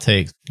these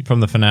outtakes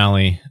from the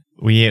finale.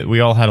 We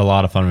all had a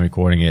lot of fun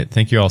recording it.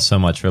 Thank you all so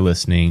much for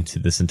listening to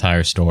this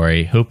entire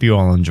story. Hope you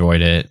all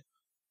enjoyed it.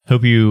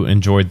 Hope you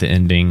enjoyed the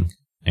ending.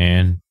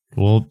 And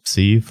we'll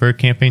see you for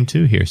Campaign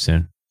 2 here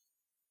soon.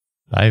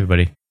 Bye,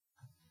 everybody.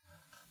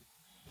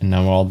 And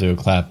now we'll all do a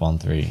clap on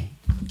 3.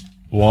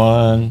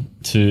 1,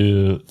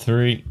 2,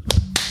 3.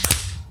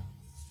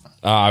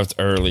 I was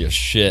early as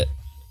shit.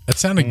 That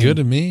sounded good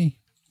to me.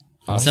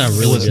 It's not It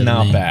really was good to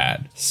not me.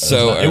 bad.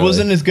 So It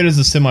wasn't as good as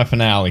the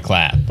semi-finale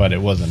clap, but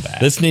it wasn't bad.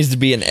 This needs to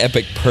be an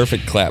epic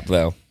perfect clap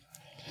though.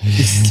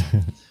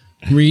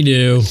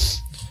 Redo.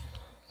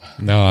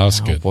 No, that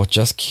was good. We'll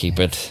just keep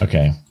it.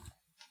 Okay.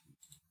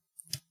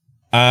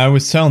 I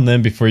was telling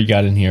them before you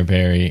got in here,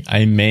 Barry,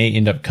 I may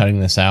end up cutting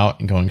this out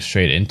and going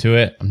straight into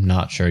it. I'm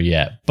not sure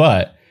yet.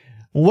 But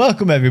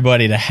welcome,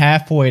 everybody, to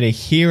Halfway to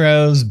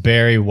Heroes.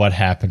 Barry, what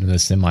happened in the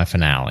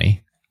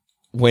semi-finale?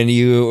 When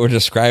you were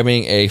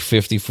describing a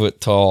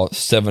 50-foot tall,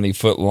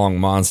 70-foot long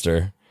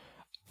monster,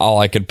 all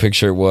I could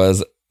picture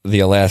was the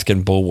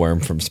Alaskan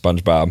bullworm from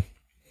SpongeBob.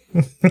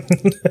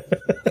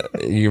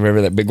 You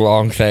remember that big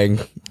long thing?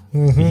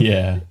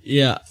 Yeah.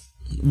 Yeah.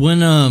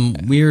 When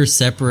we were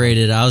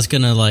separated, I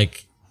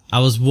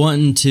was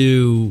wanting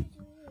to,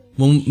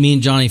 when me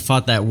and Johnny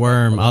fought that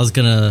worm, I was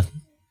gonna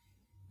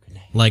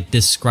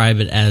describe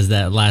it as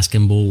that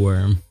Alaskan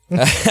bullworm.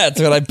 That's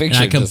what I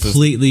pictured. And I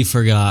completely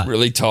forgot.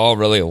 Really tall,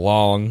 really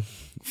long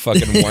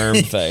fucking worm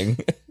thing.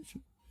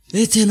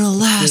 It's an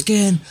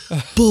Alaskan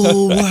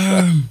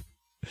bullworm.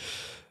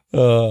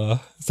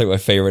 It's like my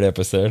favorite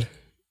episode.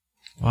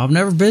 Well, I've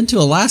never been to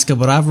Alaska,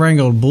 but I've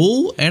wrangled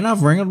bull and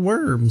I've wrangled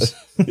worms.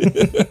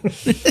 I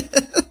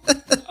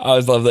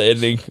always love the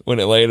ending when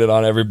it landed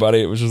on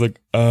everybody. It was just like,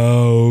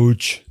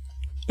 ouch.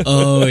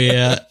 Oh,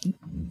 yeah.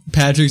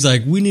 Patrick's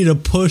like, we need to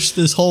push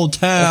this whole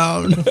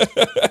town.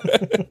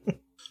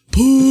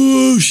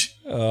 Push.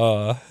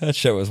 That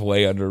show was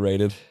way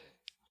underrated.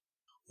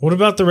 What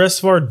about the rest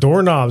of our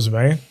doorknobs,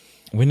 man?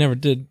 We never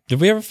did.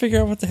 Did we ever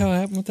figure out what the hell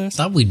happened with this?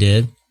 Thought we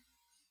did.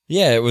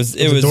 Yeah, it was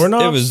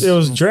doorknobs? It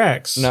was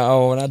Drax.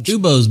 No, not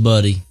Ubo's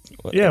buddy.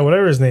 Yeah,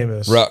 whatever his name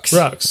is. Rux.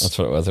 Rux. That's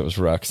what it was. It was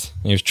Rux.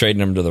 He was trading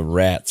them to the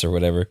rats or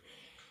whatever.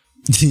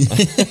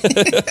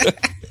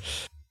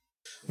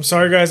 I'm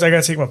sorry, guys. I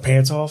gotta take my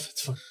pants off.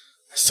 It's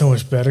so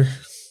much better.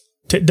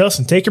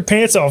 Dustin, take your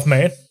pants off,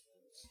 man.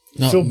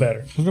 No, Feel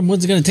better.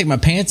 When's gonna take my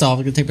pants off?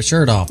 I'm gonna take my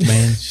shirt off,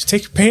 man. Just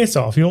take your pants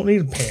off. You don't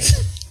need a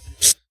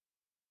pants.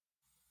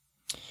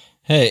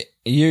 Hey,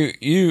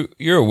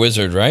 you're a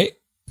wizard, right?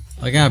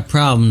 I got a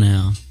problem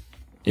now.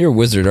 You're a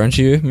wizard, aren't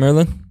you,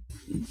 Merlin?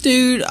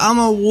 Dude, I'm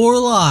a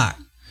warlock.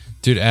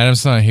 Dude,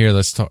 Adam's not here.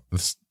 Let's talk.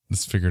 Let's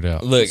figure it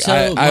out. Look, So,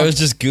 I was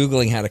just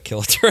Googling how to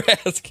kill a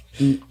Trask.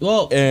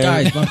 Well,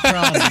 guys, my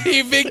problem.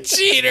 You big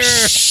cheater!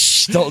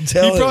 Shh, don't He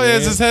tell probably him,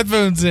 has man. his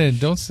headphones in.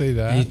 Don't say He's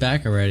that.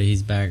 back already.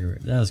 He's back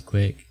already. That was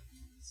quick.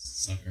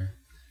 Sucker.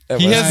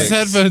 That He was has his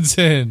fixed. headphones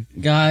in.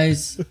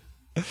 Guys,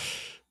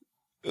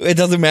 It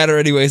doesn't matter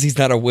anyways. He's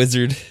not a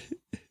wizard.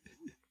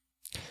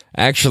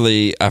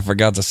 Actually, I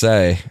forgot to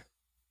say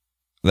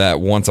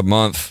that once a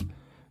month,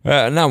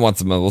 not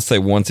once a month, we'll say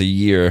once a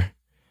year,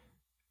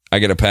 I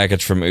get a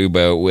package from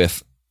Ubo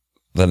with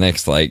the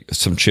next, like,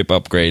 some chip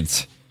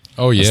upgrades.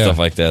 Oh, And yeah. stuff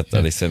like that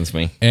he sends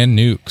me. And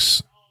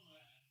nukes.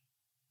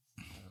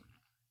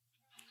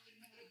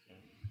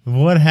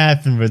 What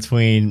happened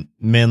between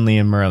Minley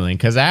and Merlin?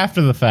 Because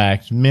after the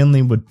fact,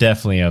 Minley would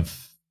definitely have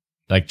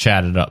like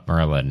chatted up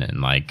Merlin,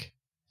 and like,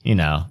 you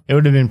know, it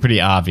would have been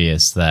pretty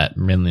obvious that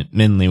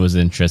Minley was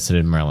interested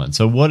in Merlin.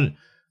 So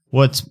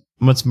what's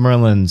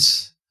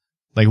Merlin's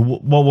like?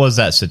 What was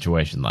that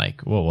situation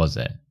like? What was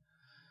it?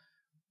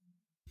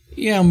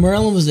 yeah,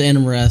 Merlin was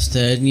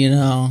interested. You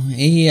know,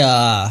 he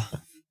Yeah,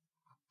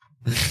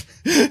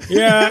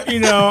 you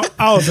know,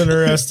 I was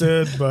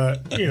interested,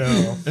 but you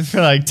know,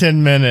 For like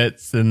 10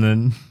 minutes, and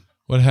then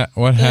What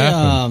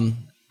happened?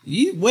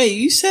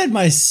 You said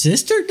my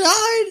sister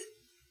died?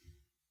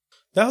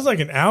 that was like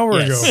an hour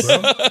ago, bro.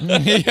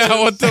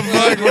 Yeah, what the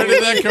fuck? Where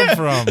did that come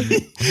from?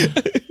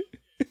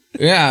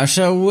 Yeah,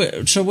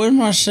 so when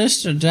my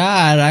sister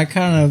died, I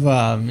kind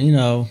of, you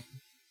know,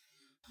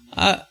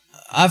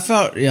 I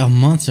felt, a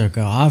month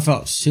ago, I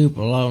felt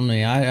super lonely.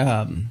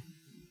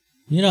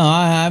 You know,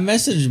 I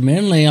messaged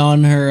Minley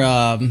on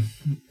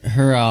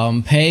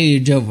her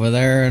page over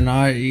there, and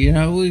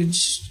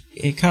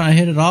it kind of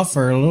hit it off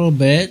for a little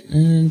bit,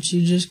 and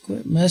she just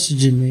quit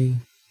messaging me.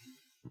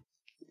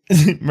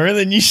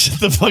 Merlin, you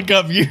shut the fuck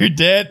up. You're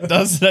dead.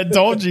 Dustin, I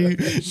told you.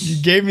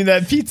 You gave me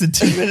that pizza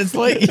 2 minutes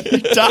late. You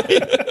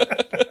died.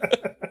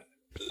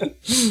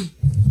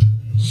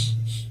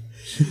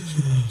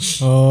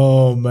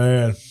 Oh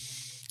man.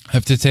 I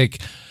have to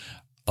take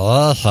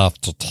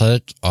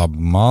a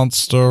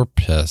monster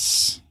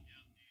piss.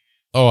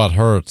 Oh, it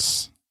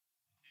hurts.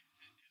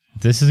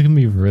 This is gonna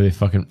be really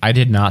fucking. I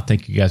did not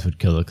think you guys would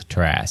kill the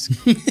Trask.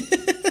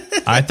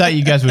 I thought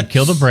you guys would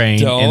kill the brain,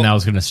 Don't. and that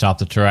was gonna stop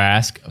the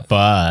Trask.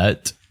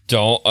 But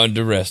Don't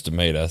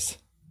underestimate us.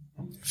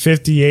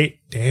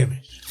 58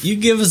 damage. You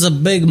give us a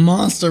big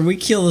monster, we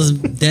kill this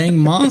dang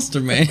monster,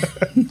 man.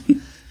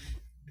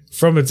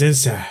 From its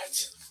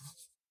insides.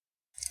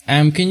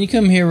 Can you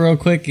come here real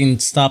quick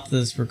and stop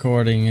this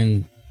recording?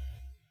 And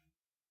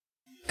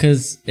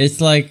because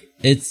it's like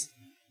it's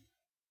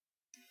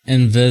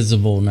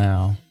invisible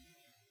now.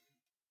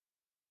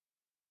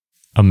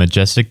 a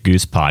Majestic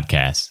Goose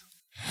podcast.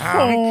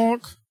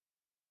 Honk.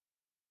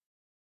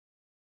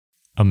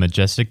 A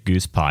Majestic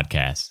Goose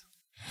podcast.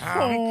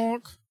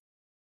 Honk.